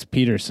Alex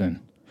Peterson.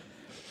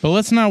 But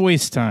let's not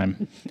waste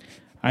time.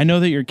 I know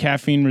that your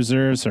caffeine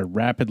reserves are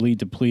rapidly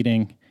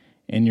depleting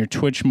and your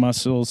twitch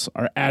muscles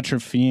are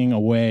atrophying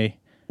away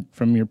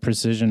from your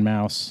precision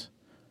mouse.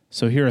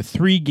 So here are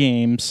 3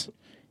 games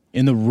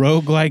in the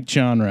roguelike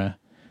genre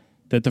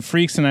that the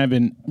freaks and I have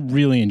been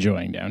really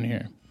enjoying down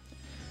here.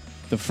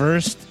 The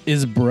first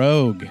is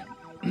Brogue.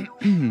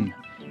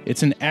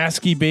 It's an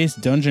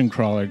ASCII-based dungeon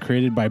crawler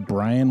created by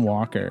Brian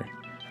Walker.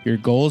 Your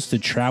goal is to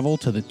travel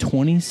to the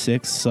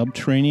 26th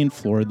subterranean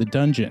floor of the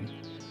dungeon,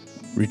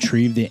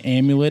 retrieve the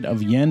Amulet of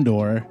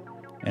Yendor,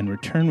 and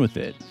return with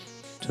it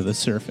to the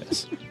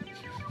surface.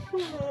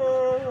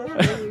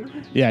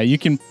 Yeah, you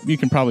can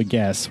probably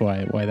guess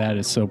why that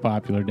is so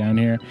popular down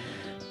here.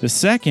 The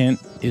second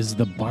is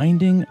The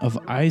Binding of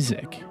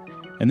Isaac,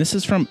 and this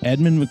is from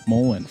Edmund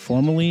McMullen,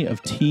 formerly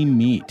of Team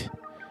Meat.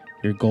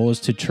 Your goal is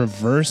to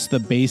traverse the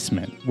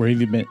basement where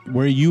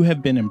you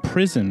have been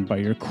imprisoned by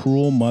your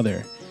cruel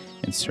mother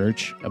in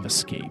search of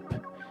escape.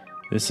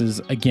 This is,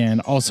 again,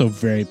 also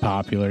very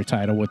popular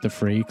title with the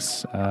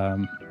freaks.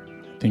 I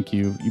think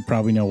you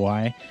probably know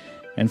why.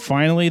 And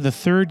finally, the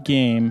third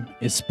game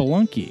is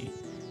Spelunky.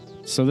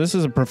 So this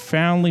is a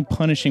profoundly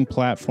punishing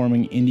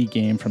platforming indie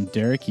game from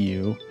Derek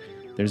Yu.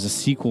 There's a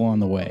sequel on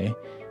the way.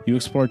 You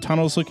explore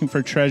tunnels looking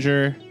for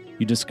treasure,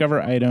 you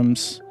discover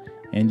items,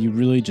 and you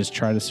really just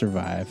try to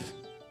survive.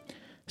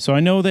 So I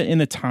know that in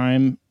the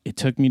time it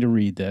took me to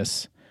read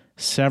this,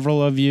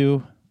 several of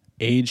you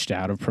aged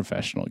out of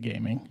professional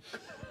gaming.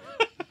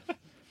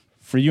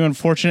 For you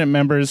unfortunate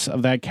members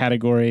of that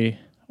category,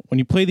 when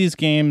you play these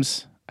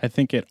games, I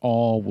think it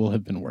all will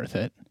have been worth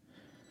it.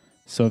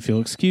 So if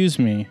you'll excuse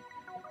me,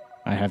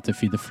 I have to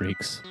feed the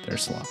freaks their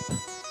slop.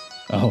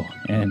 Oh,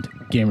 and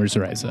gamers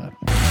rise up.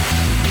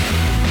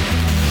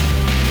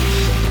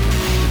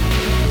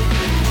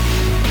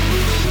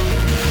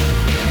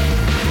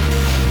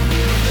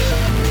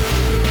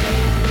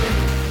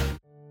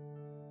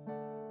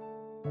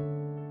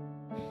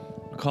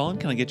 Colin,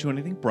 can I get you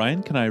anything?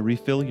 Brian, can I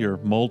refill your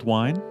mulled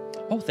wine?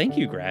 Oh, thank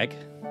you, Greg.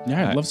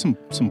 Yeah, I'd love some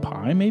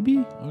pie,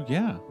 maybe? Oh,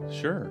 yeah,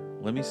 sure.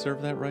 Let me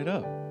serve that right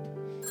up.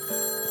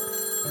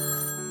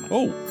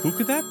 Oh, who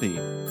could that be?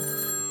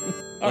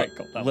 All right,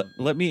 cool.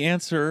 Let me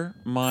answer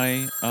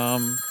my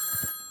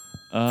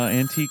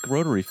antique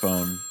rotary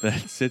phone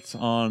that sits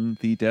on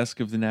the desk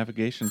of the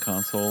navigation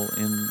console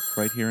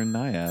right here in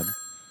Naiad.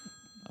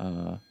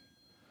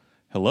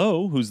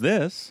 Hello, who's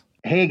this?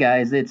 Hey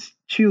guys, it's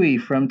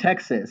Chewy from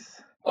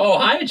Texas. Oh,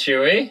 hi,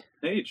 Chewy.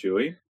 Hey,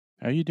 Chewy.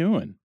 How you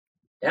doing?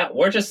 Yeah,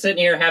 we're just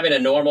sitting here having a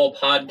normal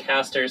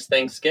podcaster's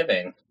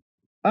Thanksgiving.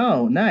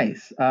 Oh,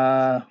 nice.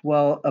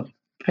 Well,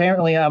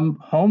 apparently I'm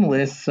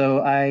homeless,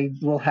 so I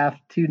will have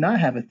to not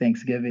have a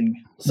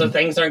Thanksgiving. So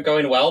things aren't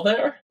going well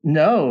there?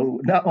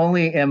 No, not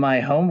only am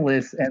I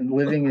homeless and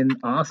living in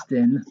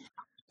Austin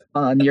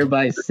on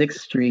nearby 6th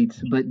Street,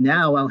 but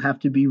now I'll have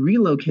to be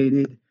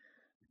relocated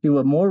to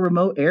a more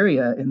remote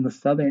area in the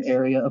southern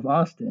area of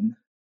Austin.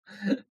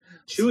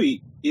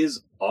 Chewy,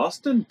 is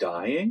Austin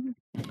dying?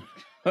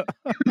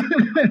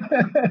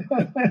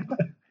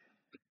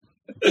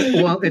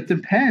 Well, it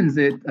depends.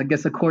 I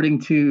guess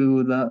according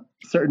to the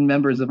certain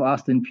members of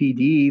Austin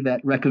PD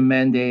that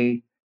recommend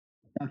a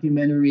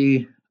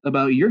documentary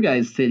about your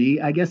guys'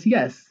 city, I guess,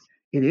 yes,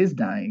 it is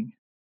dying.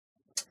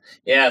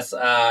 Yes,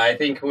 I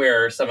think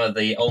we're some of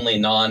the only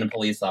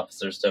non-police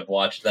officers to have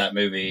watched that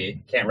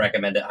movie. Can't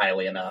recommend it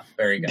highly enough.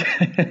 Very good.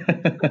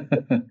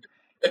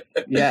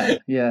 Yeah.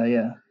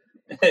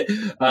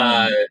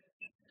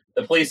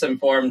 The police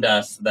informed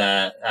us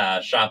that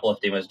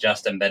shoplifting was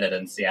just invented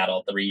in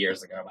Seattle 3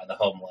 years ago by the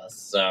homeless.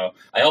 So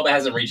I hope it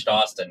hasn't reached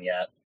Austin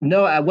yet.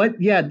 No, what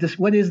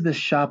is this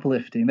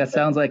shoplifting? That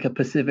sounds like a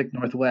Pacific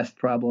Northwest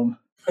problem.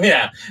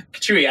 Yeah.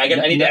 Chewy, I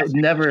need to ask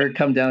you, never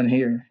come down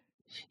here.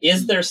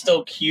 is there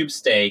still cube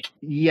steak?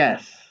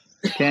 Yes.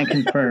 Can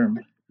confirm.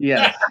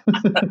 Yes.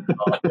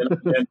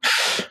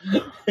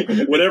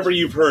 Whatever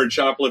you've heard,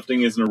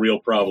 shoplifting isn't a real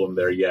problem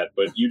there yet,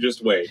 but you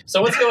just wait.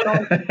 So what's going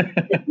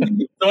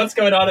on? What's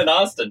going on in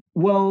Austin?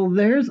 Well,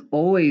 there's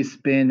always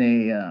been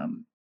a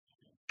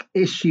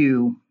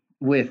issue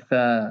with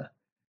the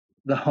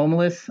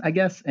homeless, I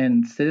guess,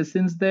 and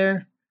citizens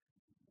there.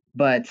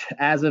 But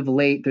as of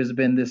late, there's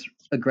been this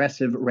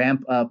aggressive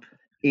ramp up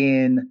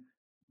in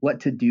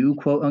what to do,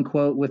 quote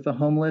unquote, with the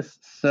homeless.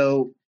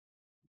 So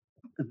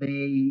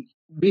they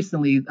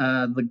recently,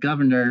 the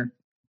governor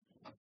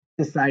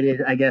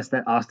decided, I guess,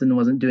 that Austin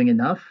wasn't doing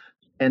enough.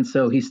 And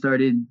so he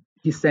sent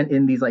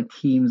in these like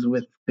teams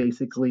with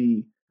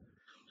basically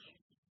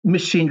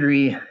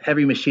machinery,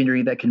 heavy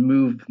machinery that can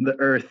move the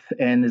earth,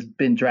 and has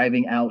been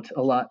driving out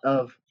a lot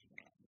of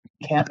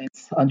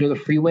encampments under the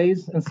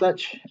freeways and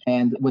such.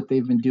 And what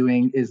they've been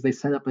doing is they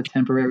set up a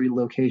temporary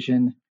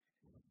location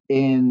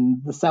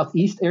in the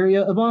southeast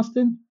area of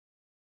Austin.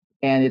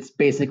 and it's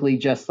basically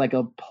just like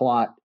a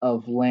plot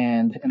of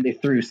land, and they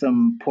threw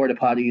some porta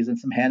potties and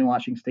some hand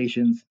washing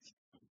stations,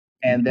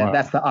 and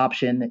that's the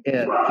option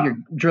if you're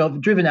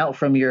driven out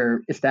from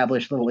your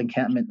established little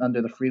encampment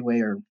under the freeway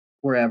or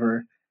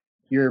wherever.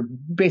 You're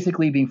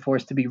basically being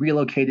forced to be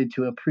relocated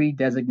to a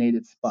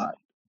pre-designated spot,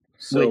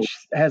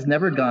 which has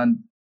never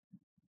gone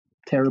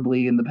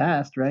terribly in the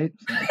past, right?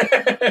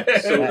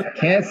 So I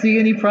can't see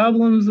any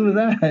problems with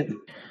that.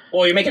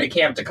 Well, you're making a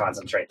camp to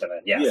concentrate them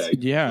in, yes.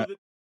 Yeah.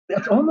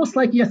 It's almost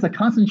like, yes, a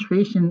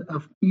concentration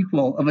of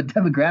people, of a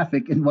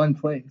demographic in one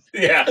place.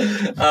 Yeah.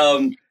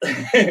 The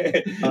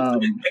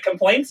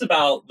complaints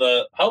about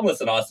the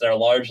homeless in Austin are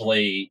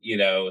largely,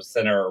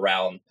 center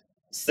around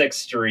 6th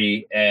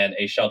Street and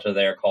a shelter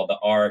there called the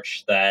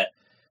Arch that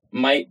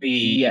might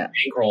be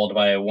bankrolled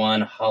by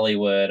one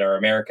Hollywood or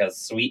America's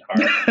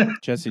sweetheart.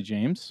 Jesse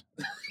James?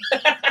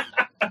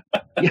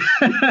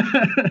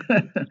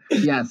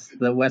 Yes,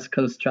 the West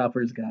Coast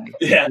Choppers guy.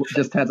 Yeah.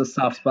 Just has a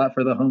soft spot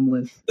for the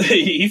homeless.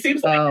 He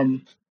seems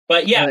like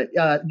but yeah.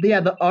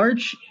 The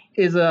Arch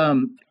is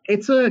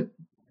it's a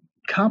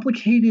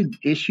complicated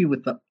issue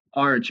with the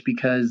Arch,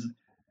 because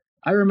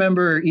I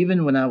remember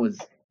even when I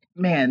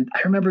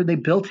remember they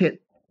built it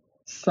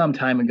some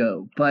time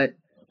ago, but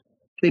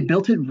they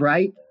built it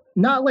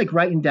not like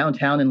right in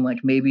downtown, in like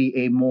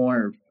maybe a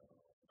more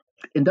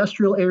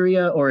industrial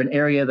area or an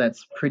area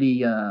that's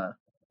pretty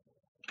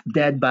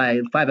dead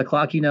by 5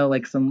 o'clock,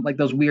 like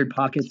those weird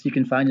pockets you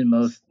can find in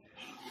most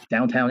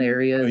downtown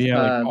areas. Oh,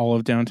 yeah, like all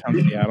of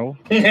downtown Seattle.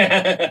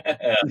 I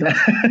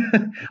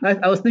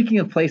was thinking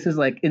of places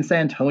like in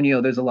San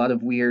Antonio. There's a lot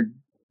of weird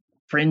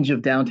fringe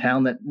of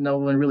downtown that no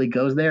one really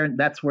goes there.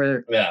 That's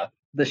where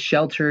the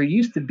shelter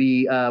used to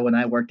be when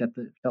I worked at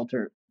the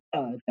shelter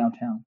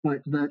downtown.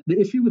 But the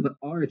issue with the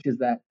Arch is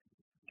that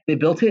they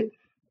built it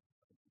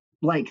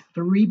like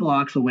 3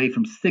 blocks away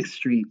from 6th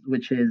Street,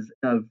 which is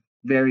a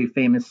very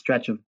famous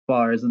stretch of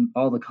bars, and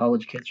all the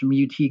college kids from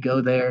UT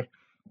go there.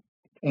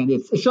 And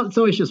it's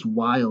always just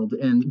wild.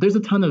 And there's a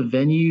ton of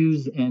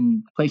venues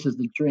and places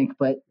to drink,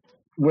 but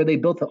where they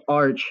built the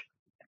Arch,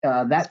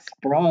 that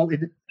sprawl,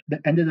 it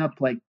ended up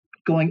like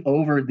going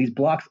over these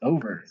blocks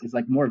over. It's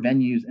like more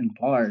venues and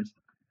bars.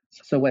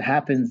 So what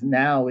happens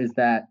now is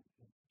that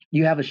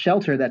you have a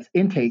shelter that's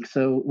intake.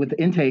 So with the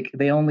intake,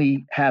 they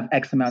only have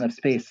X amount of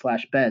space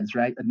 / beds,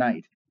 right, a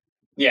night.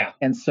 Yeah.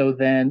 And so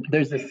then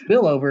there's this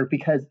spillover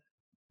because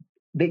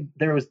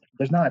there's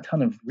not a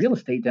ton of real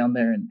estate down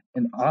there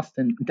in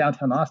Austin,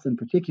 downtown Austin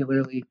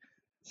particularly.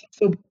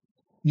 So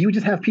you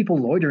just have people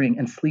loitering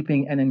and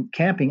sleeping and then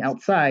camping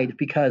outside,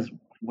 because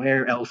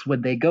where else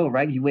would they go,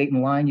 right? You wait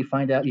in line, you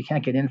find out you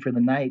can't get in for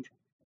the night,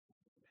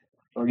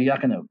 or you're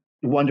not going to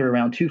wander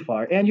around too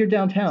far, and you're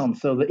downtown.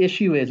 So the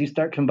issue is you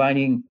start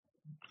combining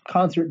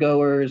concert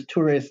goers,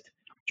 tourists,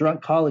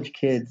 drunk college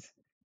kids,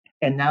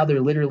 and now they're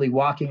literally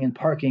walking and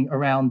parking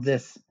around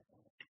this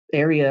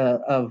area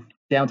of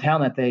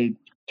downtown that they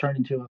turned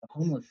into a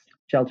homeless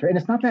shelter. And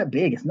it's not that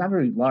big, it's not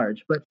very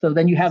large, but so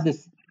then you have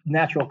this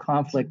natural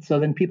conflict. So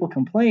then people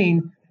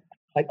complain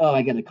like, oh,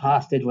 I get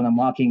accosted when I'm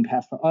walking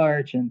past the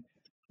Arch, and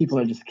people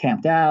are just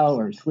camped out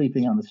or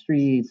sleeping on the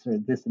streets or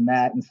this and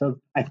that. And so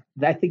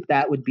I think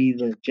that would be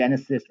the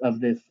genesis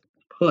of this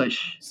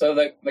push. So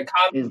the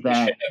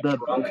combination of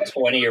drunk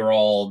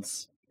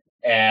 20-year-olds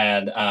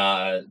and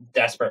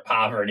desperate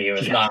poverty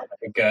was not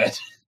a good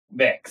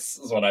mix,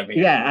 is what I mean.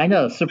 Yeah, I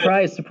know.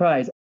 Surprise,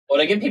 surprise. Well,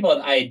 to give people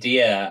an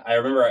idea, I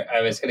remember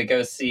I was going to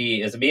go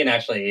see, it was me and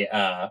actually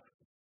our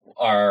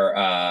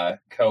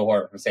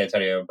cohort from San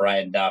Antonio,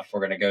 Brian Duff, we're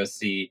going to go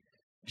see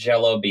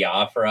Jello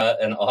Biafra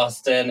in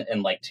Austin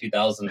in like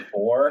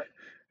 2004.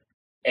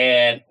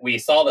 And we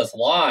saw this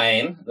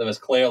line that was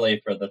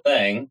clearly for the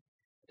thing.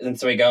 And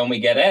so we go and we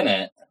get in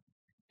it.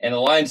 And the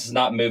line's just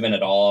not moving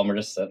at all. And we're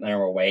just sitting there,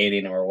 we're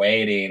waiting and we're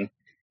waiting.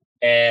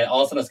 And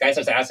all of a sudden this guy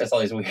starts asking us all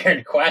these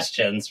weird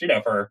questions,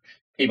 for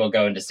people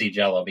going to see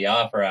Jello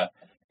Biafra.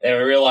 And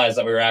we realized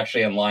that we were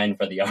actually in line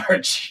for the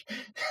Arch.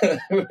 I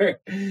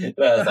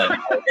was like,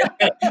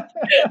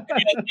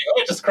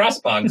 just cross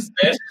punks.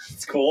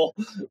 It's cool.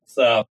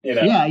 So,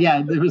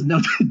 Yeah. There was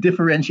no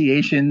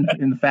differentiation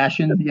in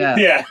fashion.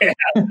 Yeah.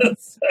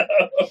 So.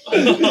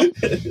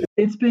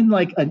 It's been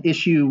like an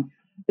issue.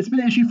 It's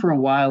been an issue for a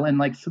while. And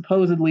like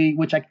supposedly,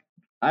 which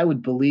I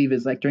would believe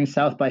is like during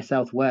South by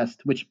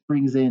Southwest, which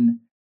brings in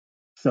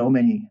so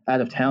many out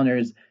of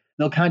towners,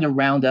 they'll kind of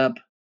round up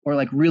or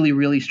like really,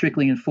 really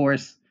strictly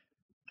enforce.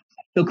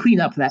 They'll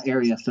clean up that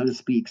area, so to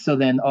speak. So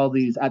then all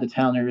these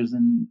out-of-towners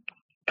and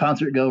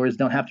concert goers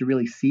don't have to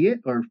really see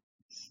it or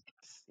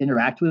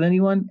interact with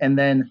anyone. And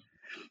then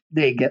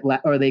they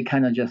they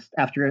kind of just,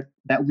 after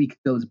that week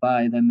goes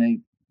by, then they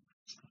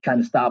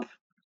kind of stop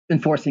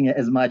enforcing it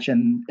as much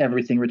and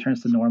everything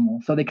returns to normal.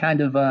 So they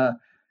kind of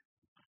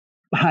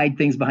hide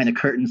things behind a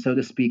curtain, so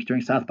to speak,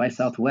 during South by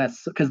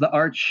Southwest. Because the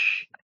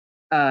Arch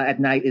at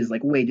night is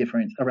like way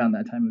different around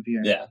that time of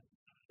year. Yeah.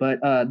 But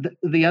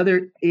the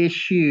other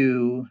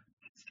issue,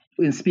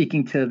 in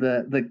speaking to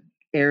the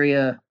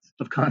area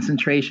of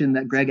concentration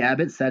that Greg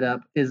Abbott set up,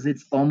 is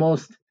it's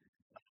almost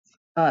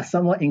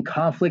somewhat in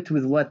conflict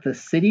with what the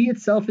city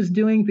itself is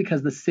doing,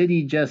 because the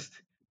city just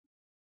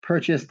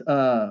purchased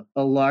a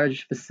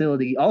large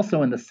facility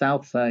also in the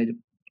south side,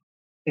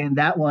 and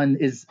that one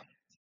is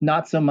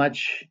not so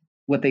much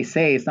what they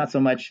say. It's not so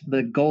much,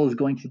 the goal is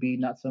going to be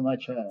not so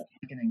much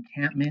like an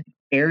encampment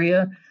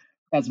area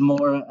as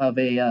more of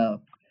a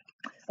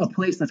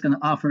place that's going to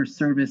offer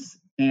service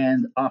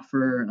and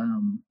offer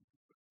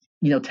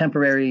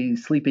temporary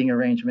sleeping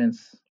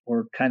arrangements,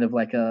 or kind of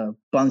like a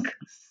bunk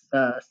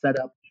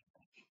setup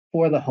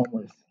for the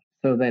homeless,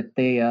 so that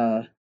they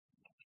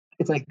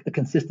it's like a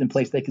consistent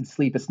place they can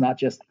sleep. It's not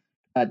just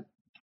a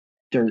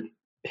dirt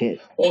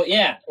pit. Well,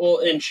 yeah. Well,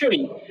 in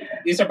Chewy,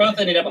 these are both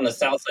ended up on the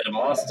south side of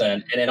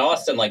Austin. And in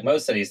Austin, like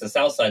most cities, the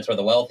south side's where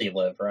the wealthy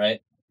live,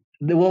 right?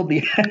 There will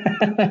be.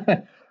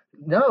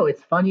 No,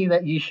 it's funny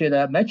that you should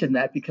mention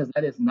that, because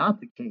that is not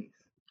the case.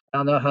 I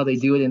don't know how they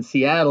do it in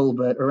Seattle,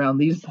 but around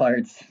these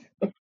parts,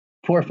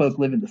 poor folk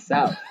live in the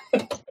south.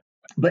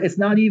 But it's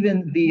not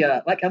even the,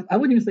 I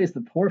wouldn't even say it's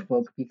the poor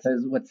folk,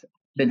 because what's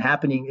been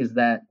happening is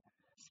that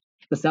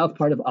the south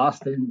part of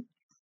Austin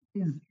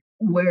is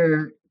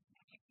where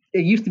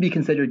it used to be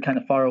considered kind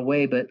of far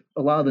away, but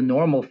a lot of the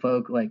normal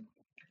folk, like,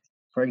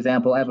 for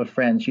example, I have a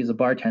friend, she's a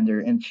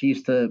bartender, and she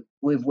used to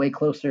live way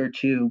closer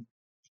to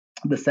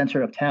the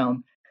center of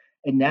town.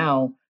 And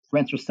now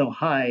rents are so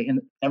high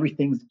and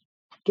everything's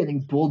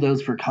getting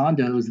bulldozed for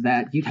condos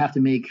that you'd have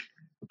to make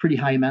a pretty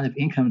high amount of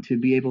income to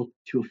be able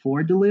to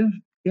afford to live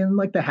in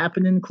like the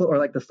happening or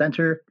like the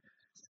center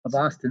of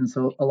Austin.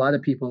 So a lot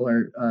of people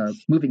are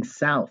moving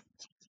south.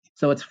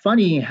 So it's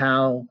funny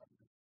how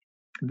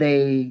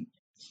they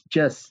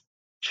just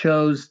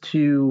chose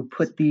to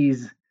put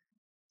these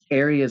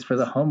areas for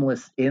the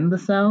homeless in the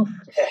south,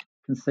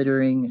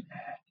 considering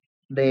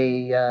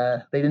they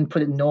didn't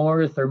put it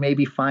north, or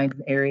maybe find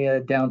an area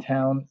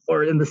downtown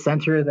or in the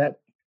center that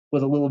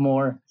was a little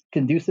more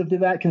conducive to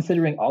that,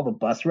 considering all the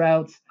bus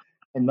routes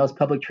and most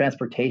public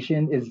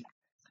transportation is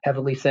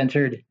heavily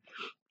centered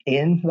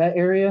in that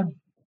area.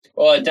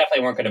 Well, it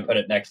definitely weren't going to put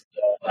it next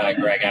to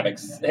Greg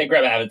Abbott's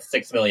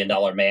 $6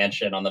 million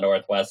mansion on the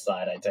northwest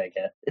side, I take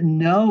it.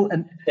 No,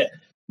 and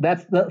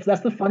that's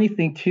the funny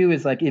thing too,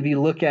 is like if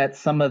you look at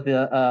some of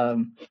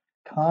the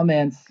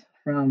comments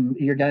from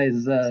your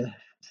guys'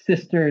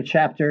 sister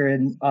chapter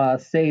in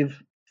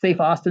Safe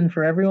Austin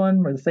for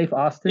Everyone, or the Safe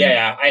Austin.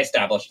 Yeah, I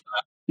established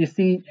that. You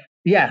see,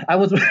 yeah, I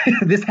was.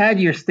 This had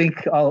your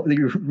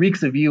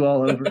reeks of you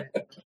all over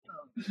it.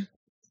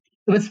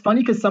 It's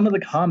funny because some of the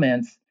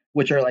comments,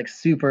 which are like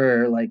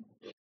super like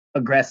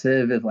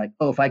aggressive, is like,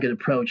 oh, if I get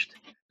approached,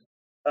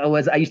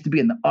 I used to be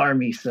in the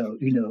army, so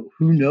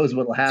who knows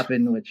what'll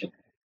happen, which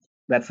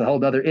that's a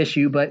whole other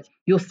issue. But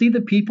you'll see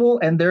the people,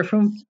 and they're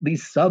from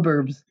these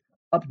suburbs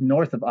up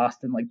north of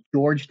Austin, like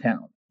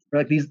Georgetown, or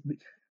like these,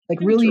 like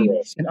really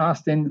in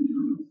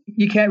Austin,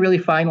 you can't really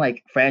find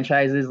like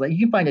franchises. Like you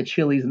can find a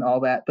Chili's and all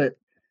that, but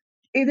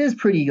it is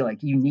pretty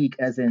like unique,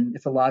 as in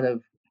it's a lot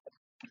of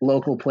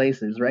local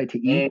places, right, to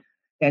eat.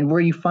 And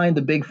where you find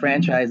the big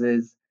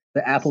franchises,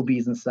 the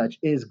Applebee's and such,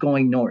 is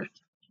going north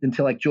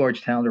into like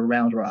Georgetown or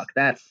Round Rock.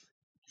 That's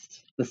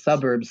the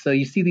suburbs. So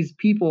you see these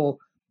people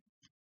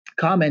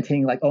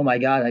commenting like, oh my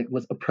God, I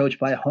was approached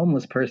by a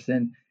homeless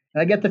person.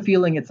 And I get the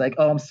feeling it's like,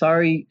 oh, I'm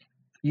sorry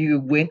you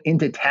went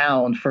into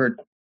town to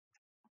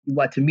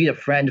meet a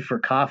friend for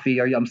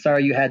coffee, or I'm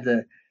sorry you had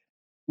to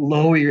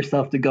lower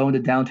yourself to go into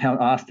downtown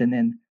Austin,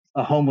 and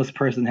a homeless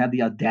person had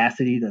the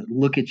audacity to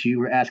look at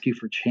you or ask you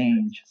for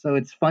change. So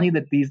it's funny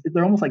that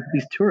they're almost like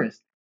these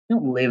tourists. They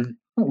don't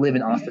live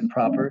in Austin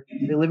proper.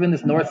 They live in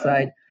this north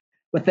side,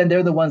 but then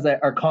they're the ones that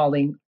are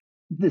calling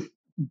this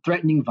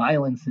threatening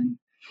violence and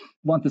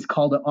want this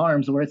call to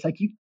arms, where it's like,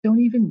 you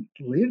don't even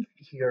live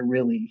here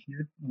really.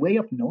 You're way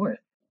up north.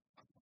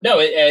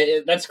 No,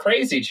 that's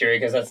crazy, Cheery,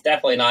 because that's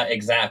definitely not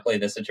exactly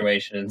the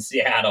situation in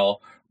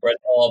Seattle, where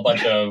it's all a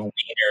bunch of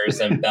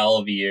wieners in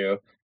Bellevue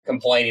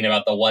complaining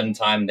about the one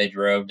time they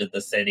drove to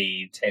the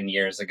city 10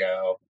 years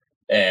ago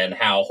and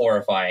how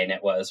horrifying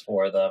it was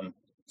for them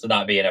to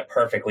not be in a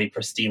perfectly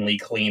pristinely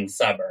clean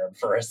suburb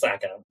for a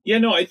second. Yeah,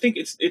 no, I think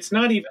it's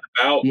not even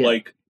about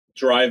like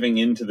driving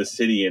into the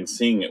city and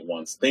seeing it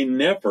once.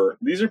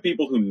 These are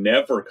people who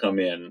never come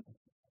in,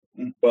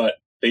 but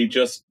they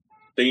just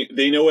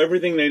they know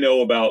everything they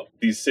know about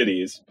these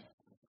cities,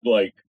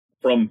 like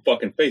from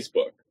fucking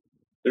Facebook.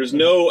 There's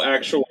no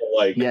actual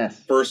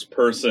first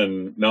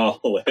person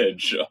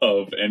knowledge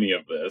of any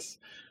of this.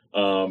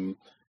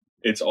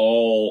 It's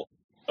all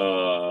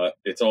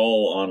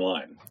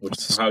online, which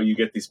is how you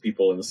get these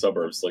people in the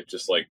suburbs,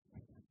 just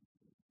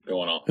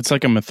going on. It's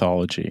like a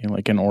mythology,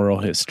 like an oral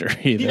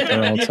history that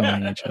they're all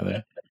telling each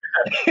other.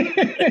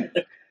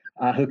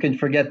 Who can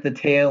forget the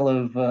tale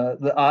of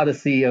the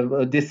Odyssey of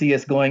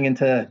Odysseus going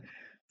into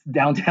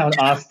downtown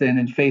Austin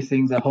and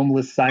facing the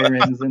homeless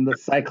sirens and the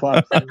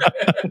Cyclops?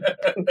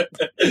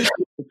 The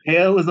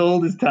tale as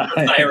old as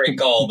time. Siren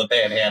call, the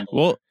panhandle.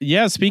 Well,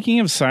 yeah, speaking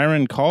of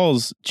siren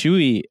calls,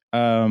 Chewy,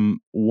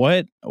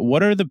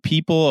 what are the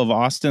people of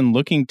Austin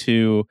looking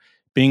to,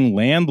 being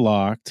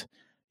landlocked?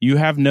 You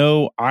have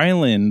no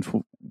island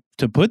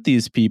to put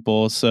these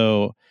people.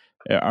 So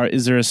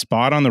is there a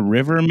spot on the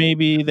river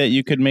maybe that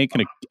you could make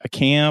a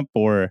camp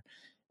or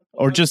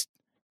just,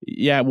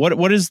 yeah,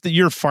 what is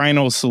your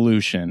final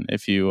solution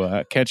if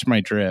you catch my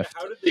drift?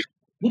 How did they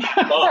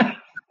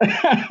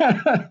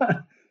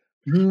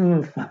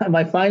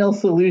My final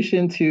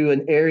solution to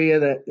an area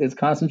that is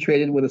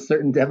concentrated with a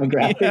certain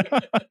demographic.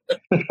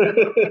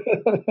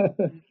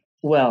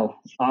 Well,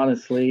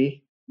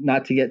 honestly,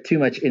 not to get too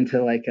much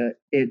into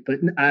but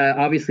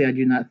obviously I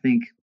do not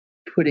think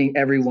putting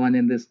everyone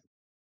in this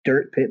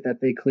dirt pit that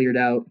they cleared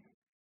out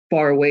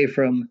far away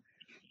from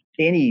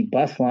any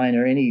bus line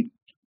or any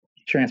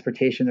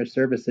transportation or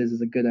services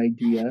is a good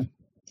idea.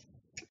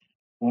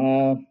 I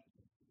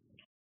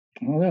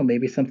don't know,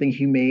 maybe something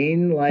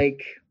humane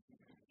like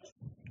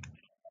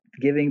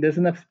there's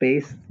enough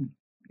space.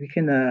 We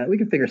can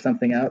figure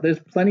something out. There's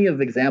plenty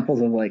of examples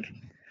of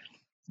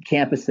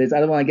campuses. I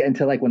don't want to get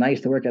into when I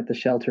used to work at the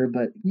shelter,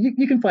 but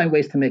you can find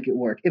ways to make it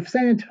work. If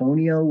San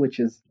Antonio,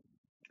 which is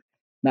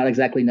not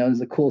exactly known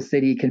as a cool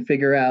city, can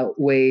figure out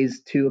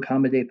ways to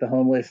accommodate the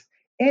homeless,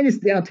 and it's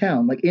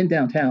downtown, in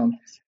downtown,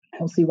 I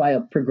don't see why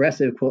a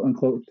progressive quote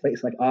unquote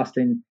place like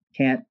Austin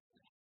can't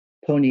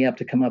pony up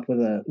to come up with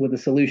a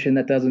solution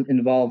that doesn't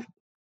involve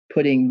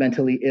putting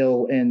mentally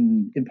ill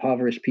and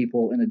impoverished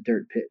people in a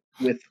dirt pit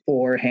with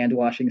 4 hand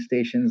washing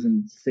stations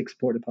and 6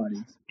 porta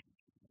potties.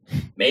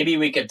 Maybe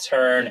we could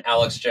turn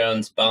Alex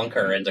Jones'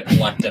 bunker into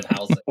collective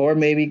housing. Or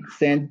maybe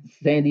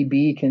Sandy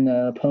B can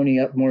pony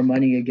up more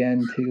money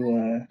again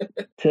to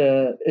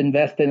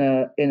invest in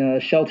a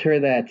shelter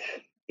that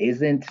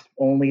isn't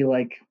only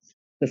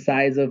the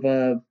size of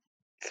a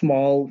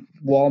small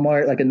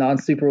Walmart, like a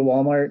non-super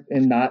Walmart,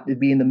 and not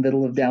be in the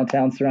middle of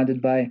downtown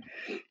surrounded by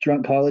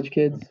drunk college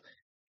kids.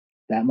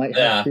 That might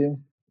help too.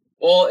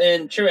 Well,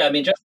 and true, I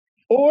mean, just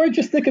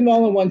stick them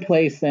all in one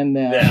place and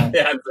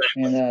exactly.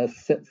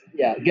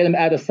 Get them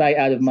out of sight,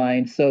 out of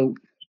mind. So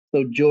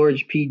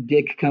George P.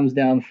 Dick comes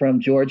down from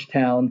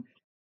Georgetown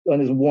on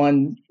his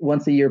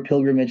once a year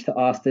pilgrimage to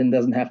Austin,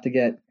 doesn't have to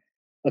get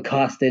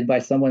accosted by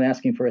someone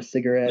asking for a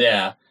cigarette.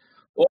 Yeah,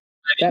 well,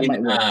 that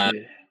might work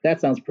too. That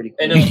sounds pretty cool.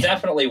 And it'll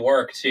definitely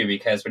work too,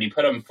 because when you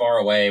put them far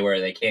away where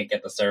they can't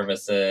get the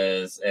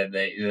services and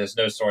there's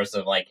no source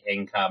of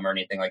income or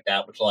anything like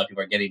that, which a lot of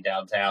people are getting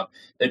downtown,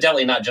 they're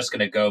definitely not just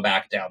going to go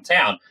back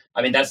downtown.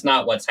 I mean, that's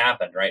not what's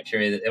happened, right?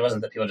 It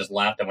wasn't that people just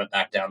left and went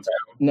back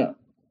downtown.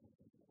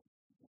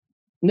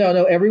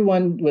 No,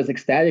 everyone was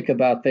ecstatic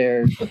about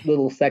their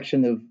little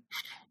section of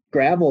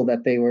gravel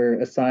that they were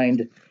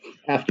assigned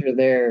after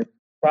their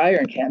prior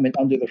encampment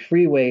under the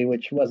freeway,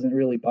 which wasn't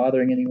really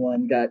bothering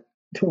anyone, got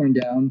torn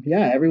down.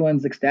 Yeah,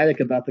 everyone's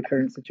ecstatic about the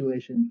current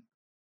situation.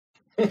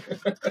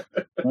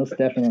 Most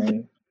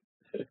definitely.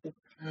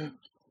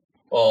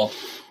 Well,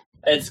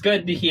 it's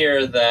good to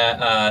hear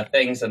that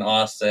things in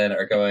Austin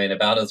are going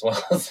about as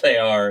well as they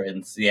are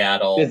in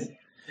Seattle,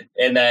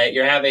 and that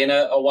you're having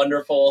a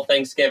wonderful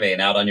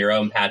Thanksgiving out on your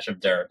own patch of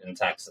dirt in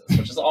Texas,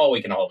 which is all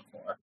we can hope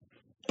for.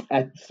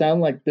 I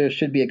sound like there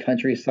should be a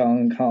country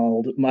song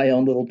called My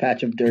Own Little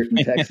Patch of Dirt in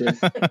Texas.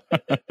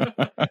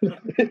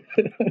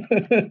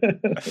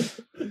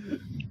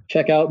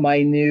 Check out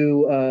my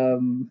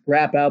new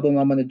rap album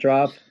I'm going to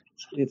drop.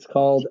 It's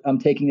called I'm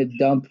Taking a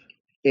Dump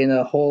in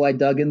a Hole I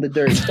Dug in the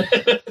Dirt.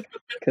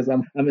 Because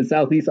I'm in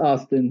Southeast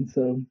Austin.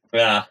 So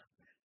yeah,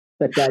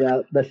 check that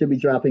out. That should be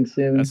dropping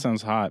soon. That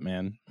sounds hot,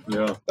 man.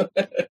 Yeah.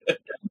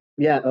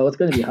 Yeah. Oh, it's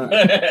going to be hot.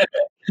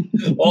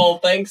 Well,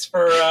 thanks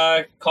for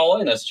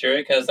calling us, Chewy,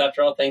 because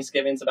after all,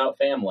 Thanksgiving's about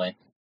family.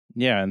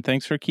 Yeah, and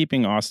thanks for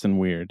keeping Austin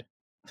weird.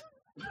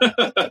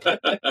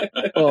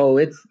 Oh,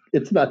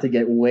 it's about to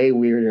get way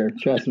weirder.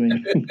 Trust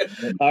me.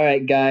 All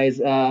right, guys.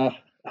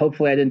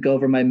 Hopefully I didn't go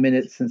over my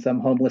minutes since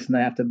I'm homeless and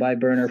I have to buy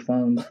burner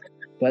phones.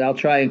 But I'll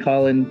try and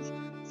call in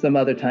some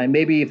other time.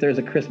 Maybe if there's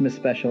a Christmas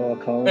special, I'll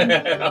call in.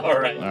 All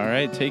right. All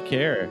right, take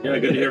care. Yeah,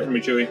 good to hear from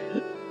you, Chewy.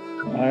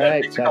 All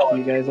right, talk to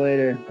you guys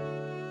later.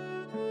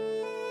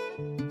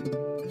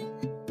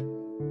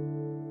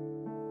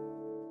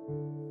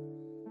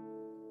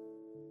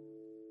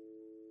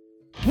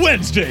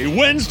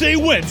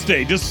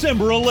 Wednesday,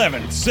 December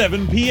 11th,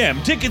 7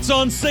 p.m. Tickets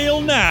on sale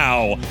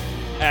now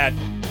at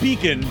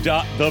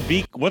Beacon.film.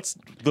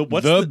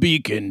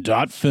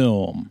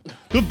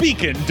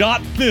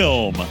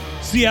 TheBeacon.film.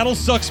 Seattle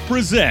Sucks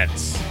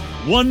presents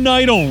One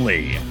Night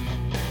Only.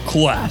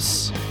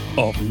 Class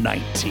of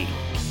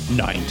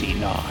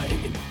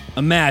 1999.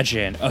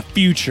 Imagine a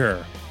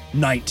future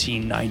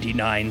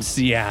 1999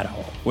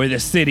 Seattle, where the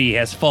city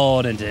has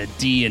fallen into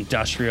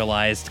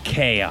deindustrialized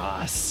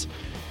chaos.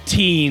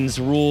 Teens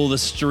rule the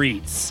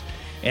streets,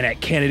 and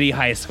at Kennedy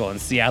High School in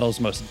Seattle's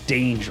most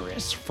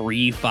dangerous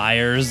free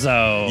fire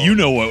zone. You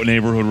know what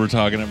neighborhood we're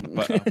talking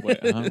about.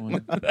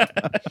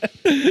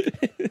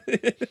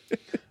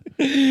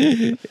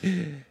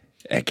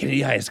 At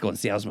Kennedy High School in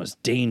Seattle's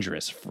most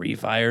dangerous free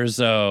fire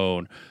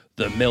zone,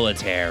 the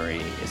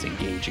military is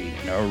engaging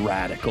in a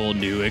radical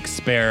new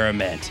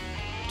experiment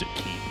to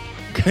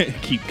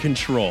keep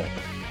control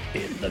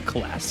in the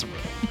classroom.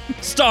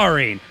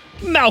 Starring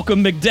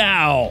Malcolm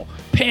McDowell,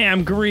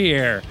 Pam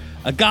Grier,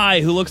 a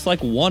guy who looks like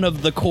one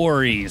of the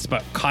Coreys,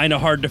 but kind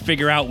of hard to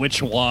figure out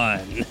which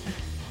one,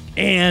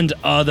 and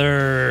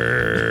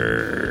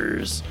others.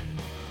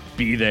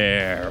 Be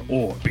there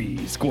or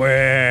be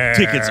square.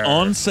 Tickets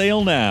on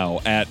sale now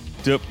at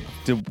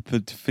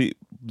 0303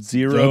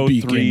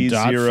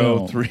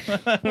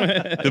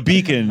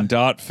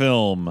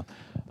 thebeacon.film.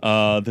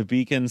 The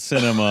Beacon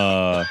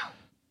Cinema.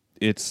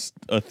 It's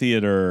a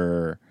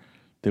theater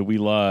that we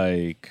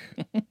like.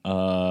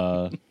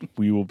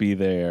 We will be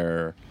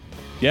there.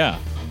 Yeah,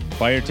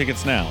 buy your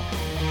tickets now.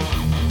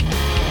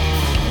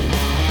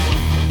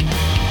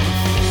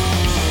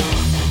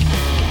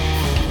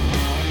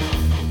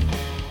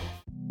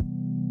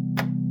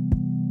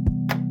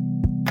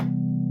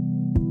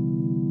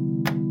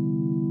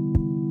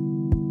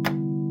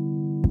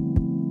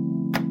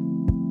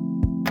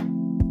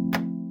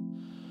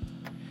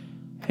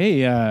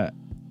 Hey,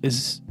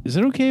 is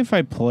it okay if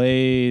I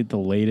play the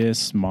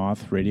latest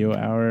Moth Radio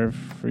Hour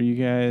for you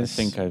guys? I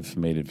think I've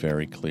made it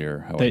very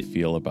clear how I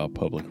feel about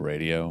public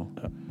radio.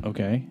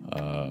 Okay.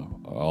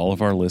 All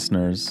of our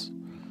listeners,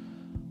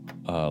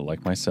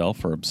 like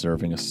myself, are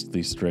observing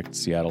the strict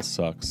Seattle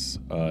Sucks,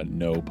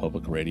 no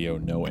public radio,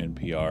 no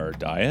NPR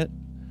diet.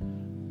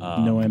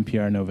 No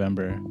NPR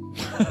November.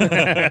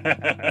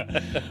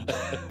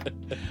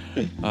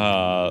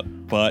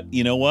 But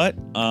you know what?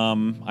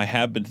 I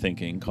have been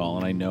thinking,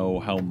 Colin, I know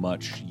how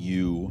much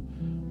you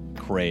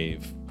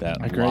crave that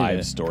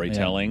live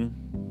storytelling.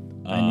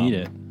 Yeah. I need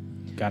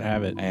it. Gotta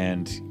have it.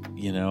 And,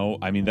 you know,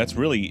 I mean, that's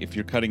really, if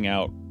you're cutting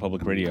out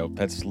public radio,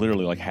 that's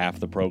literally like half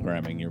the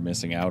programming you're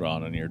missing out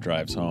on your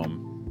drives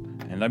home.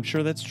 And I'm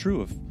sure that's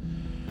true of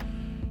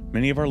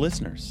many of our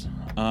listeners.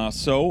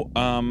 So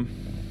I'm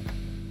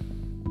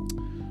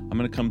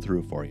going to come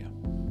through for you.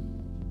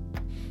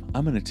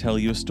 I'm going to tell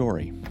you a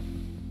story.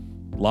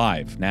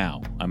 Live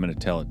now. I'm going to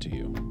tell it to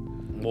you.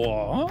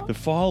 What? The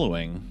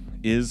following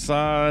is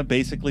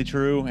basically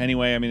true.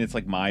 Anyway, I mean, it's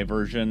like my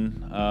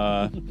version.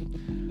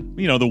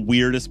 You know, the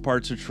weirdest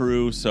parts are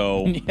true,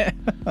 so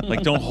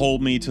like don't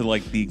hold me to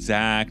like the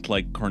exact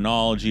like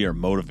chronology or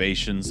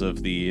motivations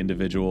of the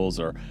individuals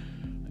or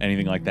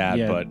anything like that.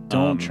 Yeah, but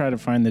don't try to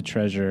find the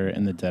treasure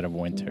in the dead of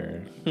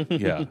winter.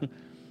 Yeah.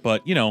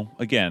 But, you know,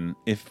 again,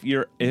 if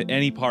you're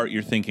any part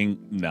you're thinking,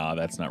 nah,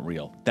 that's not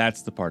real,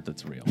 that's the part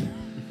that's real.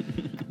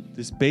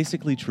 This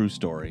basically true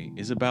story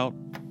is about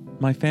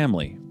my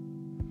family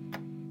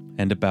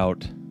and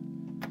about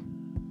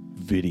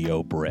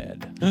video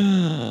bread.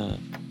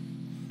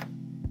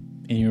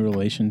 Any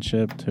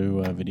relationship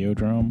to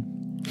Videodrome?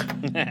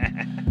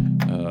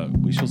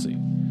 We shall see.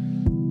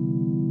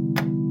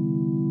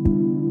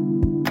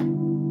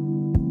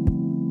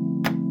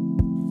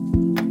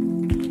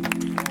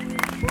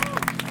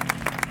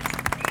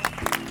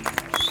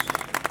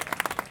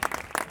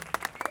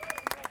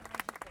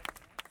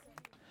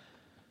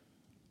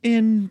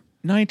 In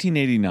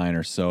 1989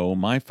 or so,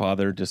 my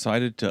father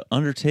decided to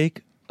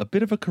undertake a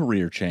bit of a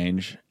career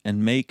change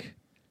and make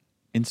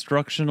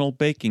instructional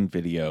baking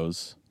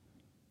videos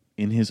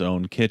in his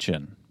own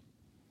kitchen.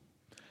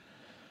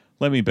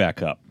 Let me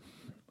back up.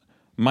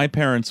 My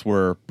parents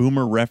were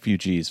boomer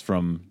refugees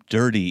from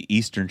dirty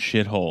eastern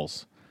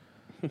shitholes.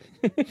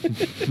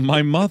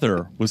 My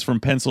mother was from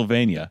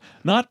Pennsylvania,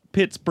 not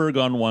Pittsburgh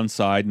on one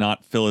side,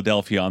 not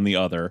Philadelphia on the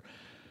other.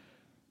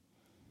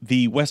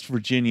 The West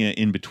Virginia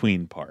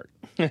in-between part.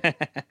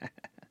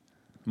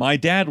 My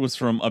dad was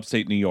from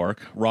upstate New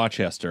York,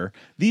 Rochester.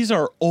 These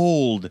are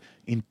old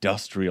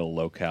industrial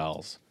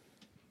locales.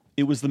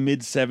 It was the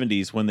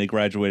mid-'70s when they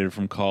graduated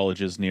from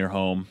colleges near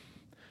home.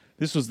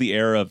 This was the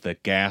era of the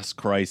gas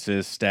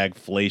crisis,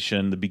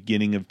 stagflation, the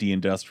beginning of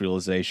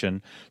deindustrialization.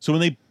 So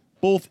when they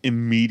both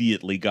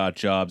immediately got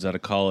jobs out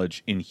of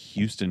college in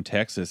Houston,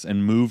 Texas,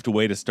 and moved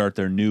away to start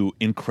their new,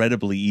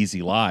 incredibly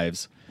easy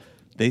lives,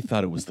 they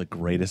thought it was the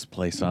greatest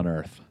place on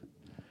earth.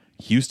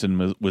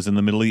 Houston was in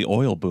the middle of the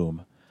oil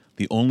boom,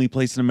 the only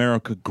place in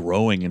America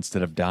growing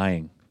instead of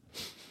dying.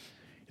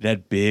 It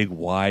had big,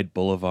 wide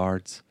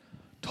boulevards,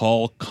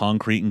 tall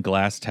concrete and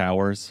glass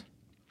towers,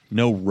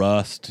 no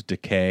rust,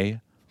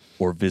 decay,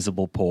 or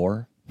visible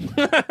pore.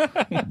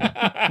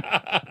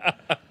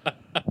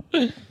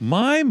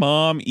 My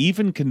mom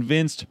even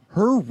convinced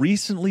her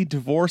recently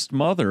divorced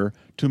mother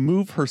to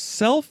move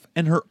herself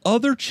and her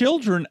other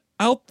children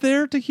out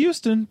there to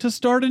Houston to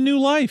start a new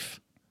life.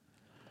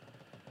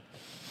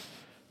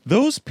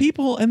 Those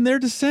people and their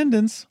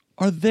descendants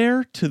are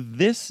there to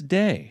this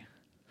day.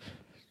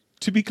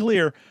 To be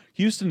clear,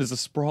 Houston is a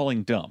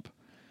sprawling dump.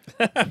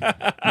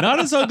 Not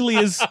as ugly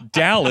as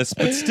Dallas,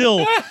 but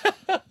still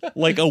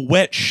like a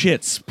wet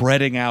shit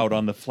spreading out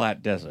on the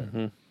flat desert.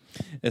 Mm-hmm.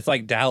 It's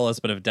like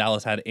Dallas, but if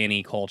Dallas had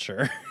any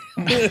culture.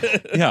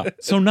 Yeah,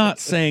 so not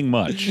saying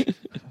much.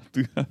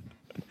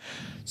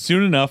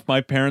 Soon enough, my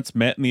parents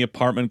met in the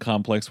apartment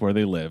complex where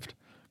they lived.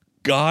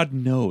 God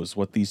knows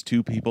what these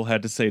two people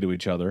had to say to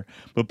each other,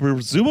 but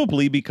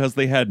presumably because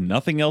they had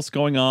nothing else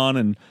going on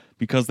and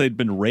because they'd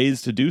been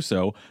raised to do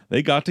so,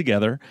 they got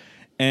together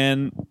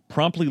and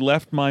promptly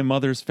left my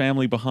mother's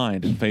family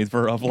behind in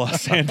favor of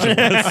Los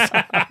Angeles.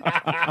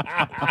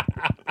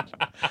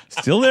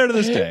 Still there to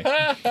this day.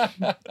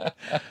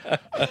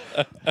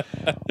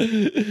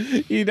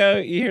 You know,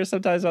 you hear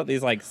sometimes about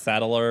these like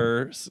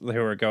settlers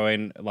who are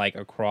going like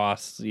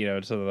across, you know,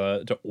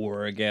 to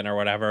Oregon or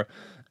whatever.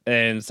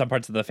 And some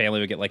parts of the family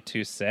would get like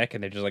too sick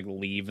and they just like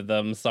leave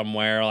them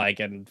somewhere like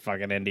in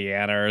fucking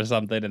Indiana or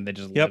something and they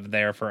just live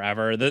there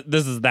forever.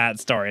 This is that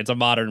story. It's a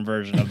modern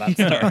version of that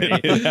story.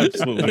 It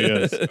absolutely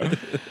is.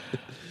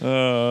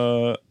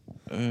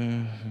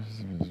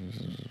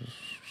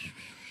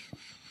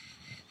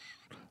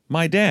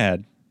 My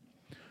dad,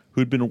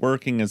 who'd been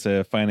working as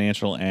a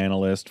financial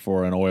analyst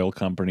for an oil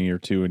company or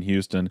two in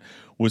Houston,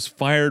 was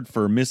fired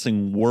for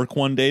missing work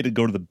one day to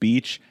go to the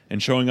beach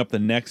and showing up the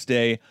next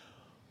day,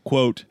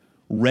 quote,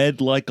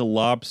 red like a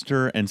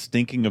lobster and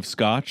stinking of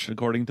scotch,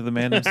 according to the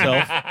man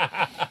himself.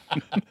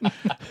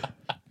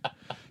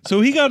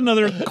 So he got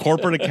another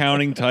corporate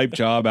accounting type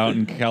job out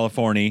in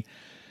California.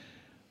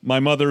 My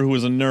mother, who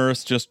was a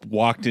nurse, just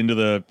walked into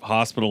the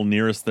hospital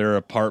nearest their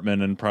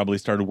apartment and probably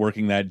started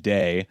working that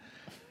day.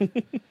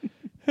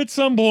 At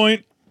some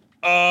point,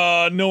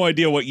 no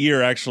idea what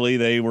year, actually,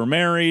 they were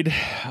married.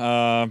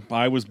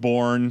 I was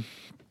born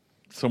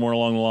somewhere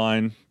along the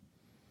line.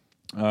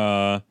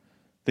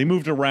 They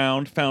moved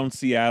around, found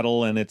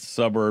Seattle and its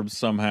suburbs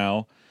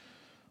somehow.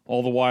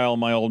 All the while,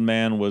 my old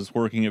man was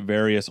working at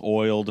various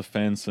oil,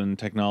 defense, and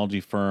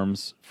technology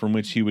firms from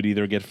which he would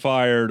either get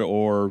fired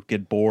or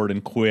get bored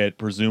and quit,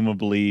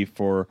 presumably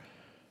for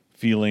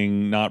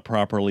feeling not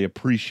properly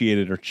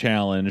appreciated or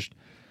challenged.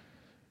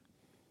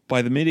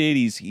 By the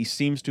mid-'80s, he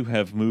seems to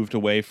have moved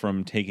away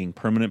from taking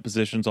permanent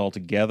positions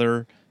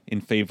altogether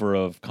in favor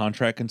of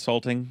contract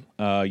consulting.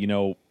 You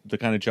know, the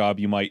kind of job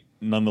you might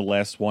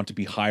nonetheless want to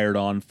be hired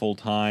on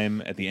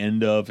full-time at the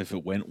end of if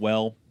it went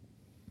well.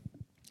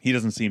 He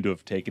doesn't seem to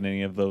have taken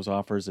any of those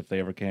offers if they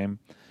ever came.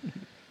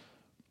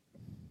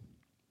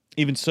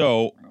 Even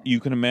so, you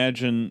can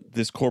imagine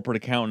this corporate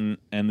accountant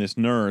and this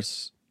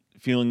nurse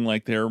feeling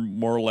like they're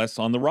more or less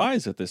on the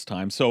rise at this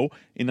time. So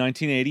in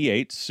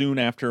 1988, soon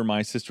after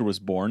my sister was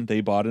born,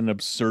 they bought an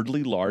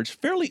absurdly large,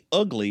 fairly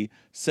ugly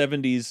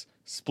 70s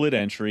split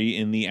entry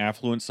in the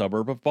affluent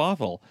suburb of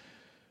Bothell,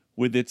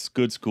 with its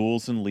good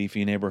schools and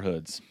leafy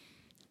neighborhoods.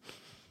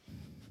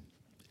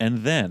 And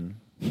then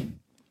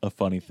a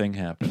funny thing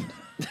happened.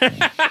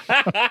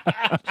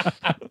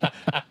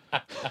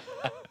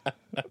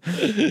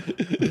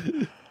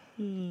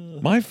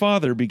 My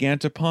father began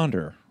to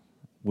ponder,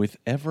 with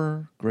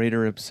ever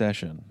greater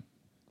obsession,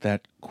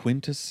 that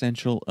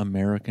quintessential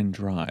American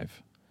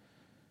drive,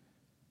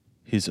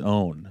 his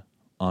own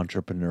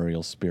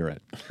entrepreneurial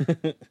spirit.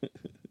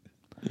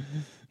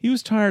 He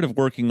was tired of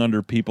working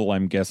under people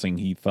I'm guessing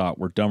he thought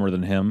were dumber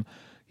than him.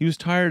 He was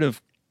tired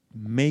of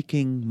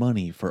making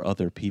money for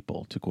other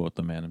people, to quote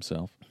the man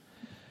himself.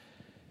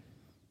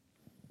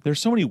 There's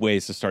so many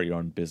ways to start your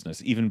own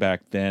business, even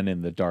back then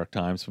in the dark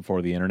times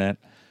before the internet.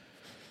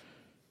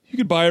 You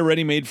could buy a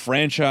ready-made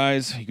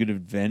franchise. You could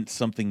invent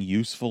something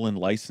useful and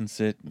license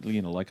it,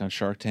 you know, like on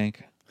Shark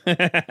Tank.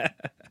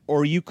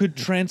 Or you could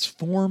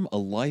transform a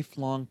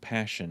lifelong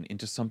passion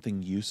into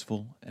something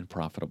useful and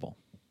profitable.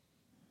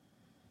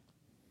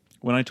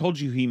 When I told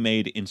you he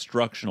made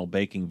instructional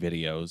baking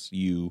videos,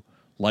 you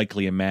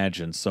likely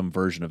imagined some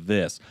version of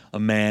this. A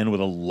man with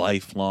a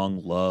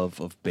lifelong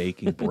love of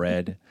baking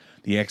bread,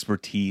 the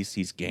expertise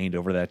he's gained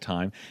over that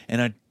time,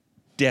 and a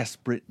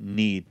desperate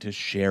need to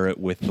share it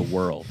with the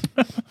world.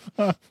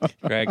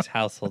 Greg's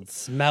household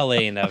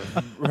smelling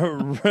of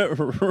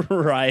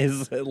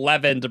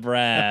leavened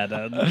bread.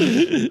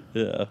 And,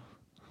 yeah.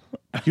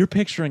 You're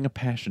picturing a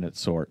passionate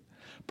sort,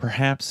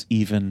 perhaps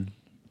even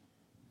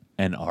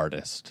an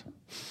artist.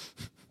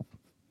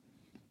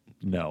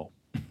 No,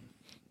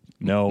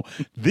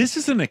 this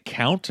is an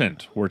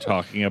accountant we're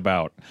talking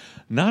about,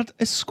 not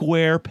a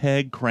square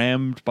peg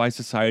crammed by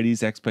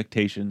society's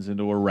expectations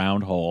into a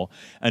round hole.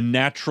 A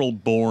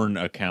natural-born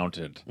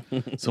accountant,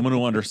 someone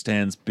who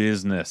understands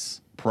business,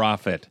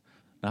 profit,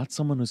 not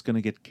someone who's going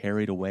to get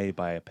carried away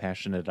by a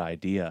passionate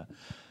idea,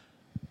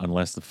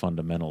 unless the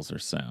fundamentals are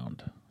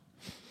sound.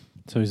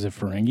 So he's a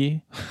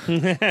Ferengi?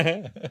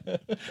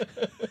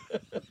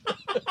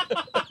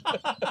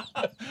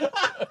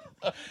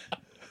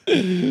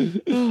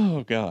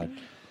 Oh, God.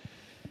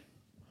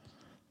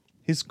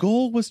 His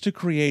goal was to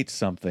create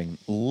something,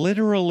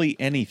 literally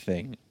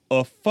anything,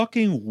 a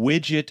fucking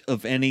widget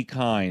of any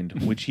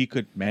kind, which he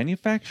could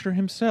manufacture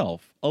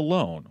himself,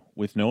 alone,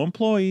 with no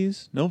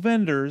employees, no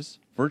vendors,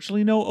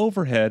 virtually no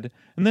overhead,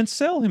 and then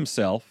sell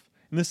himself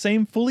in the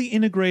same fully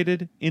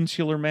integrated,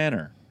 insular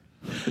manner.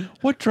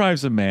 What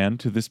drives a man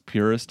to this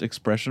purest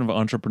expression of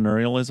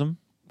entrepreneurialism?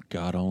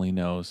 God only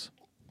knows.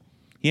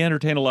 He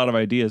entertained a lot of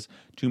ideas,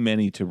 too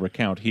many to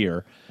recount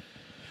here.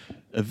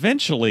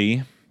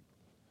 Eventually,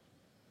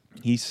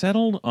 he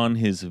settled on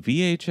his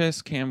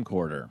VHS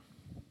camcorder.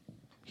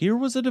 Here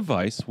was a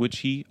device which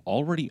he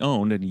already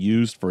owned and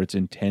used for its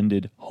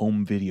intended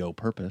home video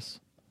purpose.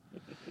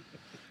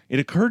 It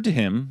occurred to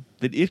him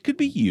that it could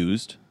be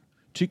used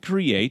to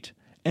create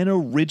an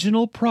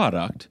original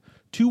product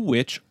to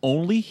which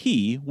only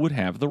he would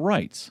have the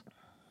rights.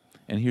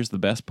 And here's the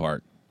best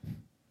part.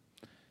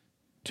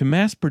 To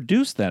mass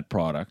produce that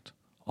product,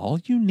 all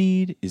you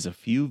need is a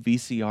few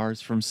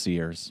VCRs from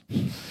Sears.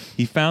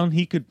 He found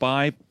he could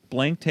buy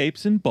blank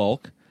tapes in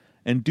bulk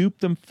and dupe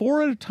them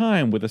 4 at a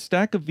time with a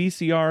stack of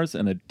VCRs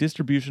and a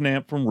distribution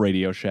amp from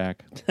Radio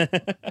Shack.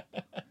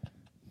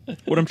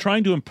 What I'm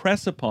trying to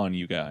impress upon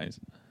you guys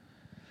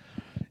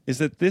is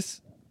that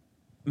this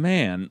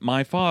man,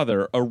 my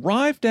father,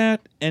 arrived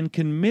at and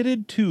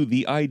committed to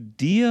the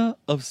idea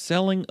of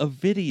selling a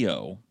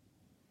video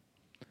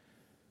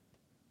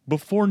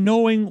before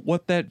knowing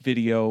what that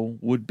video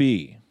would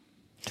be.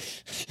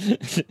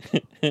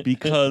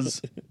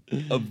 Because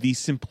of the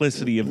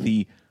simplicity of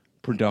the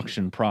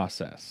production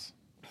process.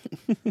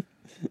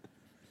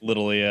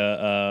 Literally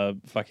a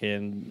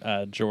fucking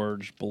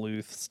George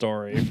Bluth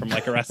story from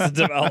like Arrested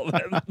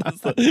Development.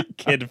 The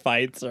kid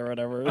fights or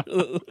whatever.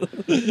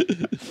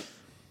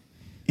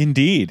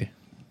 Indeed.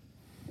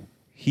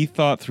 He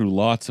thought through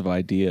lots of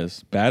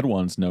ideas, bad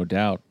ones no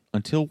doubt,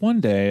 until one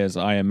day, as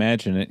I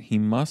imagine it, he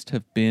must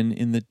have been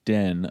in the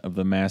den of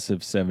the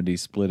massive 70s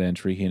split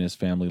entry he and his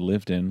family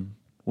lived in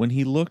when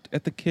he looked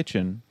at the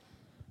kitchen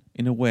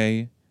in a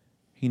way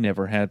he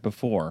never had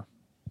before.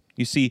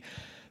 You see,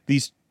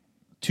 these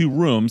 2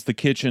 rooms, the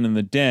kitchen and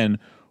the den,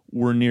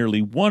 were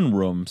nearly one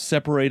room,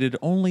 separated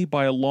only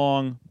by a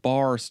long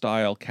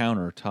bar-style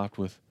counter topped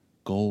with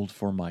gold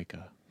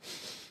formica.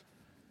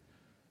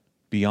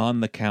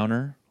 Beyond the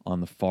counter, on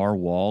the far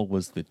wall,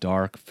 was the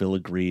dark,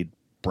 filigreed,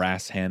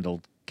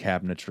 brass-handled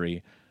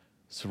cabinetry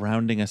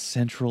surrounding a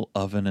central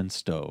oven and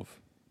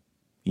stove.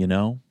 You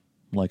know,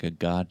 like a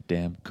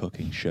goddamn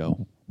cooking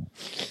show.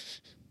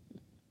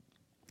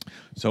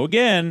 So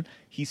again,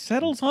 he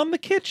settles on the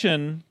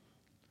kitchen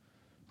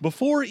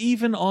before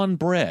even on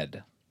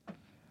bread.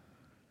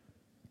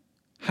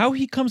 How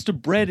he comes to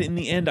bread in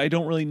the end, I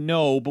don't really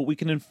know, but we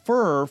can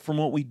infer from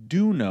what we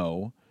do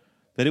know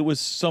that it was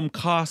some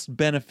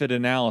cost-benefit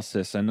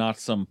analysis and not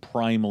some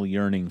primal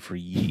yearning for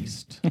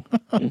yeast.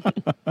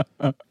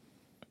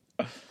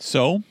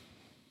 So,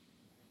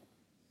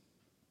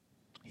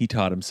 he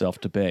taught himself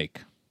to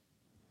bake.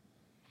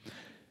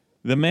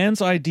 The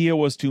man's idea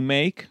was to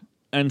make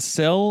and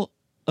sell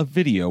a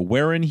video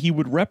wherein he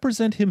would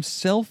represent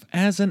himself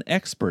as an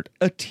expert,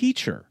 a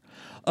teacher,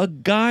 a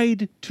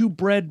guide to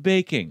bread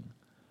baking.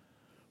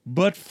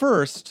 But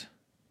first,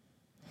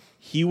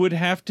 he would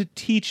have to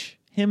teach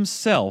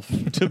himself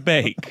to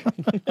bake.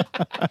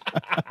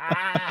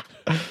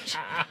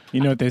 You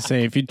know what they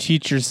say, if you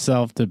teach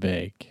yourself to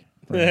bake.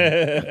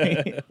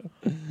 Right?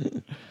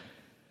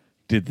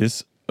 Did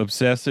this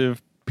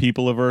obsessive,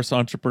 people-averse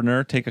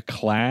entrepreneur take a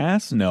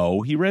class?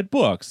 No, he read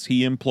books.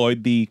 He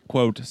employed the,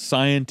 quote,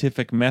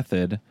 scientific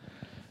method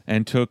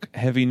and took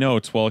heavy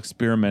notes while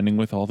experimenting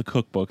with all the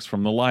cookbooks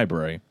from the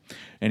library.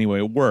 Anyway,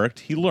 it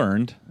worked. He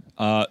learned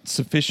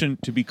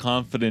sufficient to be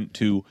confident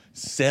to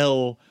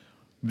sell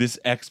this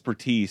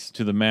expertise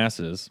to the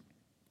masses.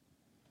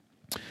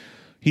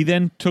 He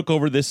then took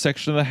over this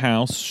section of the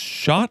house,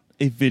 shot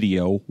a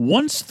video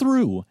once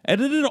through,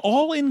 edited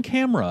all in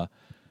camera,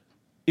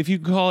 if you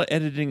can call it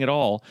editing at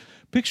all.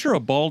 Picture a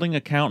balding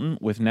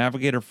accountant with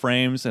navigator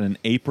frames and an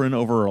apron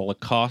over a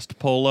Lacoste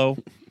polo.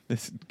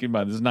 This is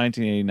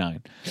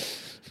 1989.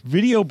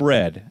 Video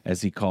bread,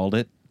 as he called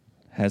it,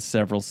 has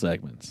several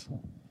segments.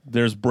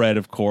 There's bread,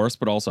 of course,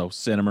 but also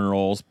cinnamon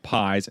rolls,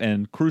 pies,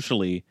 and,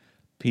 crucially,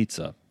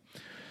 pizza.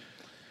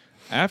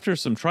 After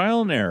some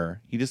trial and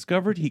error, he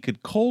discovered he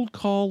could cold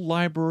call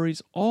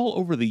libraries all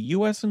over the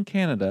U.S. and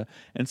Canada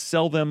and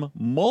sell them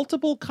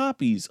multiple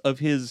copies of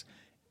his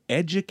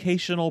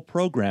educational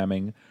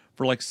programming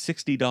for like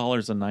 $60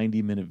 a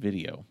 90-minute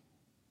video.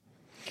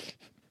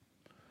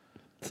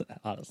 It's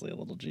honestly a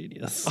little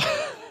genius.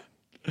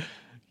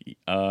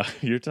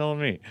 You're telling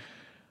me.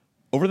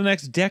 Over the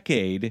next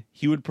decade,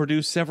 he would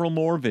produce several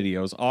more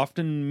videos,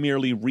 often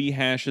merely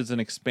rehashes and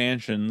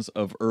expansions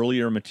of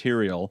earlier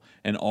material,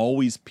 and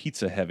always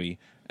pizza-heavy,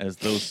 as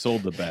those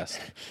sold the best.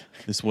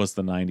 This was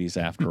the 90s,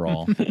 after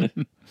all.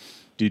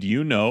 Did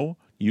you know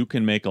you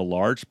can make a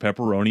large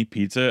pepperoni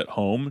pizza at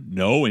home,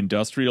 no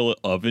industrial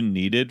oven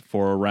needed,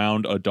 for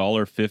around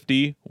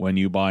 $1.50 when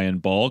you buy in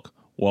bulk,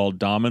 while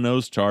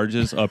Domino's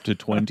charges up to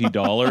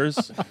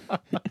 $20?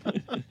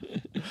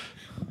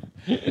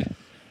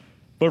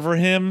 But for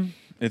him,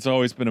 it's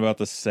always been about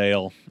the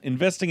sale.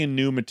 Investing in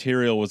new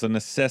material was a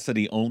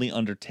necessity only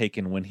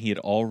undertaken when he had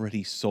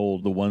already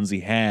sold the ones he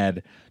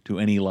had to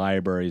any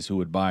libraries who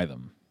would buy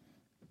them.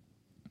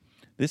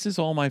 This is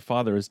all my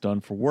father has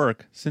done for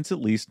work since at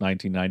least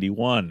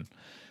 1991.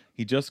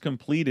 He just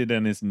completed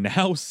and is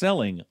now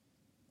selling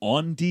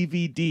on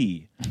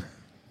DVD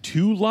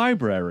to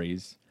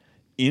libraries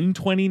in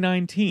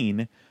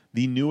 2019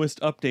 the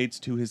newest updates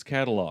to his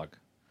catalog.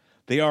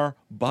 They are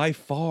by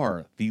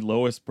far the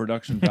lowest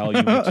production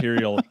value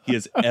material he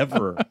has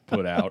ever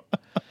put out,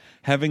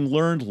 having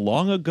learned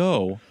long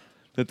ago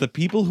that the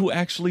people who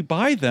actually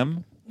buy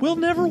them will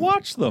never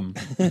watch them.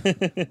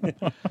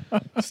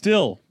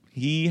 Still,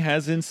 he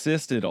has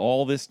insisted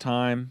all this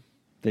time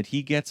that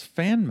he gets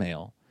fan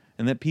mail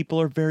and that people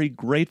are very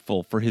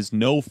grateful for his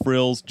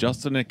no-frills,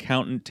 just an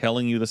accountant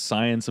telling you the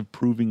science of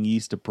proving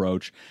yeast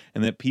approach,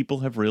 and that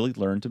people have really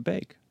learned to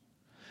bake.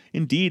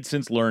 Indeed,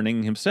 since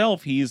learning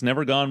himself, he's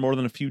never gone more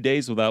than a few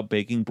days without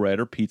baking bread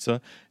or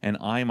pizza, and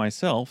I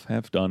myself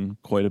have done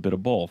quite a bit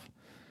of both.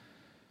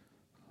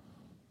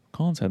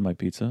 Colin's had my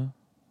pizza.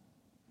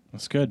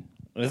 That's good.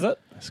 Is it?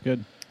 That's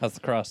good. How's the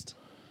crust?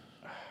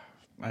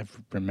 I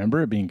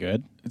remember it being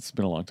good. It's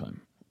been a long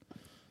time.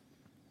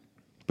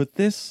 But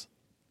this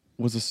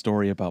was a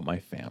story about my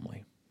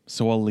family,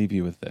 so I'll leave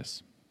you with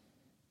this.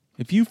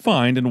 If you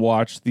find and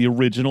watch the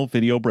original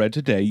Video Bread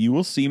today, you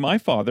will see my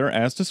father,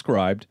 as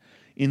described,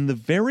 in the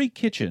very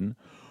kitchen,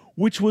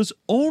 which was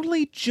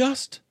only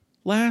just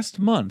last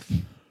month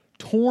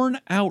torn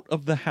out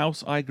of the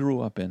house I grew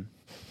up in.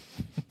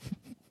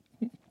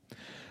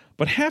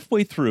 But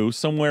halfway through,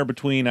 somewhere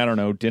between,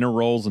 dinner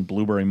rolls and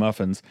blueberry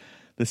muffins,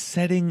 the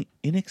setting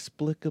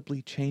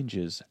inexplicably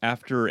changes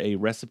after a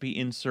recipe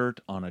insert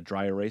on a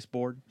dry erase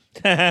board.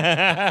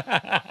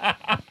 Dad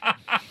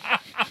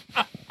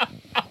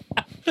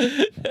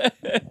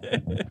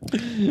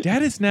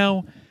is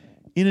now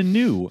in a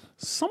new,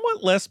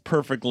 somewhat less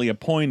perfectly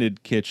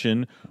appointed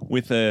kitchen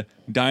with a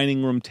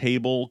dining room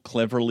table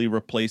cleverly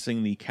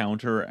replacing the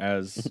counter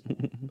as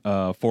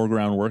a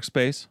foreground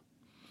workspace.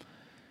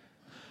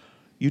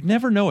 You'd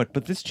never know it,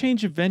 but this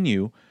change of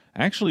venue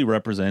actually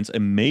represents a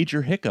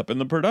major hiccup in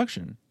the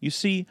production. You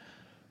see,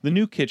 the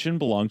new kitchen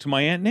belonged to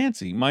my Aunt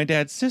Nancy, my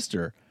dad's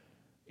sister,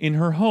 in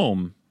her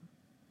home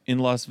in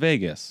Las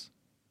Vegas.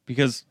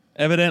 Because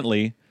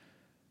evidently,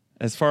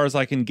 as far as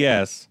I can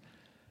guess,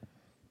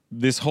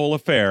 this whole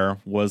affair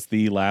was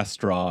the last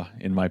straw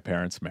in my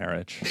parents'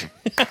 marriage.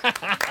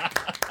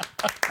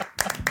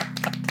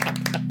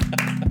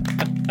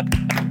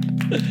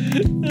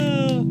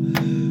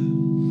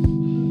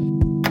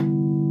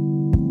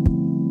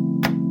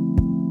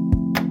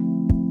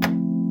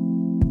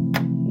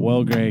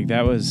 Well, Greg,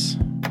 that was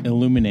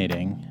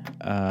illuminating.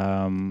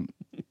 And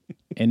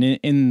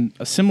in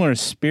a similar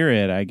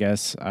spirit, I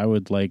guess I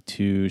would like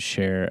to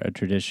share a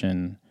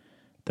tradition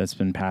that's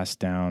been passed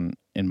down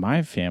in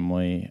my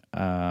family,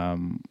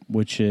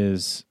 which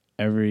is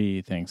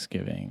every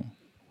Thanksgiving,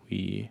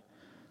 we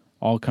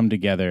all come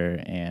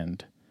together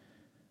and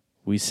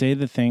we say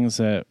the things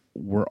that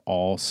we're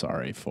all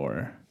sorry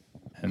for.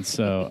 And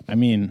so,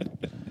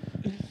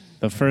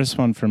 the first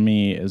one for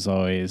me is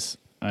always,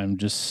 I'm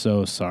just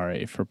so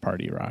sorry for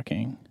party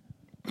rocking.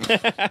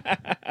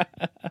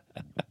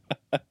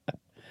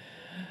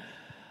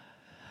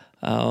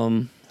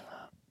 I'm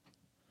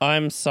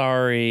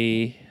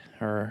sorry,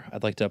 or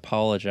I'd like to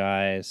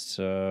apologize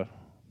to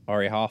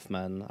Ari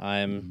Hoffman.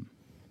 I'm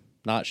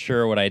not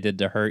sure what I did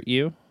to hurt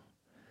you.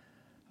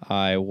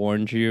 I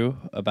warned you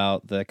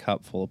about the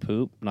cup full of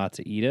poop, not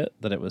to eat it,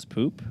 that it was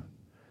poop.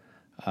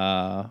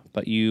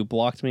 But you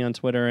blocked me on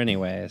Twitter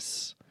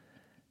anyways.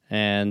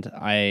 And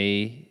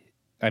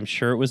I'm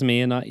sure it was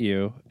me and not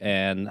you,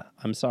 and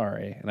I'm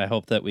sorry. And I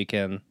hope that we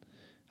can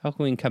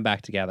come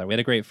back together. We had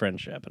a great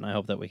friendship, and I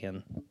hope that we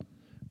can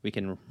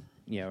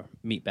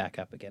meet back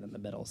up again in the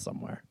middle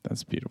somewhere.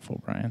 That's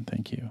beautiful, Brian.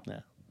 Thank you. Yeah.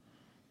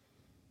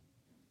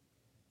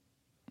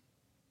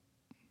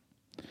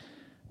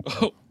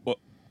 Oh, well,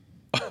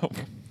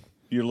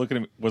 you're looking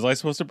at me. Was I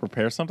supposed to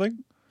prepare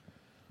something?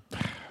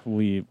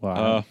 I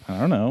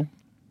don't know.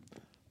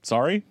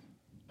 Sorry?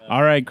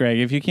 All right, Greg,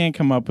 if you can't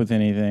come up with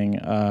anything,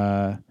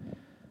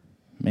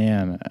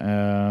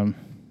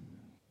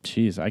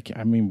 geez,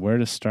 where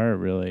to start,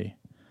 really?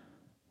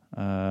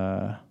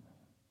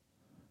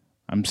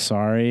 I'm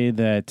sorry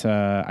that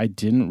I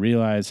didn't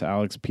realize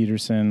Alex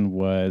Peterson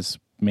was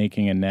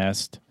making a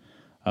nest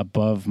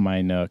above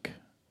my nook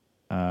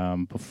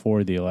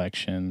before the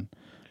election.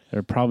 There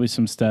are probably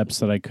some steps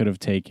that I could have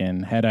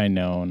taken had I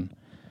known,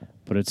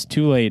 but it's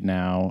too late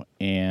now,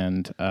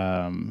 and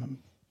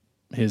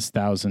his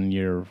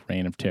 1,000-year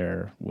reign of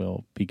terror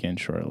will begin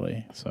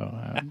shortly. So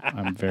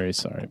I'm very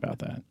sorry about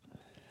that.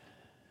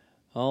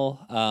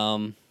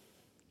 Well,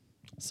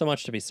 so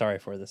much to be sorry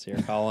for this year,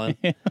 Colin.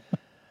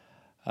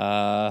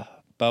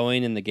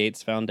 Boeing and the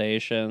Gates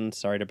Foundation,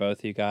 sorry to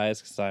both you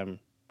guys, because I'm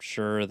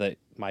sure that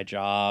my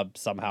job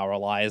somehow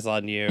relies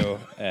on you,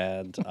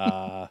 and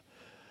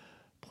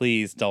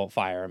please don't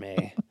fire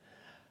me.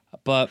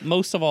 But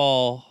most of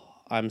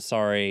all, I'm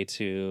sorry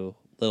to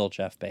little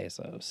Jeff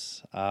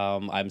Bezos.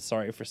 I'm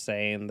sorry for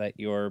saying that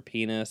your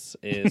penis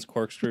is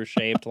corkscrew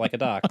shaped like a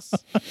duck's.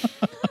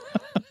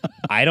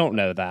 I don't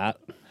know that.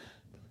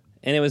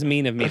 And it was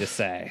mean of me to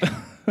say.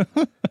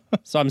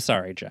 So I'm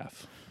sorry,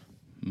 Jeff.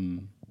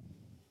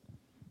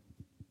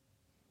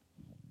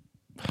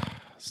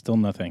 Still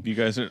nothing. You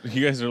guys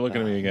are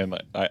looking at me again.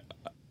 Like,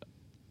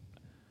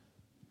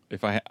 you're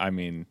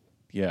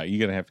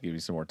gonna have to give me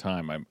some more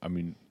time.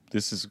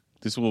 This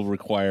will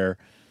require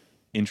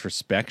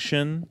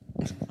introspection.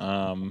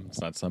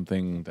 It's not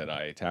something that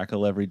I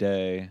tackle every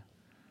day.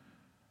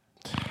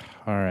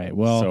 All right.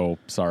 Well, so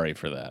sorry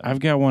for that. I've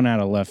got one out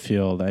of left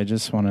field. I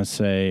just want to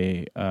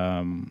say,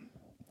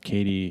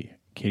 Katie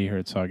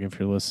Herzog, if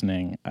you're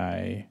listening,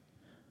 I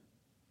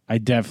I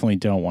definitely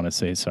don't want to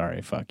say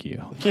sorry. Fuck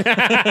you.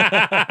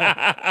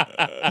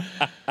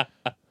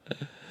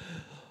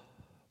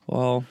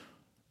 Well,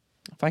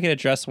 if I could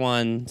address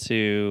one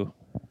to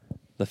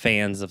the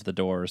fans of the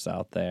Doors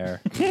out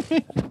there,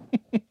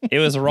 it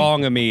was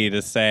wrong of me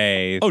to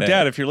say. Oh,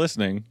 Dad, if you're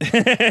listening,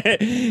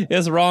 it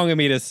was wrong of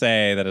me to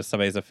say that if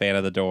somebody's a fan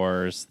of the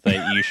Doors,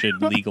 that you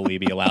should legally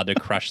be allowed to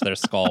crush their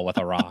skull with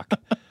a rock.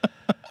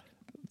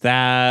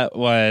 That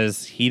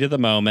was heat of the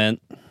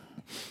moment.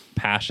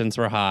 Passions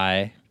were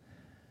high.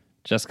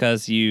 Just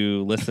because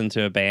you listen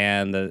to a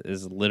band that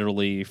is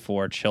literally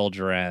for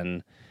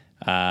children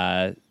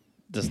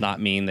does not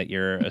mean that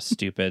you're a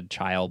stupid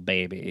child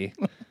baby.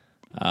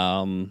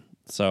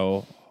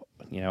 So,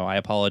 I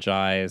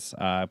apologize.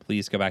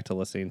 Please go back to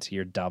listening to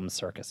your dumb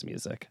circus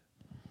music.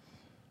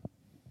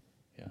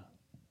 Yeah.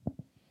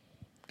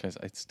 Guys,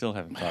 I still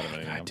haven't thought of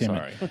anything. I'm damn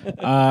sorry.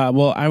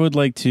 Well, I would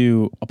like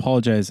to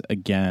apologize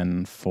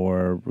again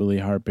for really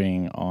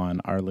harping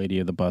on Our Lady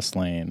of the Bus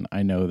Lane.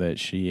 I know that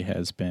she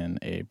has been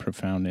a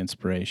profound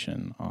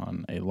inspiration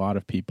on a lot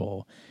of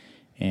people,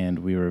 and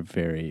we were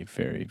very,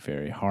 very,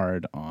 very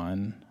hard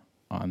on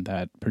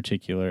that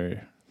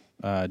particular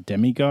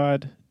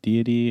demigod,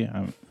 deity,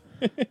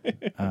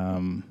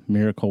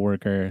 miracle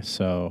worker.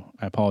 So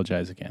I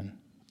apologize again.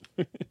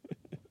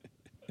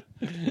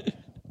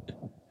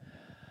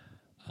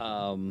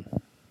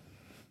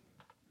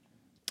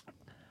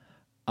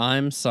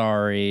 I'm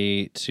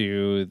sorry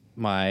to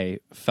my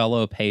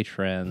fellow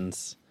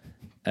patrons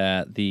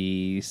at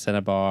the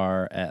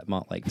Cinnabar at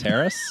Montlake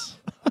Terrace.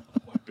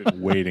 I've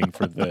been waiting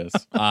for this.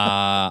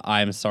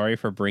 I'm sorry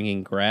for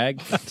bringing Greg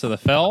to the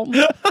film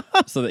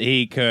so that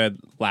he could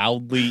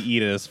loudly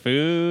eat his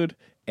food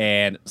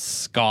and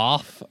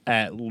scoff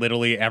at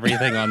literally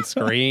everything on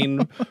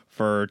screen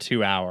for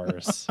 2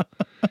 hours.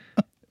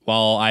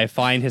 While I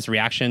find his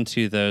reaction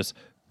to those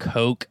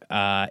Coke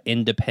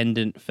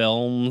independent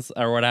films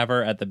or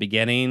whatever at the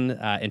beginning,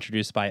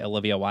 introduced by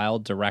Olivia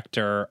Wilde,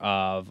 director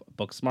of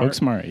Booksmart.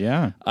 Booksmart,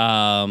 yeah.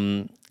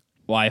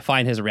 While I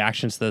find his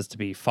reactions to those to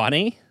be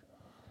funny,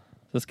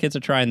 those kids are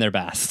trying their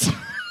best.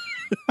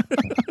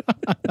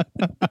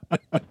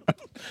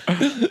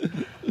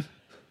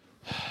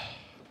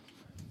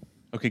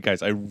 Okay,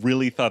 guys, I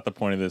really thought the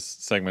point of this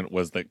segment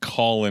was that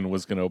Colin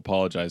was going to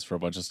apologize for a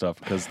bunch of stuff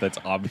because that's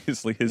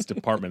obviously his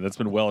department. That's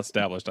been well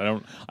established.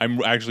 I'm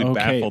actually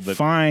baffled that.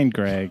 Fine,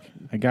 Greg.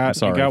 I got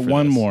for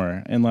one this.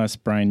 more. Unless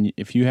Brian,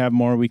 if you have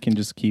more, we can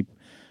just keep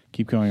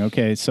going.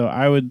 Okay, so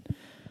I would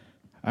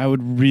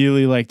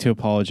really like to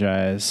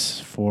apologize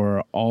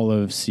for all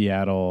of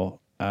Seattle.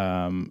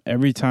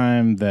 Every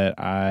time that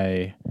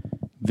I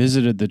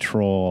visited the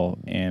Troll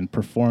and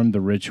performed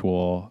the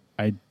ritual,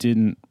 I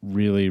didn't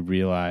really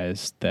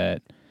realize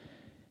that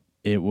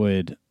it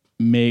would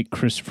make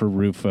Christopher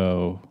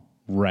Rufo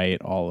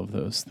write all of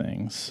those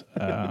things.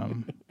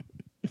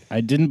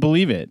 I didn't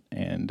believe it,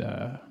 and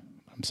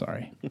I'm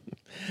sorry.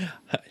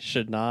 I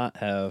should not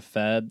have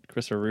fed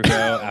Christopher Rufo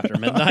after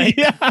midnight.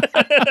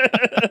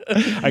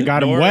 I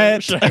got him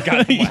wet. I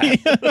got him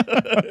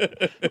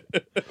wet.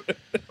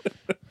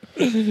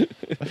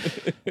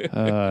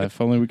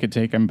 If only we could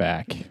take him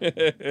back.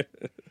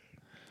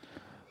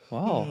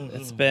 Well,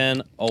 it's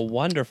been a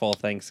wonderful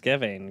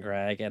Thanksgiving,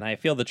 Greg, and I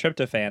feel the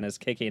tryptophan is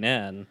kicking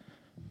in.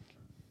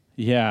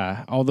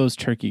 Yeah, all those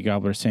turkey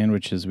gobbler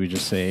sandwiches we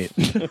just ate.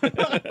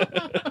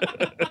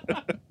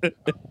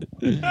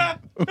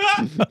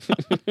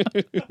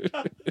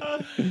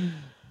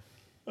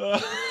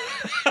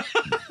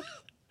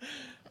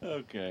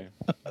 Okay.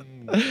 All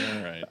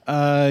right.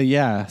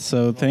 Yeah.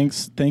 So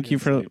thanks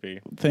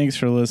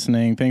for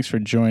listening. Thanks for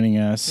joining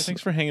us.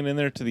 Thanks for hanging in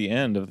there to the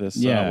end of this.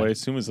 Yeah. What I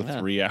assume is a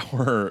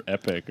 3-hour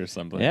epic or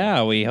something.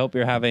 Yeah, we hope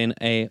you're having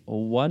a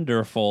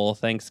wonderful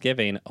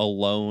Thanksgiving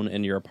alone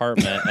in your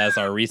apartment, as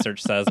our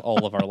research says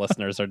all of our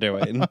listeners are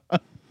doing.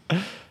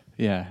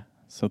 Yeah.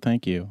 So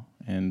thank you,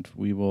 and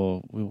we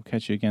will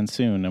catch you again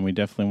soon. And we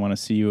definitely want to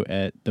see you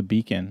at the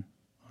Beacon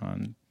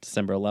on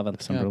December 11th.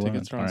 December 11th.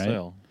 Tickets are on all right?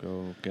 sale.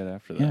 Go get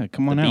after that. Yeah,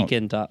 come on out.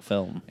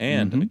 Beacon.film.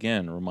 And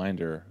again,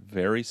 reminder,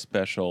 very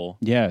special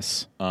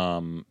Yes.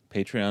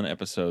 Patreon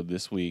episode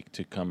this week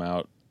to come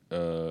out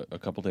a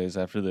couple days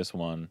after this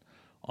one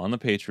on the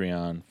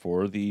Patreon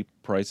for the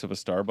price of a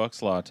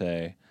Starbucks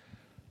latte,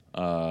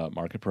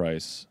 market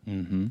price.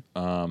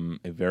 A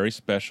very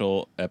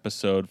special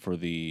episode for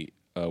the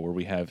where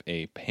we have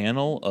a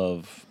panel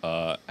of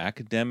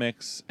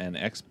academics and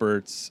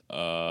experts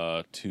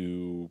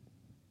to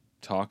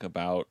talk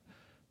about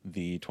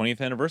the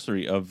 20th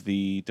anniversary of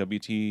the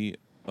WTO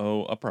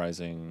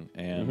uprising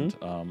and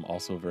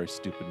also a very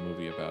stupid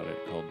movie about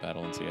it called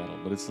Battle in Seattle.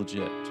 But it's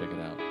legit. Check it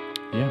out.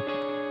 Yeah.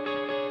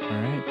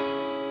 All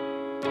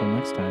right. Till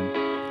next time.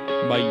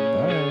 Bye.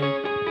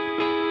 Bye.